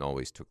Clayton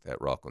always took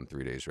that rock on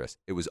 3 days rest.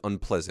 It was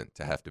unpleasant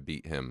to have to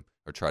beat him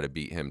or try to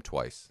beat him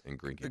twice and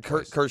Greinke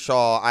twice.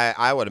 Kershaw,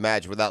 I would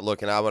imagine, without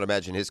looking, I would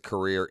imagine his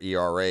career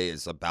ERA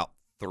is about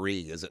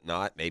 3, is it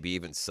not? Maybe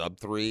even sub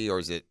 3, or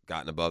has it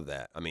gotten above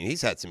that? I mean,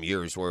 he's had some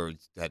years where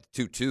he's had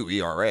 2.2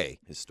 ERA.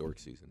 Historic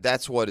season.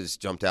 That's what has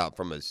jumped out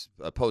from his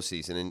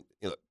postseason.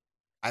 And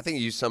I think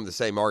he used some of the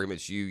same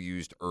arguments you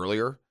used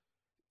earlier.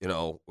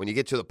 When you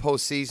get to the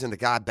postseason, the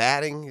guy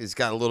batting has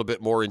got a little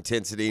bit more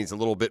intensity. He's a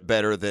little bit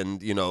better than,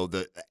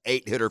 the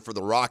 8-hitter for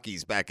the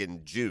Rockies back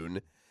in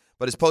June.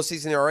 But his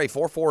postseason ERA,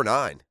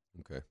 4.49.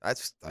 Okay.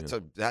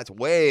 That's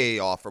way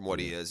off from what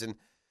he is. And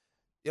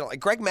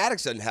like Greg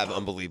Maddux doesn't have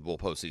unbelievable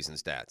postseason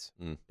stats.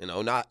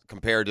 Not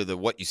compared to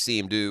what you see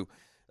him do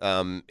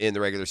in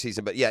the regular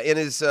season. But yeah, in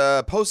his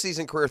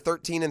postseason career,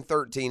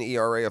 13-13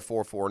 ERA of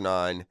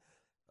 4.49,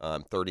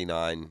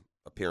 39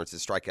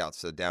 appearances,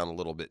 strikeouts down a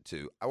little bit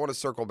too. I want to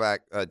circle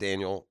back,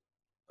 Daniel,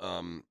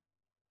 to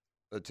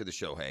the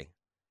Shohei,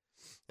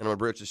 and I'm going to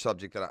broach a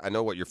subject that I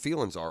know what your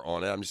feelings are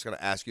on it. I'm just going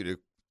to ask you to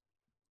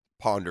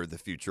ponder the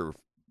future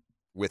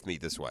with me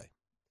this way.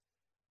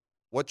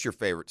 What's your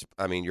favorite?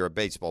 I mean, you're a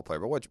baseball player,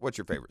 but what's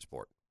your favorite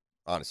sport?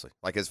 Honestly,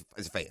 like as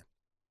a fan.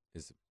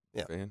 As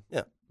a fan?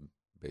 Yeah.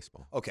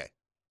 Baseball. Okay.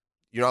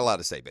 You're not allowed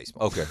to say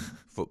baseball. Okay.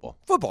 Football.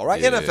 Football,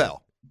 right? Yeah,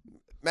 NFL. Yeah.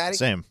 Matty?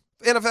 Same.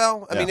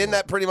 NFL? I mean, isn't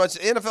that pretty much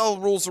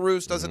NFL rules the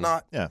roost, does it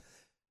not? Yeah.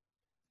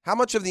 How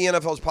much of the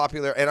NFL is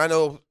popular? And I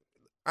know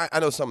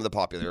some of the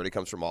popularity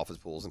comes from office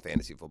pools and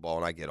fantasy football,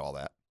 and I get all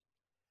that.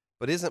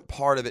 But isn't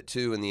part of it,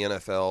 too, in the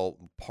NFL,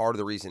 part of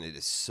the reason it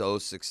is so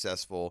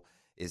successful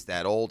is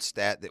that old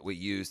stat that we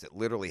use that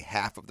literally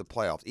half of the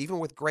playoffs, even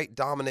with great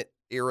dominant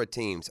era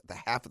teams, the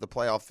half of the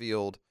playoff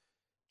field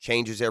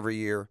changes every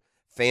year.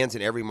 Fans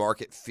in every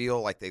market feel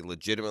like they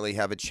legitimately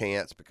have a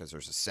chance because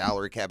there's a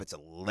salary cap. It's a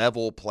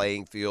level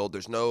playing field.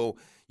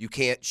 You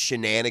can't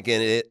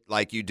shenanigan it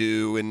like you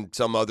do in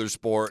some other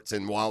sports.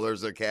 And while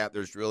there's a cap,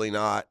 there's really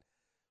not.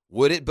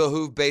 Would it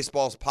behoove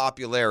baseball's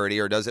popularity,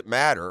 or does it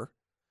matter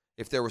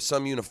if there was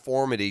some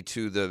uniformity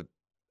to the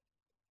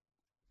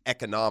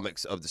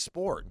economics of the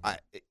sport?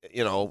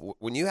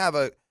 When you have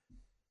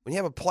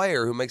a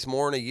player who makes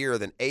more in a year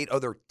than 8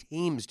 other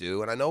teams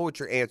do, and I know what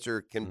your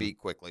answer can be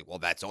quickly. Well,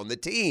 that's on the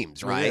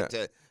teams, right?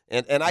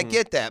 Yeah. And I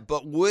get that,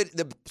 but would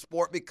the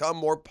sport become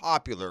more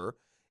popular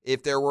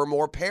if there were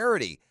more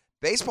parity?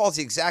 Baseball's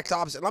the exact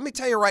opposite. Let me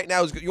tell you right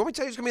now. You want me to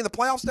tell you who's going to be in the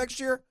playoffs next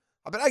year?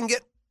 I bet I can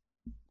get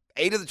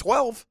 8 of the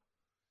 12.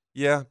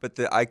 Yeah, but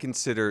I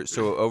consider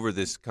so over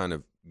this kind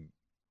of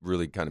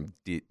really kind of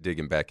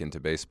digging back into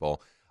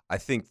baseball. I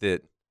think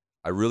that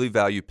I really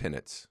value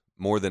pennants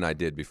more than I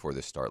did before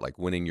this start, like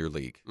winning your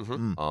league.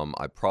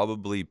 I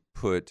probably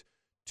put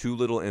too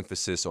little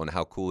emphasis on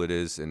how cool it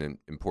is and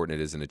important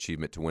it is an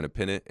achievement to win a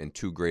pennant, and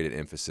too great an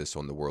emphasis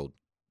on the World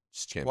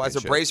Championship. Well, as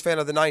a Braves fan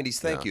of the 90s,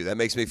 thank you. That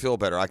makes me feel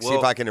better. I can see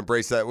if I can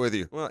embrace that with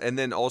you. Well, and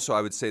then also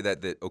I would say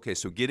that okay,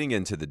 so getting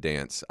into the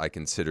dance I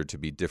consider to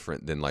be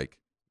different than like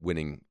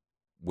winning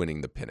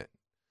the pennant.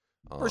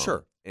 For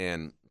sure.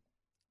 And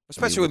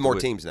especially with more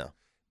teams now.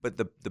 But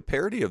the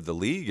parity of the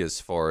league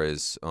as far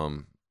as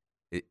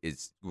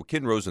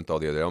Ken Rosenthal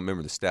the other day, I don't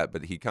remember the stat,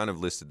 but he kind of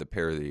listed the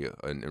parity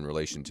in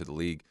relation to the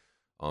league.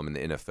 in the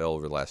NFL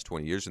over the last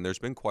 20 years, and there's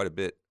been quite a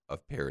bit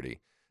of parity.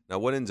 Now,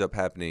 what ends up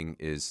happening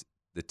is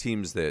the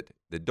teams that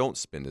don't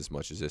spend as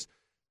much as this,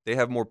 they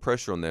have more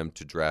pressure on them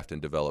to draft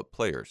and develop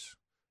players.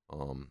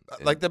 And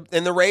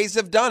the Rays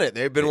have done it.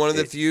 They've been one of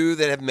the few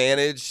that have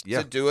managed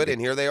to do it, and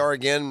here they are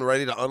again,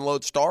 ready to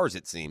unload stars,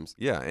 it seems.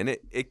 Yeah, and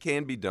it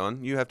can be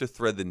done. You have to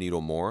thread the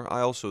needle more.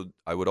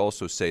 I would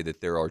also say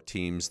that there are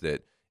teams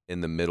that in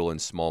the middle and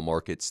small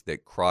markets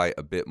that cry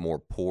a bit more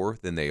poor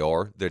than they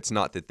are. It's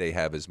not that they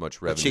have as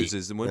much revenues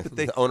as them, but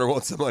the owner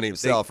wants the money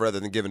himself rather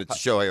than giving it to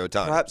Shohei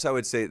Ohtani. Perhaps I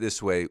would say it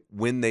this way: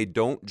 when they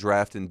don't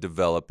draft and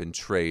develop and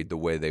trade the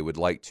way they would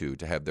like to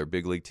have their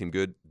big league team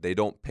good, they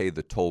don't pay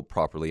the toll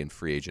properly in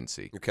free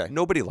agency. Okay.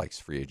 Nobody likes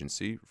free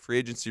agency. Free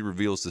agency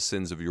reveals the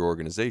sins of your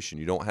organization.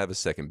 You don't have a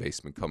second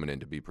baseman coming in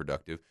to be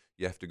productive.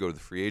 You have to go to the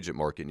free agent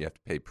market and you have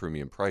to pay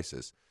premium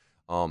prices.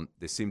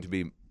 They seem to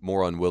be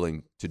more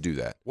unwilling to do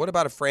that. What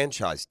about a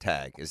franchise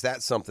tag? Is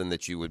that something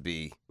that you would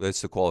be?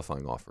 That's the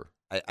qualifying offer.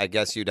 I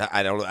guess you'd.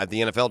 I don't know.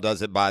 The NFL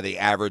does it by the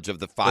average of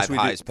the five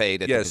highest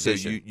paid at the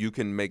position. So you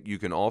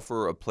can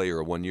offer a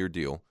player a 1-year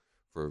deal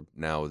for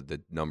now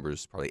the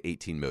number's probably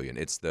 $18 million.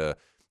 It's the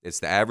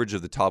average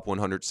of the top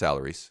 100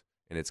 salaries,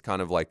 and it's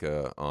kind of like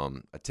a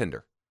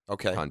tender.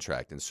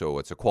 Contract, and so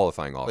it's a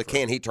qualifying offer. But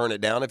can he turn it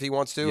down if he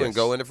wants to and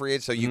go into free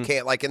agency? So you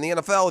can't, like in the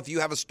NFL, if you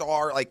have a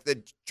star, like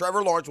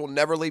Trevor Lawrence will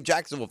never leave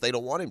Jacksonville if they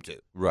don't want him to.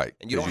 Right.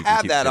 And you don't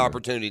have that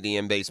opportunity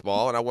in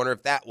baseball, and I wonder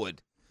if that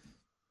would,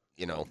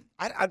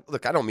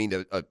 look, I don't mean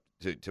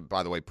to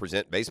by the way,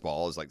 present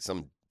baseball as like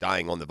some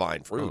dying on the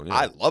vine fruit.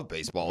 I love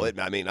baseball.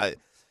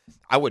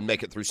 I wouldn't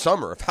make it through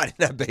summer if I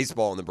didn't have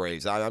baseball in the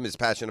Braves. I'm as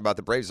passionate about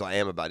the Braves as I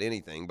am about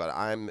anything, but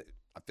I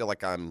feel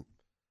like I'm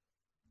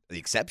the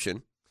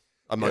exception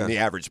among the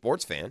average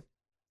sports fan.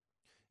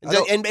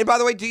 And by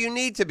the way, do you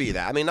need to be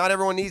that? I mean, not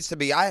everyone needs to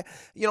be. I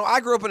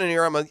grew up in an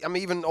era, I'm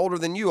even older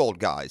than you old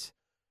guys.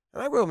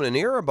 And I grew up in an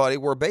era, buddy,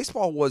 where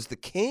baseball was the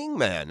king,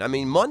 man. I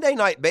mean, Monday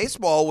Night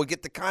Baseball would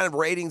get the kind of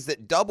ratings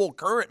that double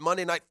current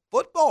Monday Night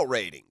Football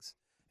ratings.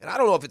 And I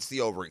don't know if it's the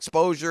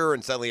overexposure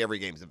and suddenly every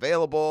game's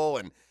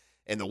available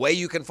and the way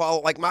you can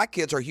follow. Like, my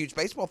kids are huge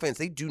baseball fans.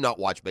 They do not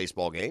watch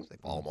baseball games. They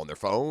follow them on their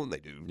phone.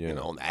 They do,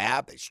 on the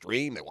app. They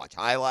stream. They watch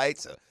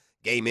highlights.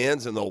 Game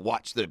ends, and they'll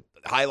watch the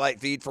highlight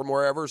feed from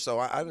wherever. So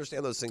I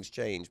understand those things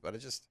change, but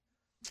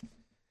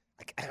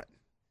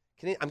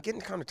I'm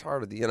getting kind of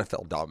tired of the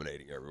NFL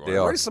dominating everyone.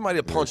 Where's somebody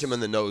to punch them in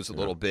the nose a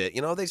little bit?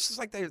 They just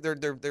like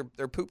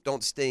their poop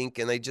don't stink,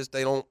 and they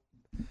don't.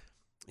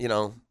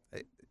 So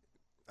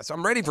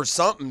I'm ready for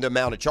something to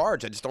mount a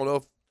charge. I just don't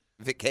know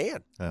if it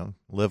can. Well,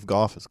 Live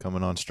Golf is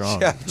coming on strong.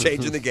 Yeah,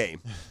 changing the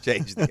game.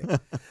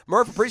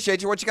 Murph,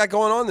 appreciate you. What you got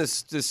going on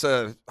this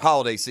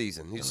holiday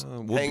season? You just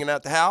hanging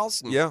out the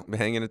house? Yeah,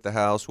 hanging at the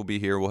house. We'll be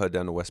here. We'll head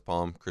down to West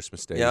Palm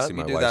Christmas Day to see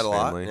my wife's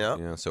family.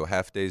 Yeah, so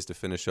half days to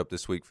finish up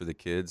this week for the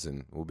kids,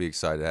 and we'll be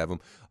excited to have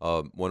them.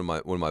 One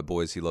of my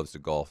boys, he loves to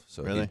golf,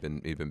 so really?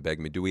 he's been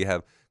begging me. Do we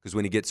have? Because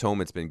when he gets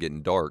home, it's been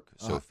getting dark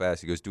so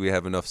fast. He goes, "Do we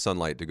have enough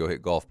sunlight to go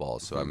hit golf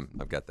balls?" So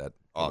I've got that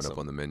coming up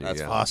on the menu.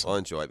 That's awesome. I'll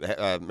enjoy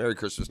it. Merry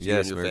Christmas to you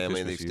and your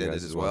family and the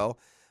extended as well.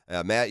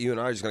 Matt, you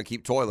and I are just going to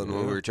keep toiling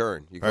when we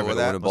return. You go with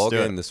that? Win a ball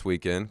game this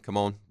weekend. Come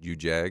on, you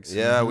Jags.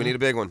 Yeah, we need a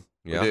big one.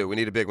 We do. We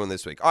need a big one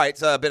this week. All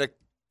right,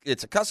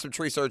 it's a custom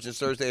tree surgeons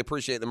Thursday.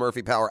 Appreciate the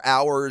Murphy Power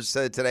Hours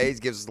today. He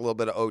gives us a little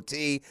bit of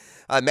OT.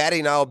 Maddie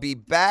and I will be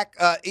back.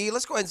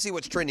 Let's go ahead and see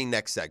what's trending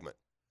next segment.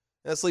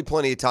 Let's leave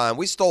plenty of time.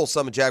 We stole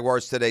some of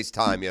Jaguars Today's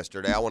time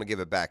yesterday. I want to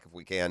give it back if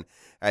we can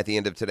at the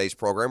end of today's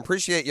program.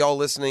 Appreciate y'all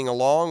listening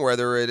along,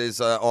 whether it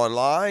is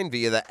online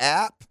via the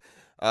app,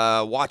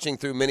 watching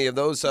through many of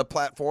those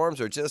platforms,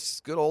 or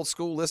just good old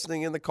school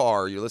listening in the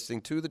car. You're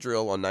listening to The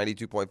Drill on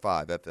 92.5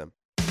 FM.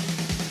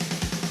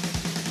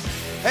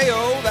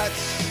 Hey-oh, that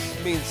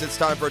means it's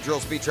time for a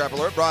Drill Speed Trap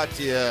Alert, brought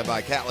to you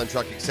by Catlin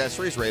Truck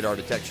Accessories, radar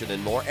detection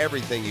and more.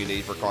 Everything you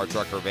need for car,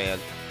 truck, or van,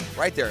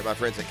 right there, my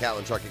friends at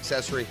Catlin Truck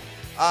Accessory.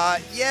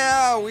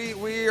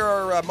 We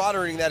are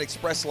monitoring that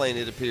express lane,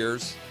 it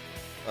appears.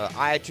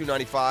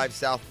 I-295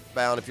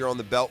 southbound, if you're on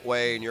the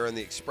Beltway and you're in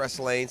the express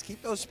lanes,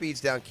 keep those speeds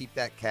down, keep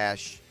that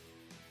cash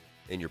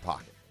in your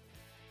pocket.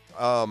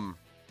 You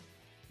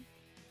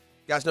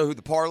guys know who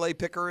the parlay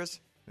picker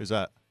is? Who's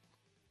that?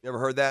 You ever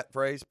heard that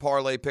phrase,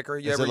 parlay picker?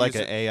 Is it like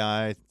an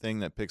AI thing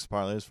that picks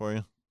parlays for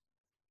you?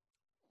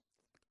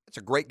 It's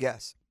a great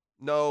guess.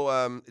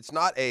 No, it's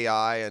not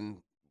AI,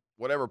 and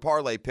whatever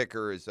parlay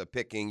picker is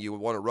picking, you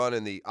would want to run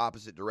in the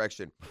opposite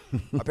direction.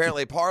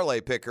 Apparently, parlay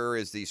picker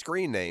is the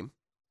screen name.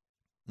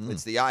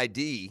 It's the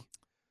ID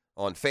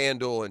on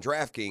FanDuel and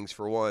DraftKings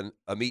for one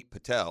Amit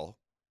Patel,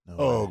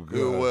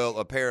 who will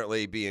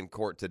apparently be in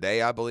court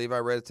today. I believe I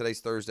read it. Today's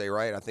Thursday,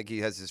 right? I think he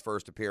has his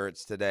first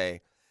appearance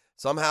today.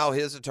 Somehow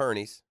his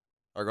attorneys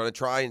are going to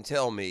try and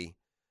tell me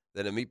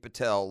that Amit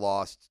Patel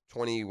lost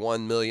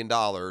 $21 million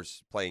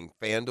playing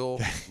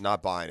FanDuel.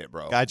 Not buying it,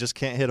 bro. Guy just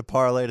can't hit a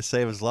parlay to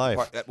save his life.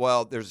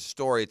 Well, there's a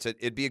story.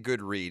 It'd be a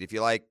good read if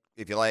you like,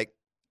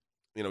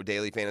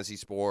 daily fantasy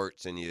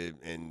sports and you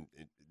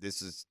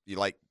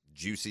like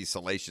juicy,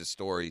 salacious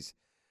stories.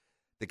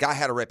 the guy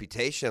had a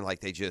reputation like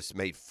they just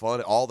made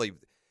fun of all the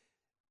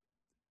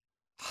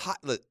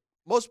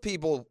most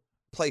people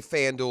play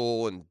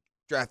FanDuel and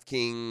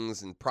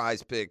DraftKings and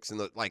Prize Picks and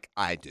like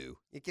I do.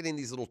 You're getting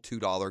these little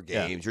 $2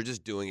 games. You're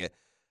just doing it.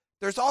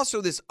 There's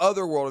also this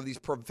other world of these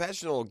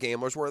professional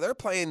gamblers where they're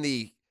playing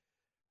the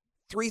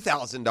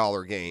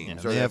 $3,000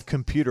 games. Yeah, or they have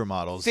computer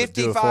models.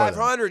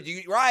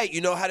 $5,500.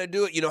 You know how to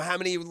do it. You know how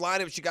many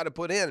lineups you got to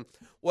put in.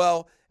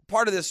 Well,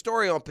 part of this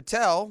story on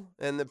Patel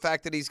and the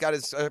fact that he's got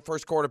his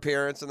first court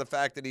appearance and the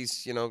fact that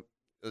he's,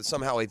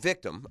 somehow a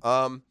victim.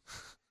 Part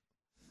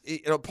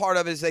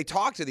of it is they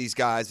talk to these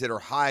guys that are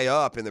high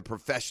up in the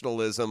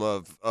professionalism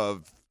of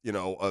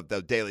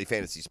the daily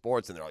fantasy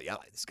sports, and they're like, yeah,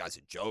 this guy's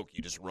a joke.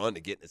 You just run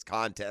to get in this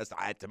contest.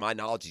 To my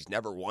knowledge, he's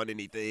never won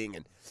anything.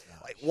 And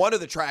like one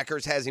of the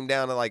trackers has him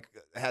down to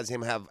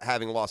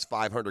having lost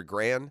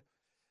 $500,000.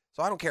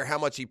 So I don't care how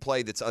much he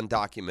played that's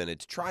undocumented.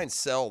 To try and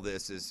sell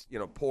this is,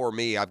 poor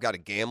me. I've got a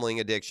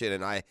gambling addiction,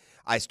 and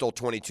I stole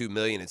 $22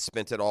 million and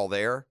spent it all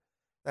there.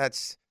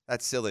 That's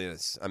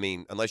silliness. I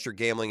mean, unless you're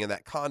gambling in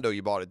that condo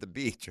you bought at the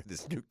beach or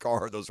this new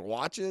car or those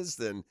watches,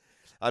 then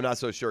I'm not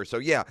so sure. So,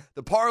 yeah,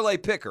 the parlay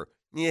picker,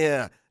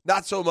 yeah,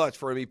 not so much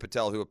for Amit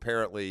Patel, who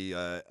apparently,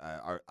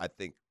 I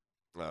think,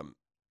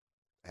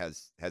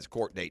 has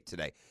court date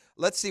today.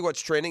 Let's see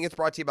what's trending. It's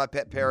brought to you by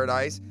Pet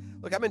Paradise.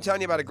 Look, I've been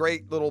telling you about a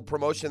great little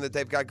promotion that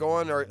they've got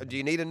going. Or do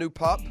you need a new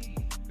pup?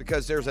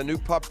 Because there's a new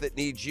pup that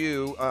needs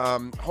you.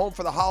 Home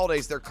for the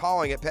holidays, they're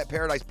calling it. Pet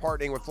Paradise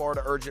partnering with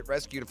Florida Urgent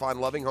Rescue to find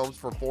loving homes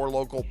for 4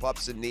 local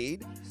pups in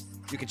need.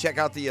 You can check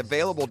out the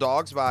available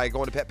dogs by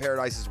going to Pet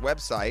Paradise's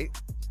website.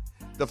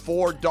 The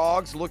 4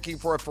 dogs looking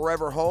for a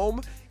forever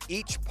home.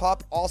 Each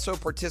pup also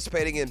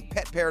participating in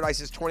Pet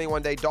Paradise's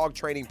 21-day dog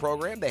training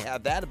program. They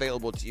have that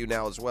available to you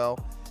now as well.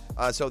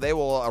 So they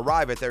will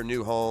arrive at their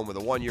new home with a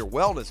 1-year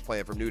wellness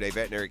plan from New Day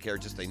Veterinary Care,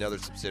 just another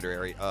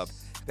subsidiary of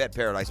Pet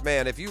Paradise.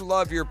 Man, if you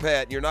love your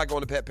pet and you're not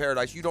going to Pet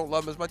Paradise, you don't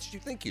love them as much as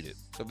you think you do.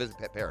 So visit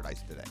Pet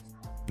Paradise today.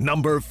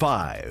 Number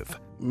 5.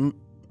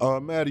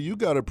 Maddie, you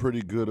got a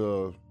pretty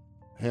good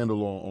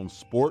handle on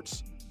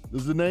sports.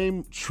 Does the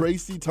name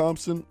Tracy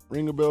Thompson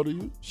ring a bell to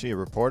you? She a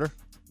reporter?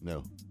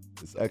 No.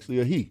 It's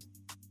actually a he.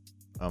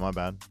 Oh, my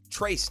bad.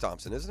 Trace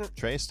Thompson, isn't it?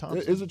 Trace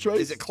Thompson? Is it Trace?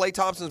 Is it Klay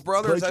Thompson's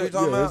brother? Is that who you're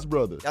talking about? His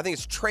brother. I think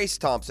it's Trace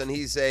Thompson.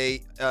 He's an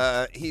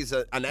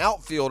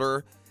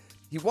outfielder.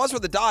 He was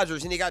with the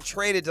Dodgers, and he got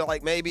traded to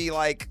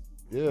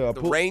the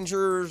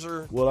Rangers.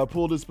 Well, I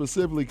pulled it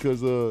specifically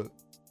because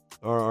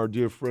our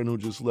dear friend who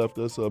just left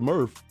us,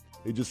 Murph,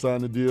 he just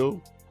signed a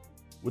deal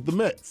with the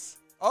Mets.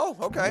 Oh,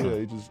 okay. Yeah,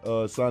 he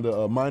just signed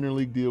a minor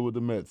league deal with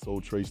the Mets.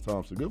 Old Trace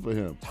Thompson. Good for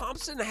him.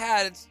 Thompson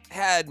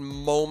had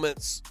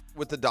moments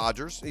with the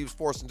Dodgers. He was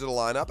forced into the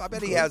lineup. I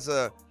bet he has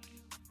a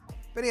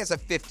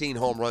 15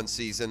 home run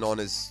season on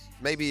his,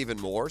 maybe even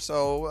more.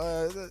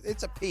 So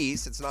it's a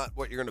piece. It's not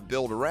what you're going to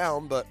build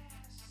around, but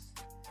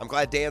I'm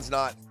glad Dan's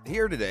not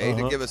here today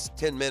to give us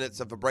 10 minutes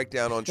of a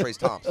breakdown on Trace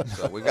Thompson.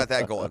 So we've got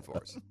that going for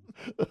us.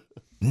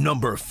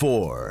 Number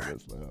 4.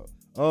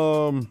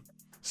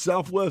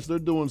 Southwest, they're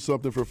doing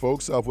something for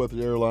folks, Southwest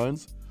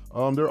Airlines.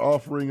 They're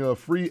offering a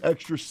free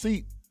extra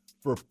seat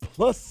for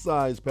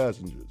plus-size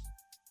passengers.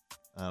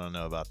 I don't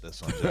know about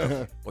this one,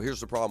 Jeff. Well,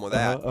 here's the problem with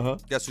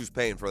that. Guess who's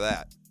paying for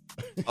that?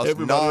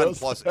 Everybody else.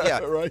 Non-plus. Yeah.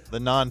 Right. The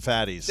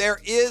non-fatties. There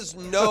is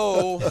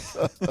no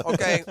 –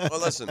 okay,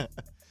 well, listen.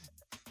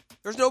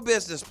 There's no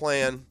business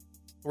plan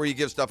where you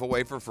give stuff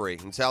away for free.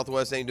 And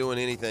Southwest ain't doing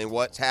anything.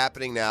 What's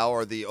happening now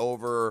are the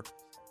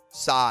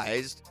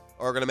oversized –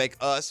 are going to make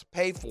us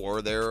pay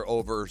for their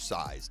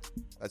oversized.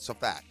 That's a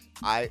fact.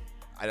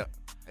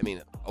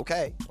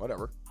 Okay,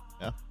 whatever.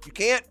 Yeah. You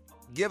can't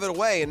give it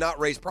away and not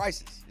raise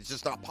prices. It's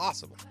just not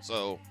possible.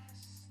 So,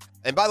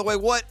 and by the way,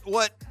 what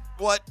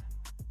are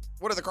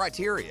the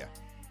criteria?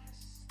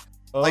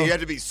 Like you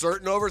have to be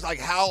certain overs? Like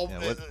how?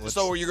 Yeah,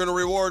 so you're going to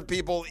reward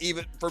people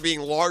even for being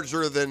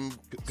larger than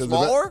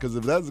smaller? Because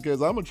if that's the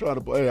case, I'm going to try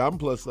to, hey, I'm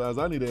plus size.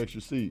 I need an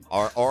extra seat.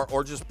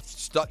 Or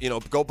just,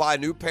 go buy a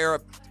new pair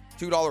of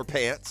 $2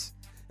 pants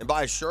and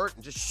buy a shirt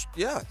and just,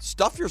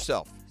 stuff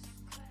yourself.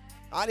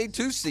 I need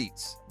 2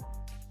 seats.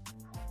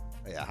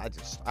 Yeah,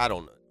 I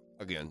don't know.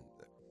 Again,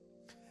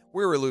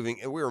 we're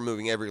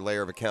removing every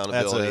layer of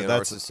accountability in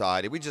our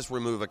society. We just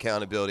remove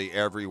accountability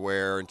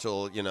everywhere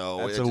until,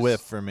 That's a whiff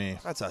for me.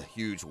 That's a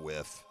huge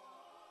whiff.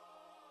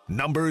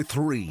 Number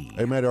 3.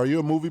 Hey, Matt, are you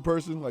a movie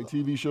person, like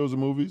TV shows and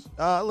movies?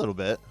 A little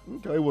bit.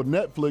 Okay, well,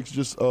 Netflix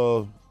just,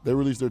 they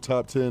released their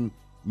top 10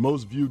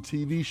 most viewed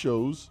TV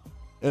shows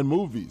and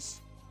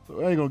movies. So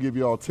I ain't going to give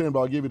you all 10, but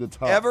I'll give you the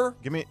top. Ever?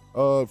 Give me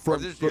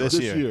from this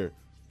year.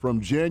 From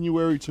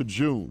January to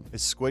June.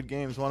 Is Squid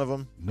Games one of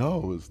them?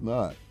 No, it's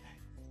not.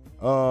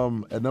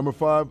 At number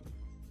 5,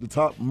 the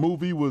top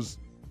movie was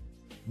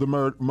The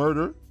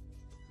Murder.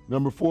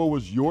 Number 4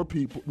 was You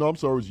People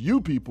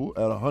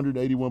at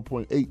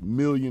 181.8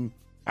 million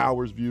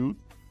hours viewed.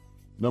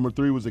 Number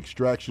 3 was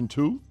Extraction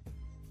 2.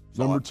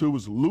 Number 2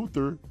 was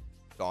Luther.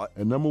 Saw it.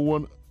 And number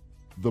 1,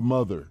 The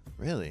Mother.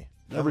 Really?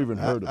 Never even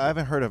heard of I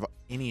haven't heard of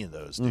any of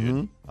those, dude.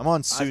 Mhm. I'm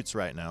on Suits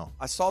right now.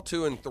 I saw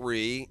 2 and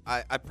 3.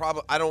 I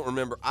don't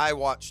remember. I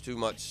watch too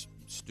much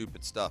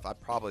stupid stuff. I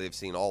probably have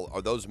seen all.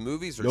 Are those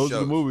movies or Those shows?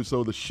 are the movies.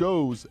 So the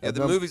shows. Yeah,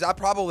 the movies. I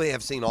probably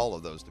have seen all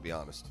of those, to be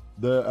honest.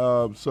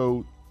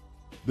 So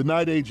The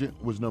Night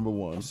Agent was number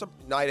 1.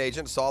 Night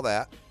Agent, saw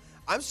that.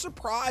 I'm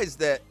surprised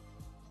that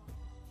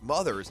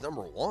Mother is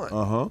number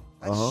 1.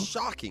 That's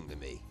shocking to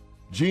me.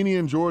 Genie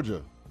in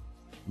Georgia,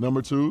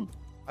 number 2.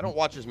 I don't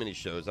watch as many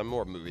shows. I'm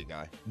more a movie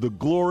guy. The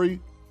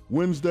Glory,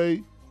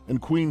 Wednesday, and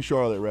Queen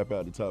Charlotte wrap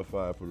out the top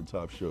 5 for the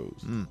top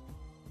shows.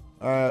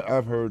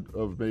 I've heard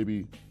of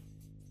maybe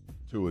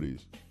 2 of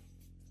these.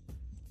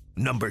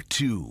 Number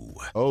 2.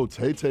 Oh,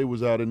 Tay-Tay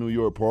was out in New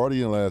York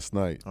partying last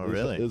night. Oh,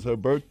 really? It's her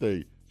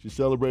birthday. She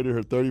celebrated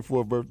her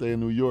 34th birthday in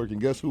New York, and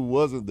guess who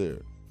wasn't there?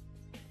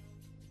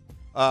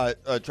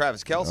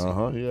 Travis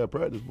Kelce. Yeah,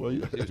 practice, boy. He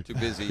was too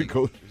busy. He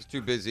was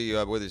too busy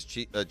with his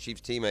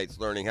Chiefs teammates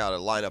learning how to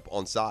line up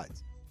on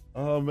sides.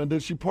 And then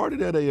she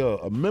partied at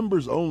a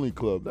members-only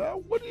club. Now,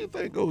 what do you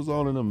think goes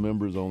on in a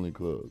members-only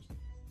clubs?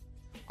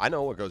 I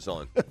know what goes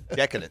on.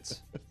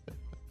 Decadence.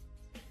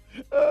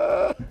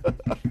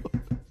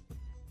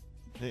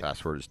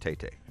 Password is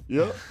Tay-Tay.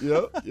 Yep.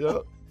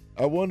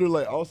 I wonder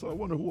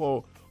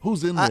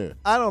who's in there.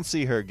 I don't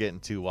see her getting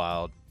too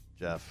wild,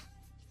 Jeff.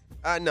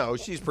 No,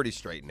 she's pretty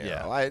straight and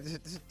narrow.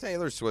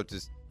 Taylor Swift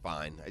is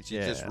fine.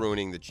 She's just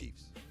ruining the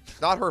Chiefs. It's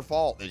not her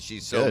fault that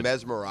she's so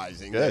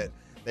mesmerizing that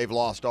they've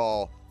lost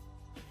all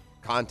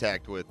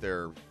contact with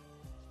their.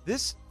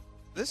 This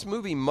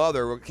movie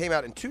Mother came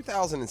out in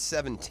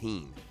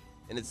 2017,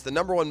 and it's the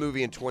number 1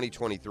 movie in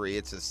 2023.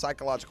 It's a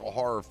psychological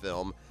horror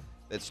film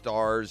that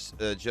stars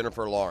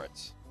Jennifer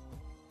Lawrence.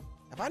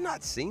 Have I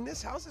not seen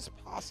this? How is this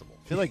possible?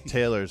 I feel like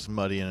Taylor's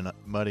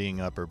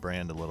muddying up her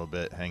brand a little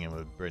bit, hanging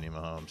with Brittany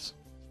Mahomes.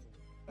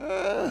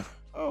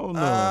 Oh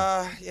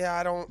no. Yeah,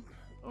 I don't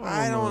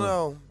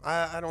know.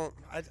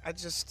 I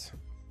just.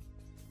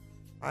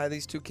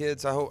 These 2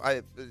 kids.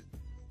 I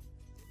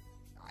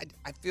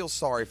feel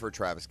sorry for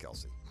Travis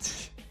Kelce.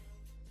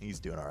 He's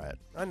doing all right.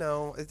 I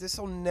know this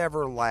will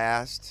never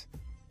last.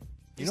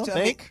 You don't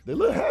think? They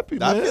look happy,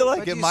 man. I feel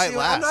like it might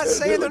last. I'm not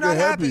saying they're not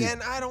happy, happy,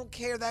 and I don't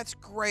care. That's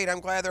great. I'm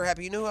glad they're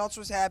happy. You know who else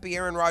was happy?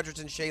 Aaron Rodgers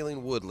and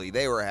Shailene Woodley.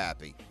 They were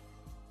happy.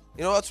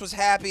 You know who else was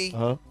happy?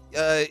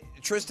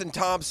 Tristan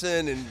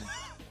Thompson and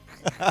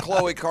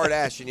Khloe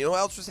Kardashian. You know who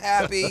else was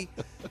happy?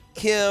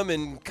 Kim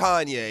and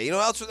Kanye. You know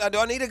who else? Do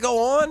I need to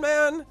go on,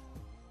 man?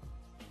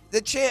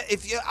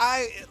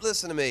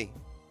 Listen to me.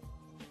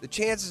 The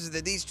chances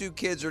that these 2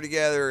 kids are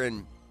together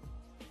in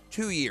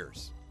 2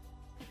 years,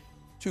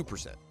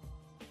 2%.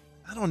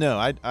 I don't know.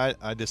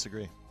 I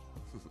disagree.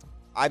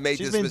 I made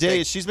She's this been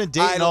mistake. She's been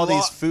dating all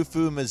these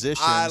foo-foo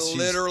musicians. I She's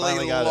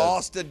literally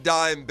lost a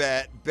dime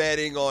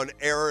betting on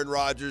Aaron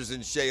Rodgers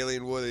and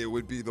Shailene Woodley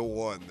would be the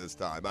one this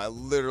time. I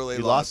literally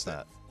lost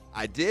that.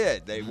 I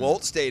did. They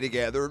won't stay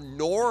together,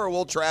 nor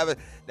will Travis.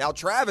 Now,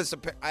 Travis,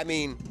 I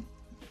mean,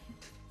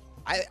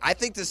 I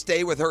think to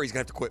stay with her, he's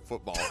going to have to quit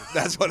football.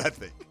 That's what I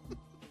think.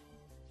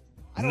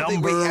 I don't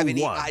think we have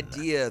any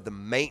idea the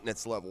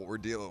maintenance level we're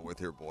dealing with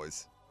here,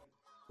 boys.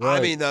 Right, I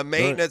mean, the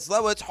maintenance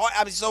level, it's hard.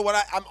 I mean, so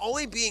I'm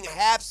only being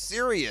half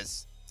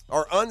serious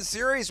or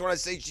unserious when I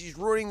say she's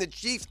ruining the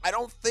Chiefs. I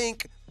don't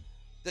think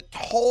the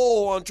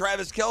toll on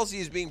Travis Kelce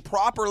is being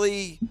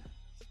properly,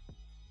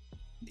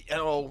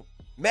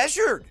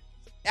 measured.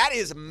 That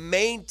is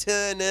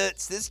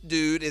maintenance. This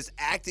dude is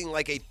acting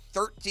like a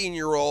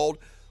 13-year-old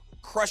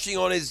crushing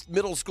on his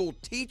middle school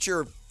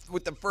teacher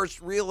with the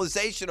first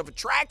realization of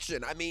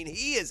attraction. I mean,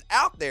 he is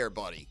out there,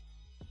 buddy.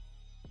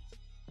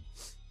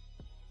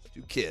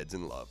 2 kids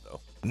in love,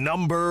 though.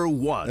 Number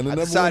 1. I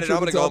decided I'm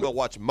going to go home and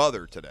watch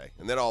Mother today,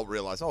 and then I'll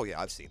realize, oh,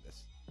 yeah, I've seen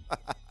this.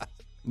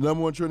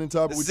 Number 1 trending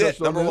topic. This we is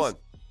touched it, on number this.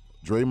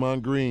 1.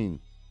 Draymond Green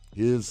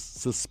is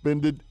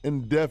suspended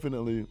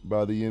indefinitely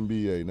by the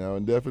NBA. Now,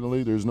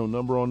 indefinitely, there's no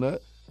number on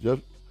that. Jeff,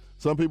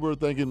 some people are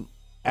thinking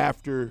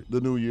after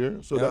the new year,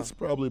 so that's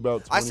probably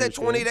about 20 I said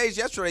 20 days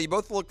yesterday. You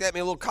both looked at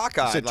me a little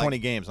cockeyed. You said 20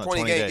 games, not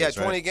 20 games. days, Yeah,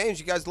 20 right? games.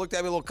 You guys looked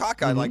at me a little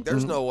cockeyed, like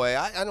there's no way.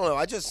 I don't know.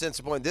 I just sense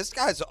a point. This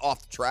guy's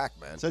off the track,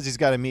 man. Says he's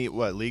got to meet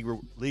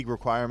league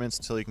requirements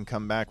until he can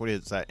come back. What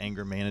is that,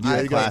 anger management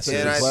Yeah, he got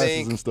classes?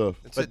 classes and stuff.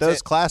 But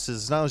those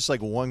classes, it's not just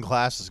like one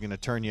class is going to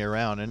turn you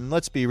around. And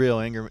let's be real,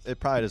 it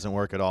probably doesn't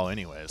work at all,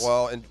 anyways.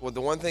 Well, and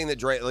the one thing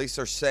that at least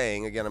they're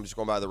saying, again, I'm just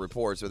going by the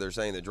reports, so they're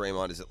saying that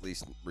Draymond is at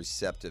least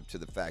receptive to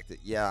the fact that,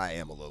 yeah, I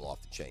am a little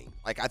off the chain.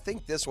 Like, I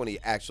think this one he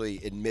actually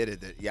admitted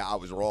that, yeah, I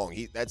was wrong.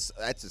 That's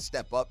a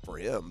step up for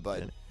him.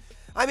 But,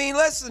 I mean,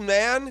 listen,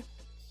 man,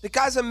 the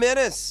guy's a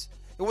menace.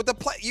 With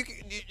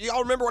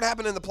y'all remember what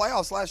happened in the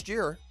playoffs last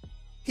year?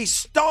 He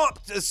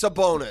stomped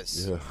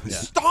Sabonis. Yeah. He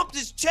stomped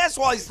his chest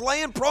while he's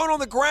laying prone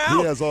on the ground.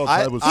 He has all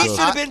type of stuff. He should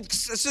have been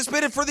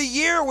suspended for the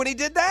year when he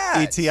did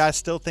that. E.T., I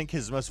still think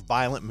his most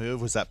violent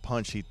move was that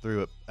punch he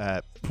threw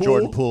at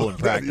Jordan Poole in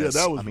practice.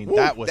 Yeah, that was,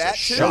 that was a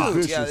shock.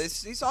 Yeah,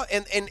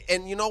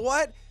 and you know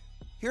what?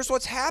 Here's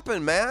what's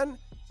happened, man.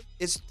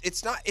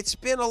 it's not. It's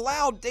been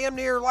allowed, damn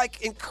near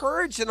like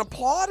encouraged and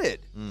applauded.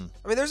 I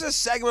mean, there's a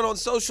segment on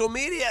social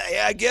media.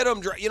 Yeah, get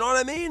them. You know what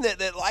I mean?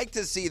 That like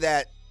to see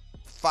that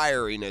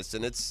fieriness,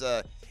 and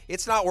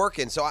it's not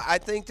working. So I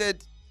think that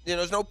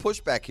there's no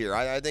pushback here.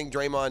 I think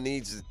Draymond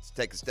needs to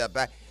take a step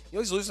back.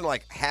 He's losing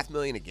like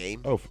 $500,000 a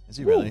game. Oh, is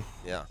he really?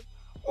 Yeah.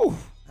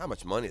 How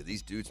much money do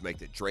these dudes make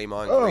that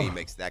Draymond Green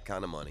makes that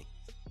kind of money?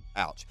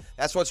 Ouch.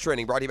 That's what's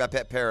trending. Brought to you by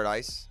Pet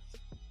Paradise.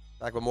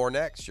 Back with more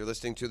next. You're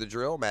listening to The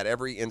Drill. Matt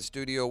Every in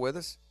studio with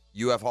us.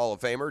 UF Hall of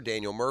Famer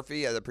Daniel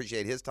Murphy. I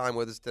appreciate his time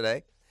with us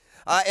today.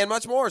 And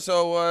much more.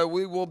 So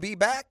we will be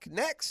back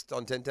next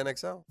on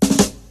 1010XL.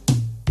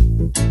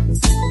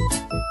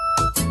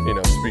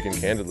 Speaking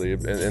candidly,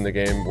 in the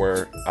game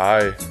where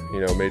I,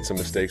 made some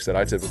mistakes that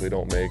I typically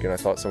don't make, and I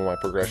thought some of my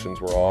progressions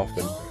were off,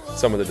 and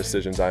some of the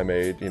decisions I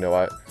made,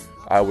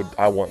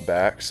 I want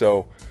back.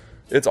 So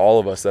it's all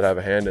of us that have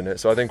a hand in it.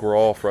 So I think we're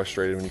all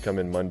frustrated when you come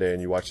in Monday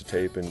and you watch the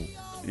tape and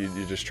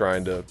you're just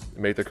trying to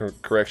make the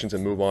corrections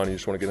and move on. You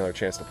just want to get another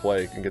chance to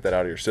play and get that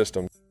out of your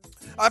system.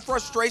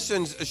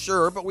 Frustrations,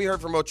 sure, but we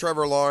heard from both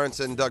Trevor Lawrence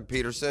and Doug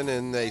Peterson,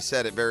 and they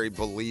said it very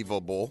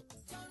believable.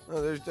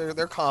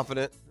 They're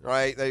confident,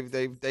 right?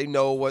 They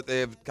know what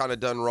they've kind of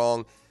done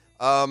wrong.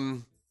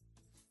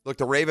 Look,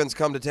 the Ravens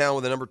come to town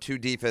with the number 2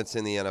 defense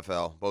in the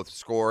NFL, both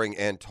scoring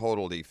and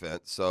total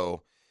defense.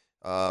 So,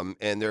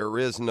 and there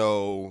is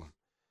no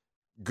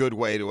good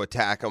way to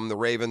attack them. The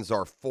Ravens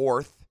are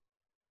 4th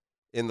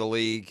in the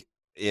league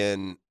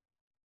in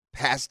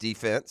pass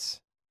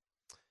defense,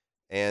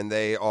 and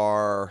they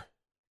are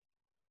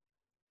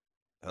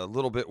a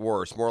little bit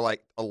worse, more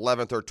like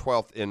 11th or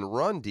 12th in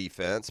run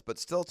defense, but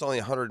still it's only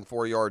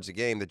 104 yards a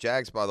game. The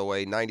Jags, by the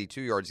way,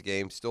 92 yards a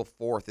game, still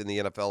 4th in the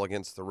NFL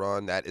against the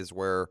run. That is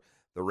where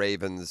the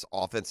Ravens'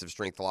 offensive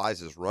strength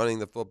lies, is running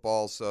the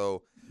football.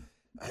 So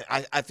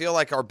I feel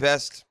like our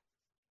best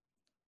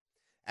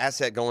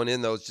asset going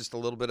in, though, is just a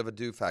little bit of a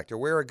do factor.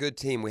 We're a good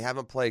team. We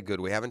haven't played good.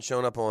 We haven't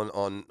shown up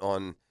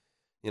on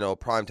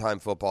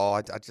primetime football.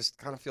 I just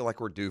kind of feel like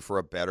we're due for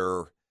a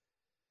better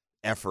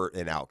effort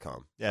and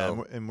outcome. Yeah,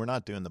 so, and we're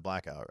not doing the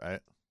blackout,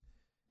 right?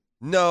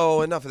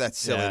 No, enough of that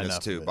silliness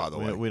too, by the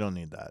way. We don't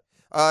need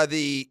that.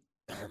 The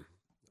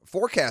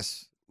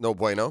forecast, no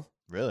bueno.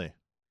 Really?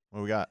 What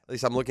do we got? At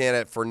least I'm looking at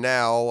it for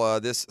now.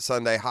 This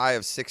Sunday, high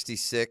of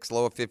 66,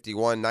 low of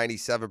 51,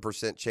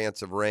 97%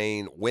 chance of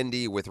rain.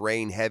 Windy with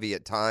rain heavy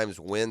at times,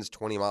 winds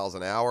 20 miles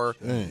an hour.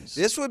 Jeez.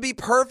 This would be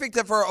perfect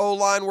if our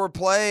O-line were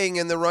playing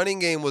and the running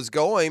game was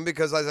going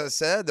because, as I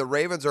said, the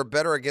Ravens are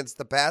better against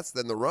the pass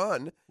than the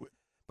run.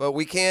 But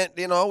we can't,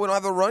 we don't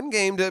have a run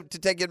game to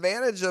take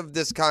advantage of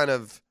this kind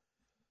of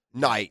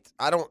night.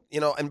 I don't,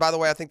 and by the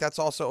way, I think that's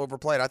also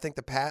overplayed. I think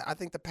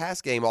the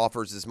pass game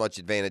offers as much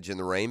advantage in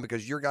the rain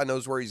because your guy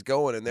knows where he's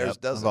going and theirs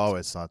doesn't. I've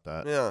always thought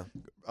that.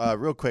 Yeah.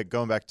 Real quick,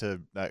 going back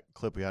to that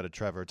clip we had of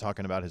Trevor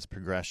talking about his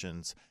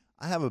progressions.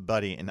 I have a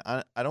buddy, and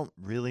I don't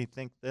really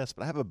think this,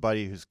 but I have a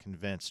buddy who's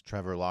convinced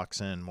Trevor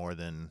locks in more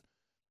than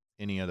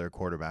any other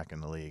quarterback in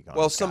the league.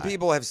 Well, some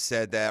people have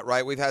said that,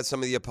 right? We've had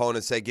some of the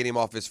opponents say, get him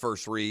off his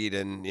first read,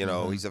 and,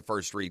 he's a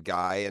first read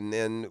guy. And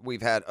then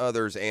we've had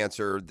others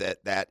answer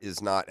that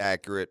is not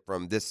accurate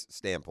from this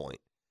standpoint.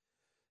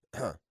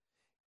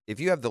 If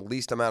you have the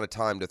least amount of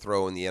time to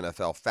throw in the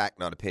NFL, fact,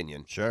 not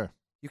opinion. Sure.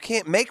 You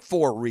can't make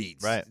 4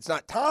 reads. Right. It's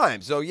not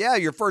time. So, yeah,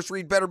 your first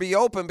read better be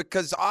open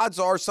because odds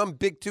are some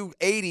big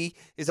 280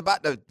 is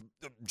about to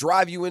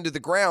drive you into the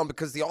ground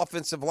because the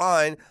offensive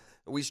line,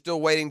 we're still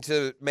waiting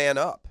to man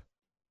up.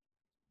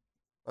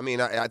 I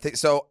mean, I think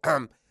so.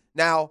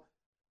 Now,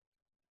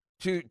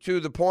 to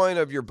the point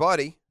of your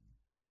buddy,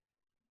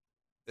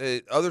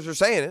 others are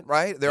saying it,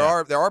 right? There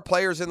are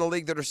players in the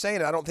league that are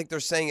saying it. I don't think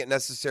they're saying it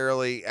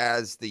necessarily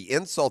as the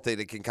insult that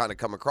it can kind of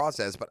come across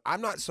as, but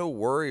I'm not so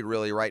worried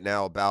really right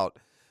now about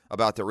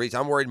the reach.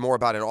 I'm worried more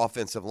about an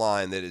offensive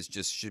line that is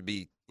just should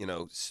be,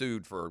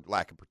 sued for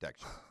lack of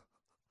protection.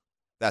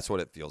 That's what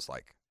it feels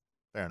like.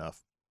 Fair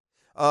enough.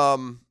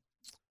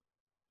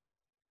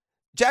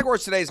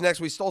 Jaguars today is next.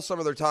 We stole some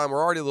of their time.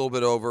 We're already a little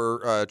bit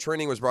over.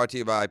 Training was brought to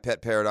you by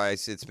Pet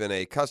Paradise. It's been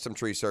a custom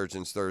tree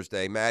surgeons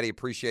Thursday. Maddie,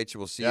 appreciate you.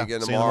 We'll see you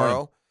again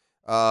tomorrow.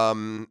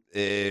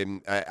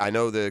 I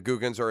know the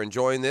Googans are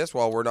enjoying this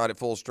while we're not at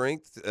full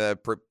strength,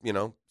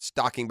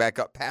 stocking back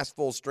up past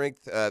full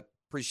strength.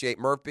 Appreciate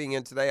Murph being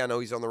in today. I know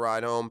he's on the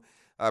ride home.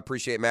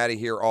 Appreciate Maddie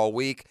here all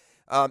week.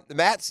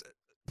 Matt's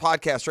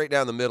podcast, Straight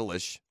Down the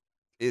Middle-ish,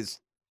 it's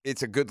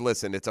a good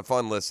listen. It's a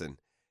fun listen.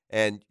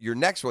 And your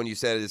next one, you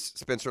said, is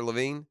Spencer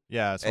Levine.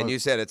 Yeah, and you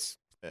said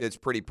it's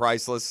pretty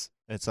priceless.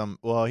 It's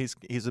well,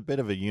 he's a bit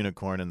of a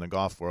unicorn in the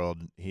golf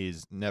world.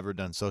 He's never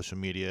done social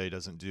media. He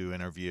doesn't do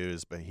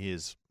interviews, but he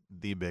is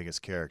the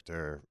biggest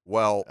character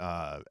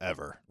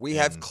ever. We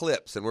have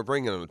clips, and we're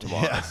bringing them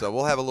tomorrow, so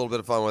we'll have a little bit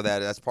of fun with that.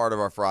 That's part of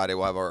our Friday.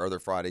 We'll have our other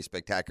Friday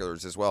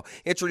spectaculars as well.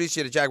 Introduce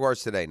you to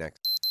Jaguars today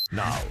next.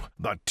 Now,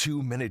 the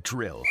 2-minute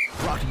drill,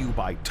 brought to you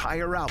by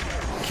Tire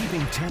Outlet, keeping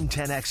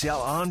 1010XL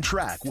on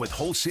track with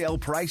wholesale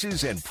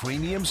prices and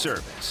premium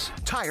service.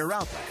 Tire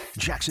Outlet,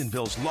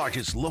 Jacksonville's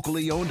largest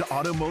locally owned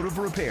automotive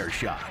repair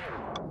shop.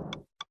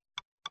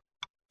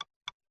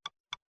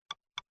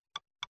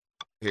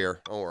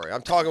 here. Don't worry.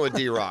 I'm talking with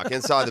D-Rock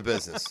inside the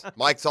business.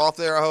 Mike's off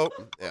there, I hope?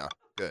 Yeah,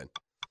 good.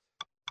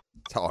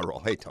 That's how I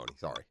roll. Hey, Tony,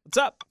 sorry. What's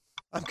up?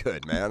 I'm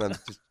good, man. I'm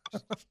just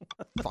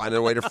finding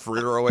a way to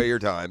fritter away your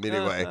time.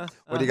 Anyway,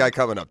 what do you got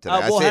coming up today?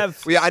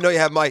 I know you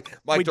have Mike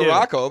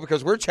DeRocco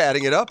because we're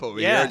chatting it up over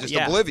here, just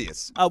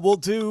oblivious. We'll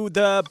do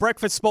the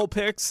breakfast bowl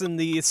picks in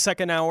the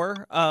second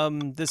hour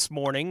this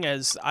morning,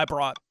 as I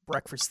brought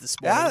breakfast this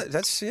morning.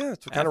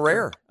 It's kind of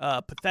rare.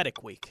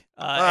 Pathetic week.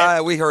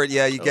 We heard,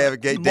 you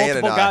gave Dan and I.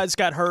 Multiple guys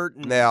got hurt.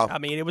 And, I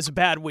mean, it was a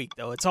bad week,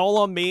 though. It's all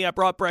on me. I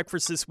brought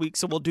breakfast this week,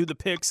 so we'll do the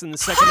picks in the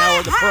second hour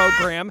of the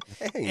program.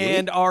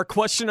 And our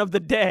question of the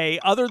day,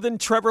 other than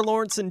Trevor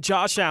Lawrence and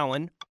Josh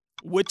Allen,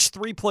 which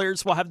three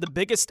players will have the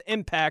biggest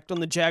impact on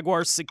the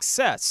Jaguars'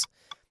 success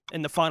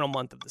in the final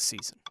month of the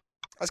season?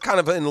 That's kind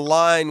of in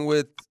line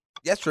with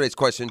yesterday's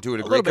question to a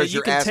degree, because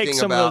you're asking about. You can take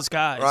some of those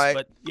guys, right?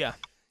 But yeah.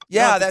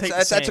 Yeah,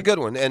 that's a good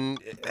one. And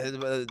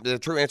the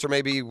true answer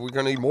may be we're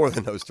going to need more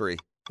than those three.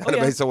 Kind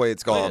of based on the way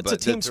it's gone. It's a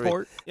team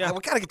sport. Yeah.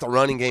 We got to get the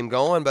running game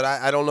going, but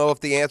I don't know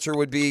if the answer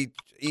would be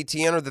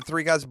ETN or the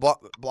three guys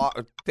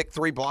pick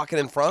three blocking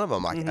in front of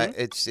them.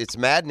 It's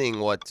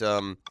maddening what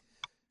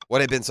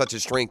had been such a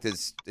strength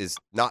is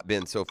not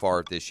been so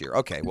far this year.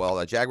 Okay,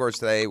 well, Jaguars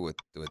today with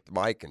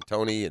Mike and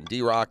Tony and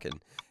D-Rock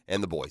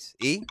and the boys.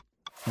 E?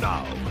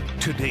 Now,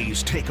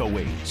 today's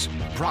takeaways,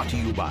 brought to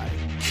you by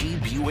Key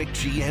Buick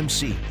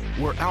GMC,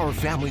 where our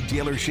family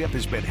dealership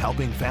has been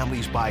helping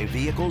families buy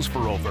vehicles for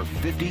over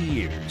 50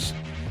 years.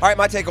 All right,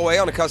 my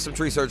takeaway on a Custom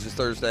Tree Surgeons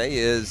Thursday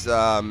is,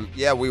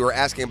 we were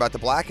asking about the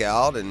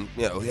blackout, and,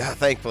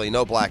 thankfully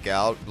no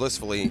blackout,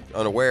 blissfully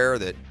unaware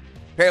that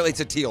apparently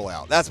it's a teal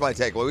out. That's my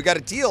takeaway. We got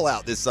a teal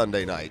out this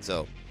Sunday night,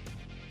 so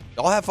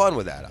y'all have fun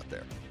with that out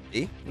there.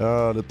 E?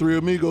 The three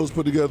amigos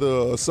put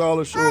together a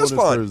solid show on this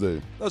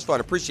Thursday. That was fun.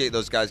 Appreciate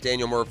those guys.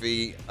 Daniel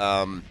Murphy,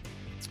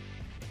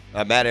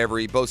 Matt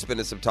Every, both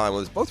spending some time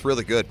with us. Both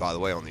really good, by the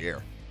way, on the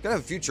air. Gonna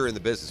have a future in the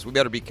business. We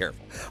better be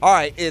careful. All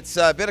right, it's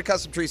been a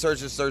Custom Tree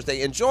Surgeons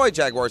Thursday. Enjoy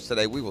Jaguars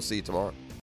today. We will see you tomorrow.